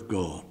the Word of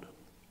God.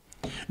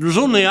 It was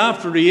only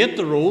after he ate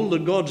the roll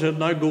that God said,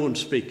 now go and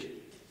speak.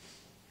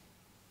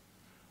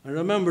 I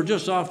remember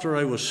just after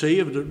I was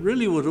saved, it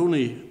really was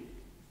only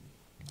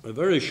a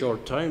very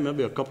short time,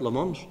 maybe a couple of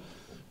months,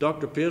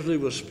 Dr. Paisley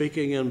was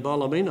speaking in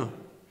Ballymena.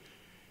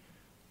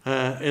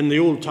 In the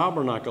old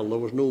tabernacle, there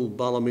was no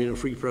Ballymena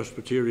Free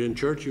Presbyterian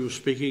Church. He was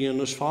speaking in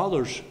his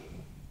father's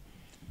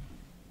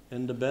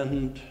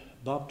independent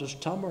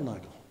Baptist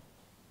tabernacle.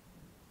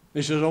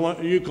 He says, I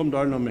want you to come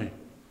down on me,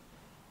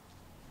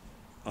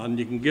 and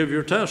you can give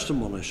your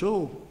testimony.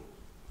 So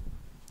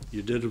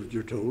you did what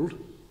you're told.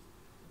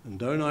 And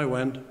down I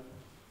went,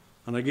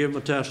 and I gave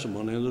my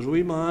testimony. And there's a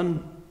wee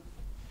man,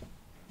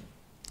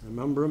 I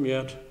remember him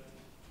yet.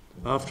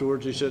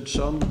 Afterwards he said,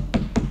 son,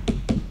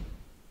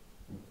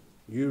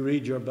 you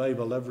read your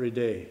Bible every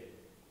day,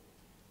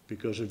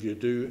 because if you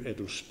do,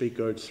 it'll speak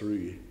out through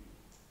you.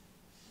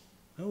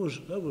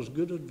 That was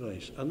good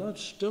advice, and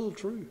that's still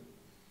true.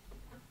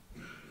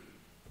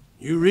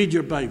 You read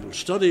your Bible,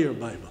 study your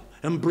Bible,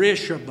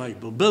 embrace your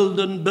Bible, build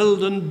and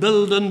build and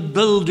build and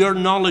build your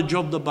knowledge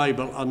of the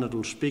Bible, and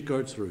it'll speak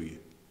out through you.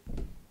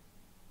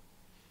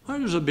 How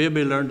does a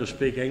baby learn to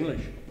speak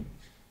English?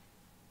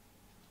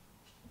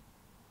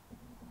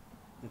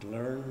 It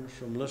learns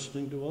from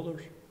listening to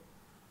others.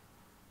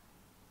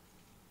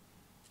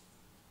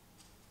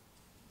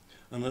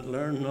 And it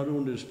learns not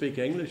only to speak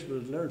English, but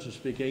it learns to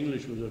speak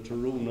English with a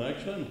Tyrone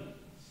accent,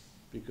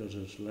 because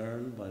it's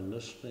learned by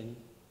listening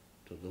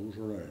to those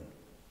around.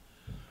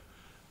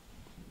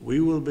 We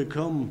will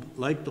become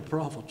like the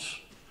prophets,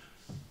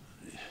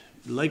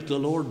 like the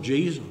Lord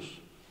Jesus,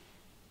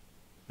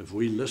 if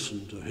we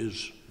listen to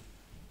his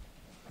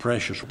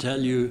precious. I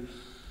tell you,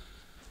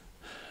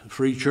 the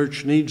Free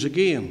Church needs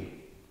again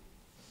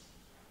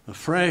a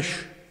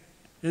fresh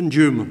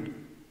endowment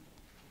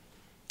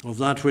of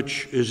that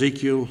which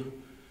Ezekiel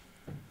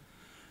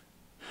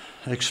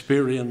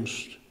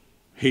experienced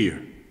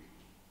here.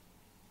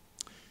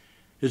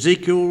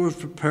 Ezekiel was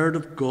prepared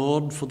of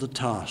God for the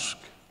task.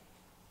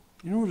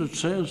 You know what it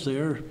says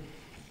there?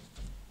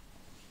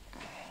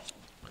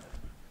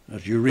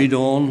 As you read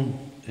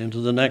on into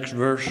the next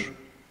verse,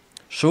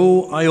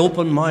 so I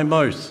opened my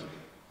mouth,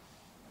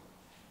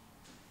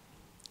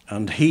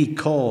 and he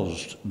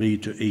caused me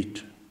to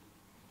eat.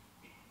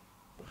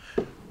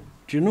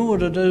 Do you know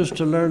what it is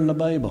to learn the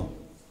Bible?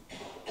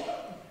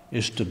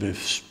 Is to be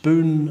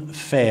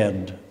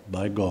spoon-fed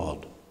by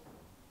God.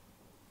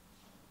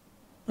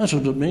 That's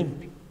what it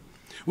means.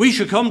 We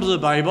should come to the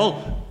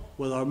Bible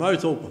with our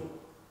mouth open,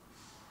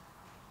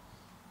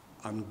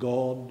 and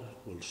God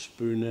will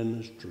spoon in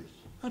his truth.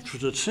 That's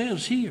what it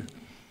says here.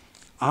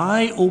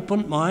 I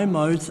opened my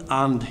mouth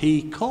and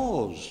he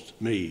caused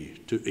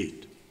me to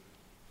eat.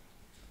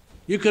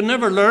 You can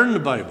never learn the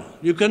Bible.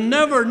 You can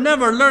never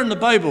learn the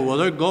Bible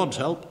without God's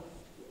help.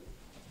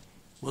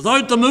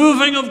 Without the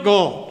moving of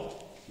God,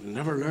 you'll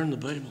never learn the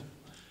Bible.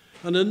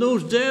 And in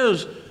those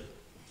days,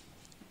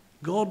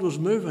 God was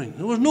moving.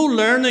 There was no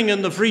learning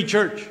in the free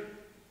church.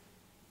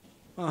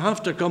 I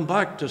have to come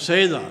back to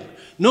say that.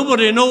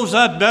 Nobody knows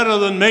that better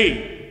than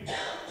me.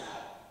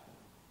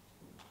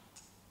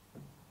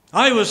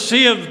 I was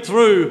saved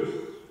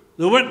through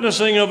the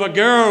witnessing of a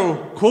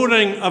girl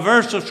quoting a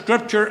verse of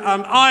Scripture,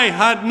 and I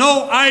had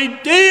no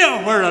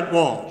idea where it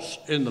was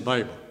in the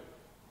Bible.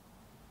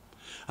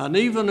 And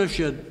even if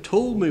she had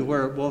told me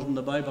where it was in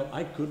the Bible,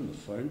 I couldn't have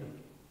found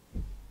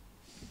it.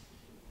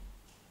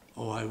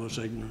 Oh, I was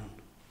ignorant.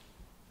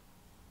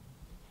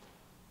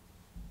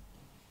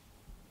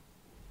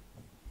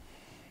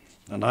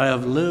 And I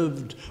have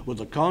lived with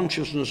the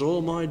consciousness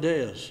all my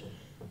days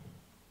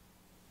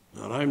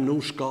that I'm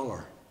no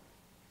scholar.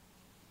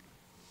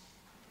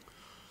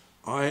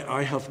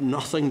 I have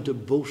nothing to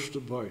boast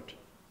about.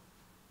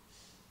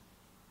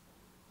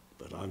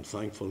 But I'm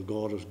thankful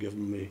God has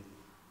given me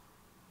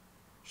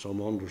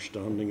some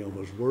understanding of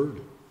his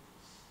word.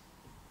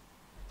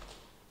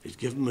 He's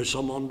given me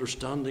some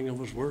understanding of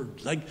his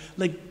word. Like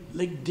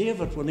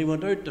David when he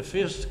went out to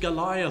face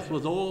Goliath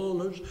with all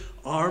his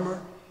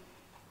armor,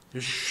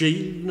 his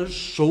shield and his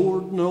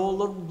sword and all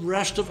the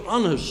rest of it,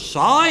 and his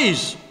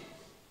size.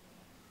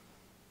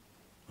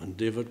 And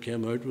David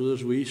came out with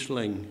his wee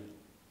sling.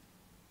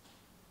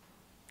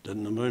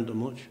 Didn't amount to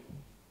much.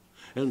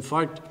 In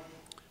fact,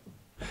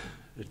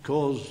 it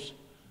caused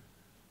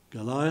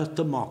Goliath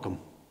to mock him.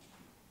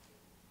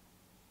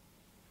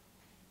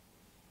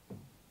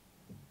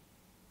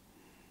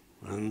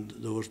 And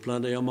there was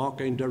plenty of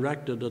mocking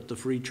directed at the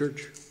free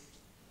church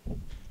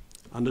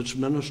and its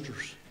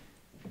ministers.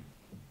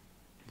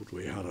 But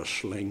we had a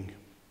sling.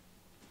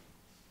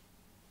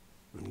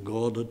 And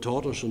God had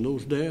taught us in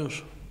those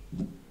days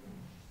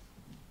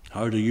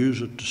how to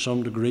use it to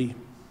some degree.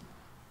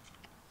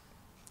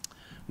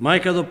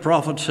 Micah the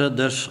prophet said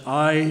this,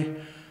 I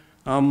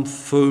am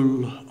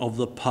full of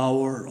the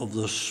power of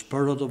the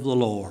Spirit of the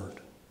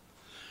Lord,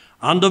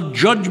 and of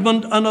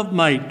judgment and of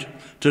might,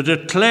 to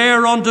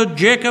declare unto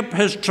Jacob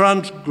his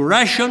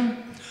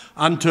transgression,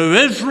 and to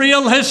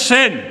Israel his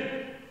sin.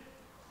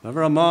 If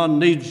ever a man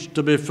needs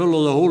to be full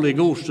of the Holy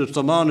Ghost, it's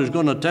the man who's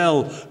going to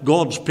tell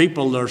God's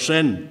people their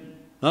sin.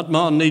 That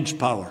man needs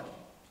power.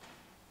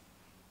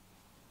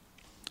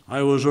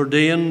 I was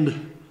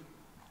ordained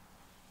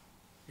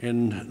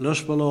in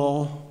Lisbon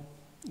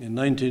in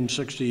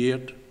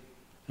 1968,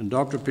 and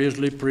Dr.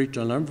 Paisley preached,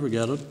 I'll never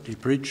forget it, he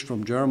preached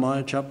from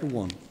Jeremiah chapter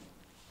 1.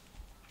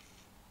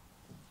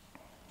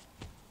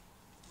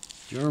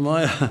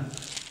 Jeremiah,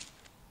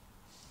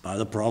 by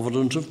the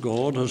providence of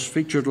God, has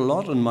featured a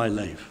lot in my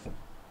life.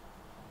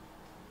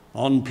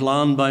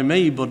 Unplanned by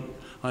me, but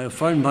I have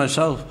found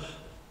myself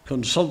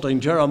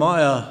consulting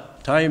Jeremiah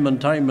time and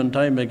time and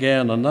time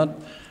again on that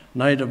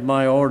night of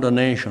my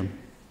ordination.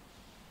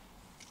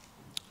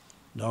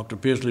 Dr.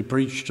 Paisley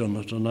preached on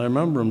it, and I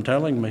remember him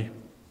telling me,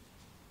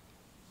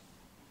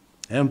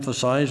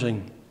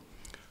 emphasizing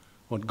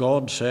what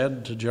God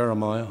said to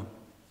Jeremiah.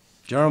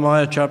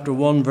 Jeremiah chapter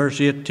 1 verse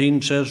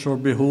 18 says, For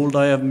behold,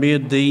 I have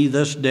made thee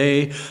this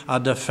day a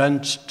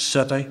defenced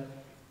city,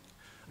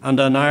 and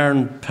an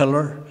iron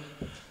pillar,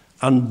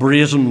 and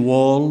brazen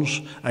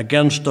walls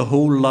against the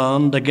whole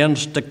land,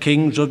 against the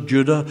kings of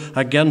Judah,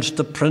 against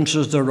the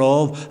princes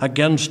thereof,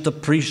 against the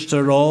priests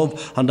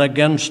thereof, and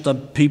against the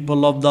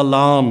people of the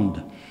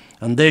land.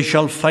 And they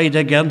shall fight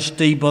against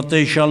thee, but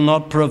they shall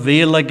not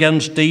prevail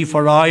against thee,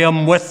 for I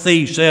am with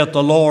thee, saith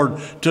the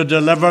Lord, to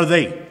deliver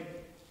thee.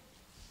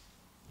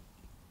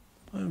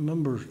 I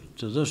remember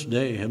to this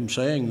day him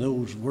saying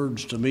those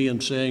words to me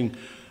and saying,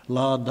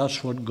 lad,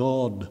 that's what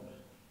God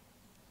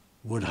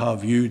would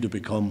have you to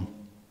become.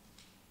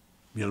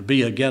 You'll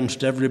be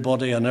against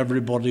everybody, and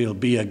everybody will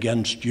be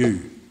against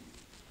you.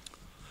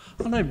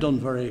 And I've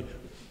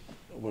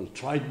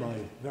tried my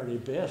very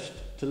best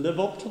to live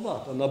up to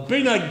that. And I've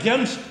been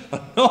against an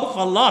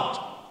awful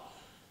lot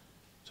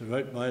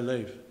throughout my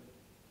life.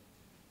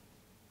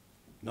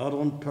 Not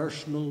on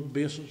personal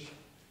basis,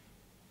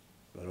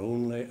 but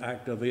only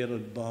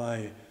activated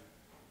by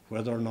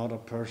whether or not a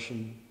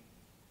person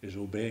is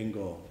obeying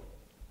God.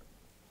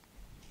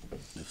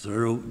 If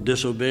they're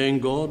disobeying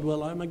God,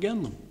 well, I'm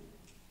against them.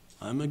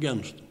 I'm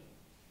against them.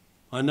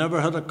 I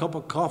never had a cup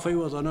of coffee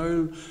with an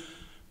old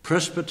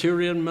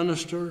Presbyterian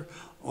minister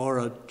or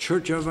a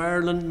Church of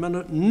Ireland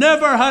minister.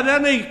 Never had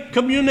any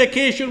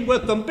communication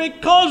with them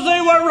because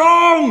they were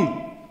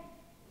wrong.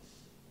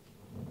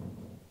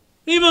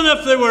 Even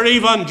if they were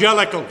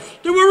evangelicals,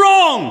 they were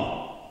wrong.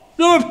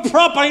 They were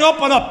propping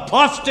up an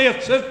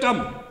apostate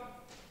system.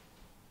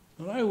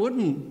 And I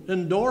wouldn't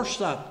endorse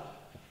that.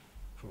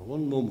 for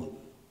one moment.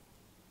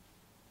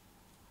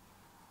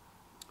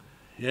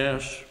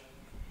 Yes.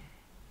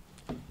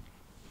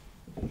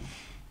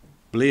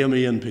 Blame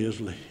Ian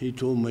Paisley. He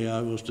told me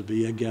I was to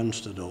be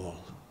against it all,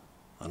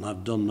 and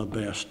I've done my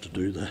best to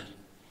do that.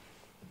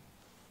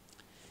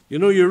 You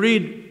know, you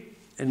read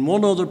in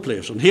one other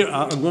place, and here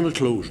I'm going to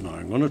close now,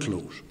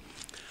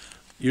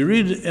 You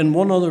read in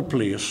one other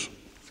place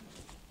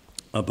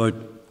about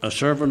a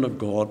servant of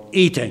God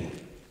eating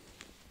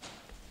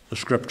the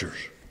Scriptures,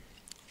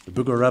 the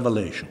book of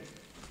Revelation.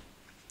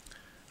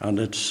 And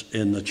it's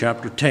in the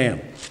chapter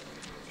 10,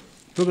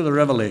 book of the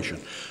Revelation.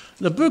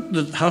 The book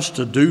that has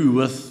to do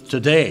with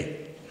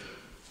today.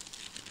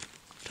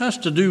 It has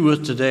to do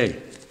with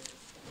today.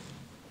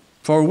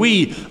 For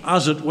we,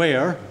 as it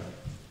were,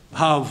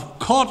 have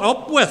caught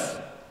up with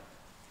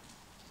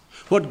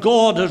what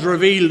God has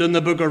revealed in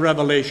the book of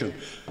Revelation.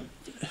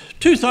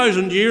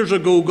 2,000 years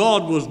ago,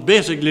 God was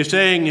basically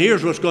saying,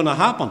 here's what's going to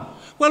happen.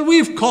 Well,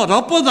 we've caught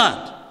up with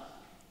that.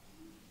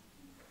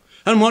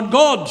 And what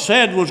God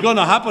said was going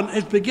to happen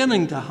is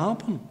beginning to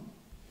happen.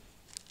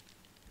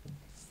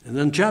 And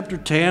in chapter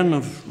 10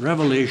 of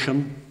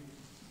Revelation,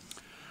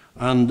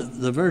 and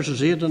the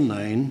verses 8 and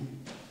 9,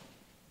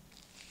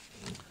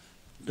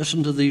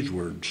 listen to these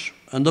words.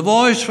 And the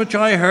voice which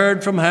I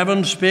heard from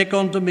heaven spake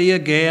unto me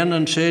again,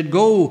 and said,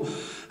 Go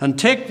and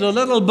take the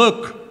little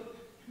book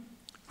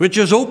which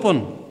is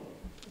open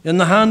in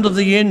the hand of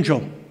the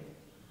angel,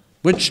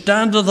 which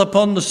standeth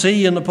upon the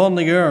sea and upon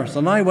the earth.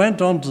 And I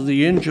went unto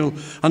the angel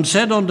and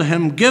said unto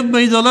him, Give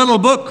me the little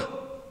book.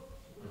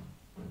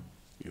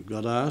 You've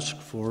got to ask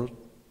for it.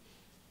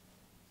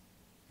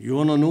 You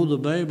want to know the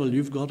Bible,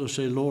 you've got to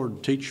say,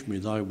 Lord, teach me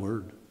thy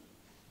word.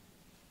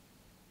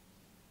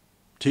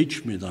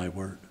 Teach me thy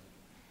word.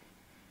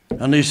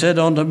 And he said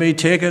unto me,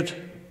 Take it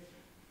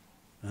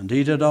and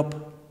eat it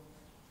up,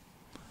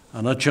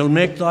 and it shall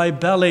make thy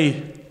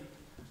belly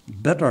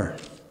bitter,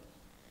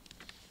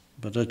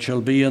 but it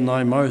shall be in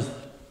thy mouth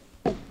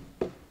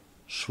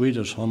sweet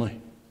as honey.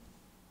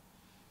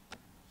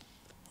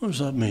 What does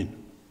that mean?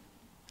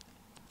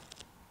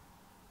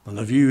 And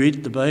if you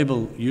eat the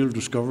Bible, you'll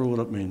discover what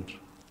it means.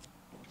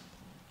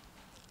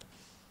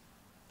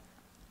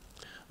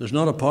 There's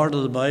not a part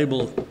of the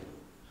Bible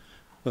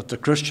that the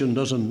Christian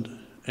doesn't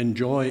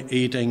enjoy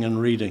eating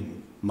and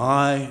reading.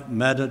 My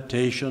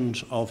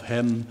meditations of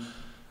him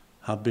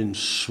have been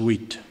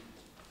sweet.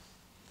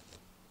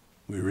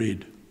 We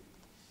read.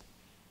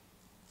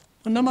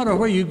 And no matter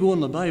where you go in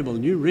the Bible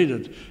and you read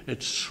it,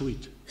 it's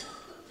sweet.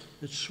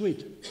 It's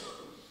sweet.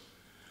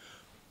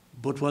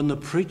 But when the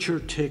preacher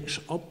takes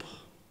up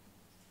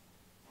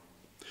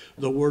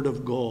the Word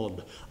of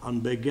God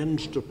and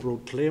begins to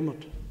proclaim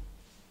it,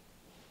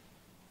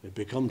 it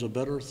becomes a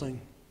better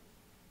thing.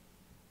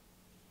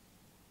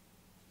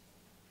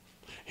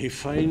 He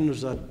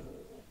finds that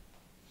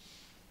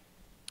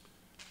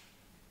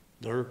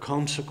there are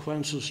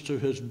consequences to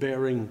his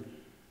bearing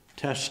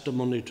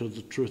testimony to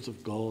the truth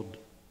of God.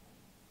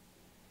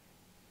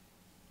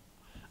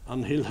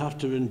 And he'll have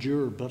to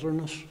endure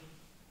bitterness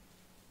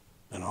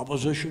and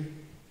opposition.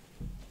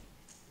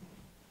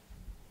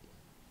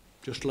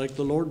 Just like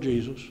the Lord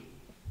Jesus.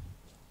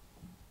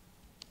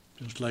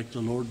 Just like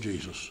the Lord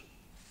Jesus.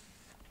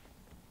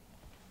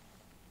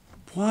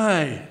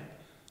 Why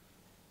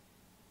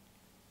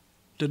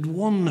did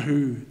one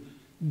who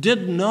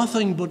did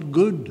nothing but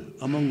good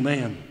among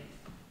men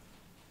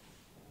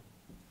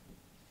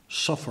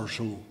suffer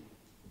so?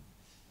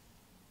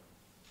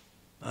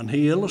 And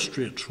he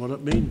illustrates what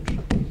it means.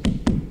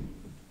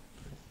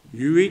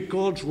 You eat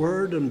God's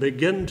word and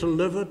begin to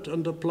live it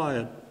and apply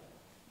it,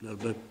 there'll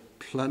be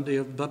plenty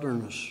of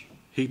bitterness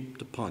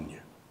heaped upon you.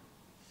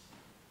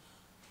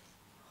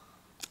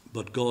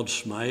 But God's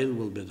smile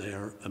will be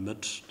there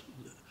amidst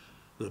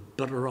the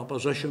bitter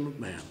opposition of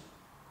men.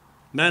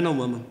 Men and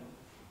women.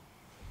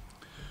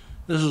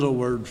 This is a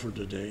word for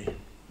today.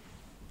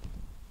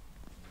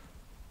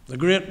 The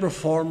great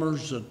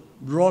reformers that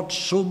wrought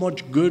so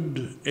much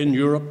good in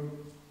Europe,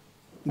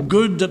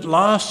 good that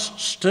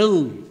lasts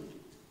still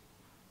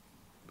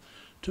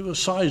to a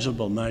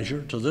sizable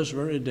measure to this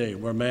very day,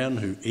 were men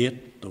who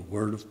ate the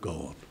Word of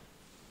God.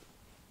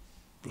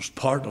 It was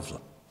part of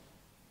them.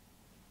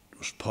 It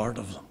was part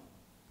of them.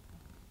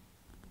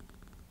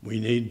 We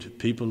need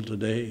people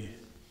today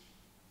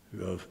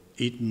who have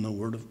eaten the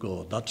Word of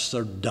God. That's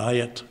their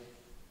diet.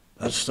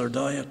 That's their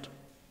diet.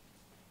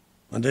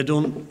 And they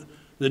don't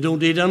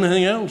eat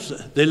anything else.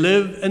 They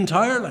live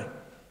entirely.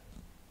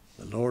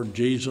 The Lord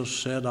Jesus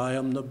said, I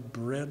am the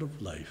bread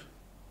of life.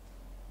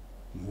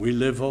 We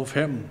live of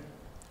him.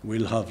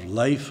 We'll have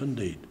life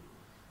indeed.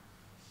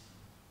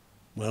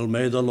 Well,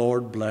 may the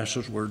Lord bless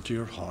his word to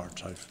your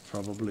hearts. I've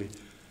probably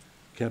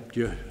kept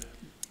you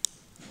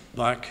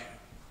back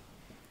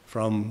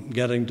from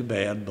getting to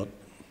bed, but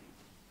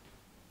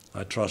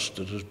I trust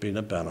it has been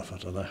a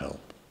benefit and a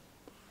help.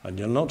 And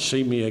you'll not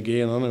see me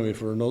again anyway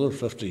for another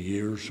 50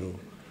 years, so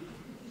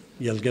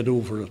you'll get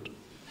over it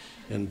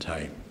in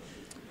time.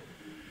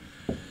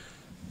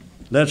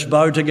 Let's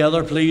bow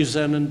together, please,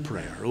 then, in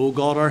prayer. O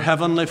God, our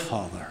Heavenly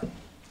Father,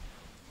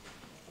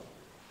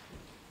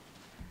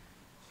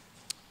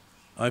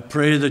 I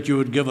pray that you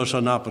would give us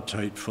an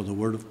appetite for the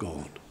Word of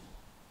God.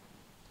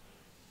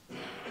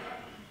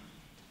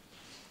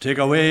 Take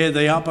away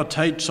the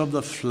appetites of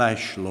the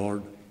flesh,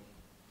 Lord,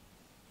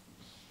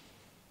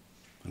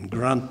 and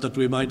grant that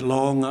we might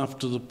long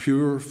after the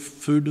pure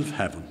food of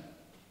heaven,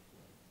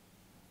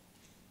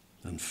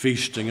 and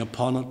feasting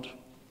upon it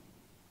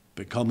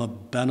become a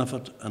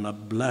benefit and a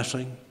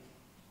blessing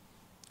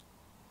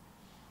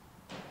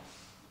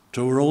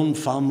to our own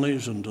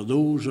families and to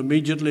those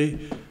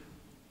immediately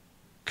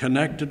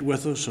connected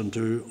with us and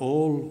to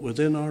all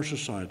within our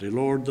society.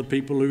 Lord, the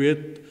people who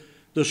ate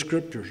the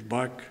Scriptures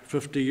back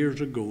 50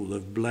 years ago,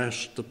 they've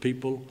blessed the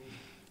people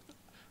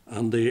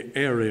and the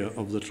area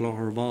of the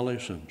Clogher Valley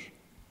since.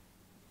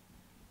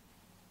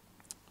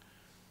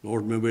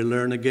 Lord, may we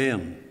learn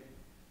again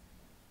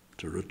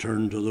to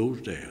return to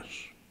those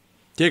days.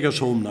 Take us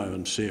home now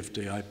in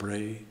safety, I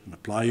pray, and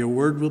apply your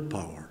word with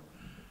power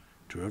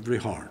to every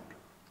heart.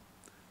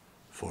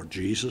 For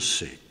Jesus'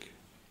 sake.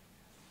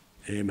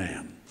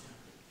 Amen.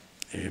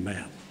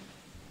 Amen.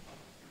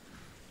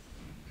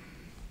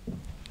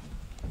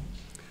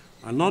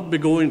 I'll not be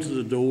going to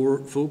the door,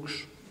 folks,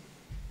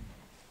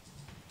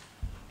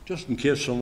 just in case someone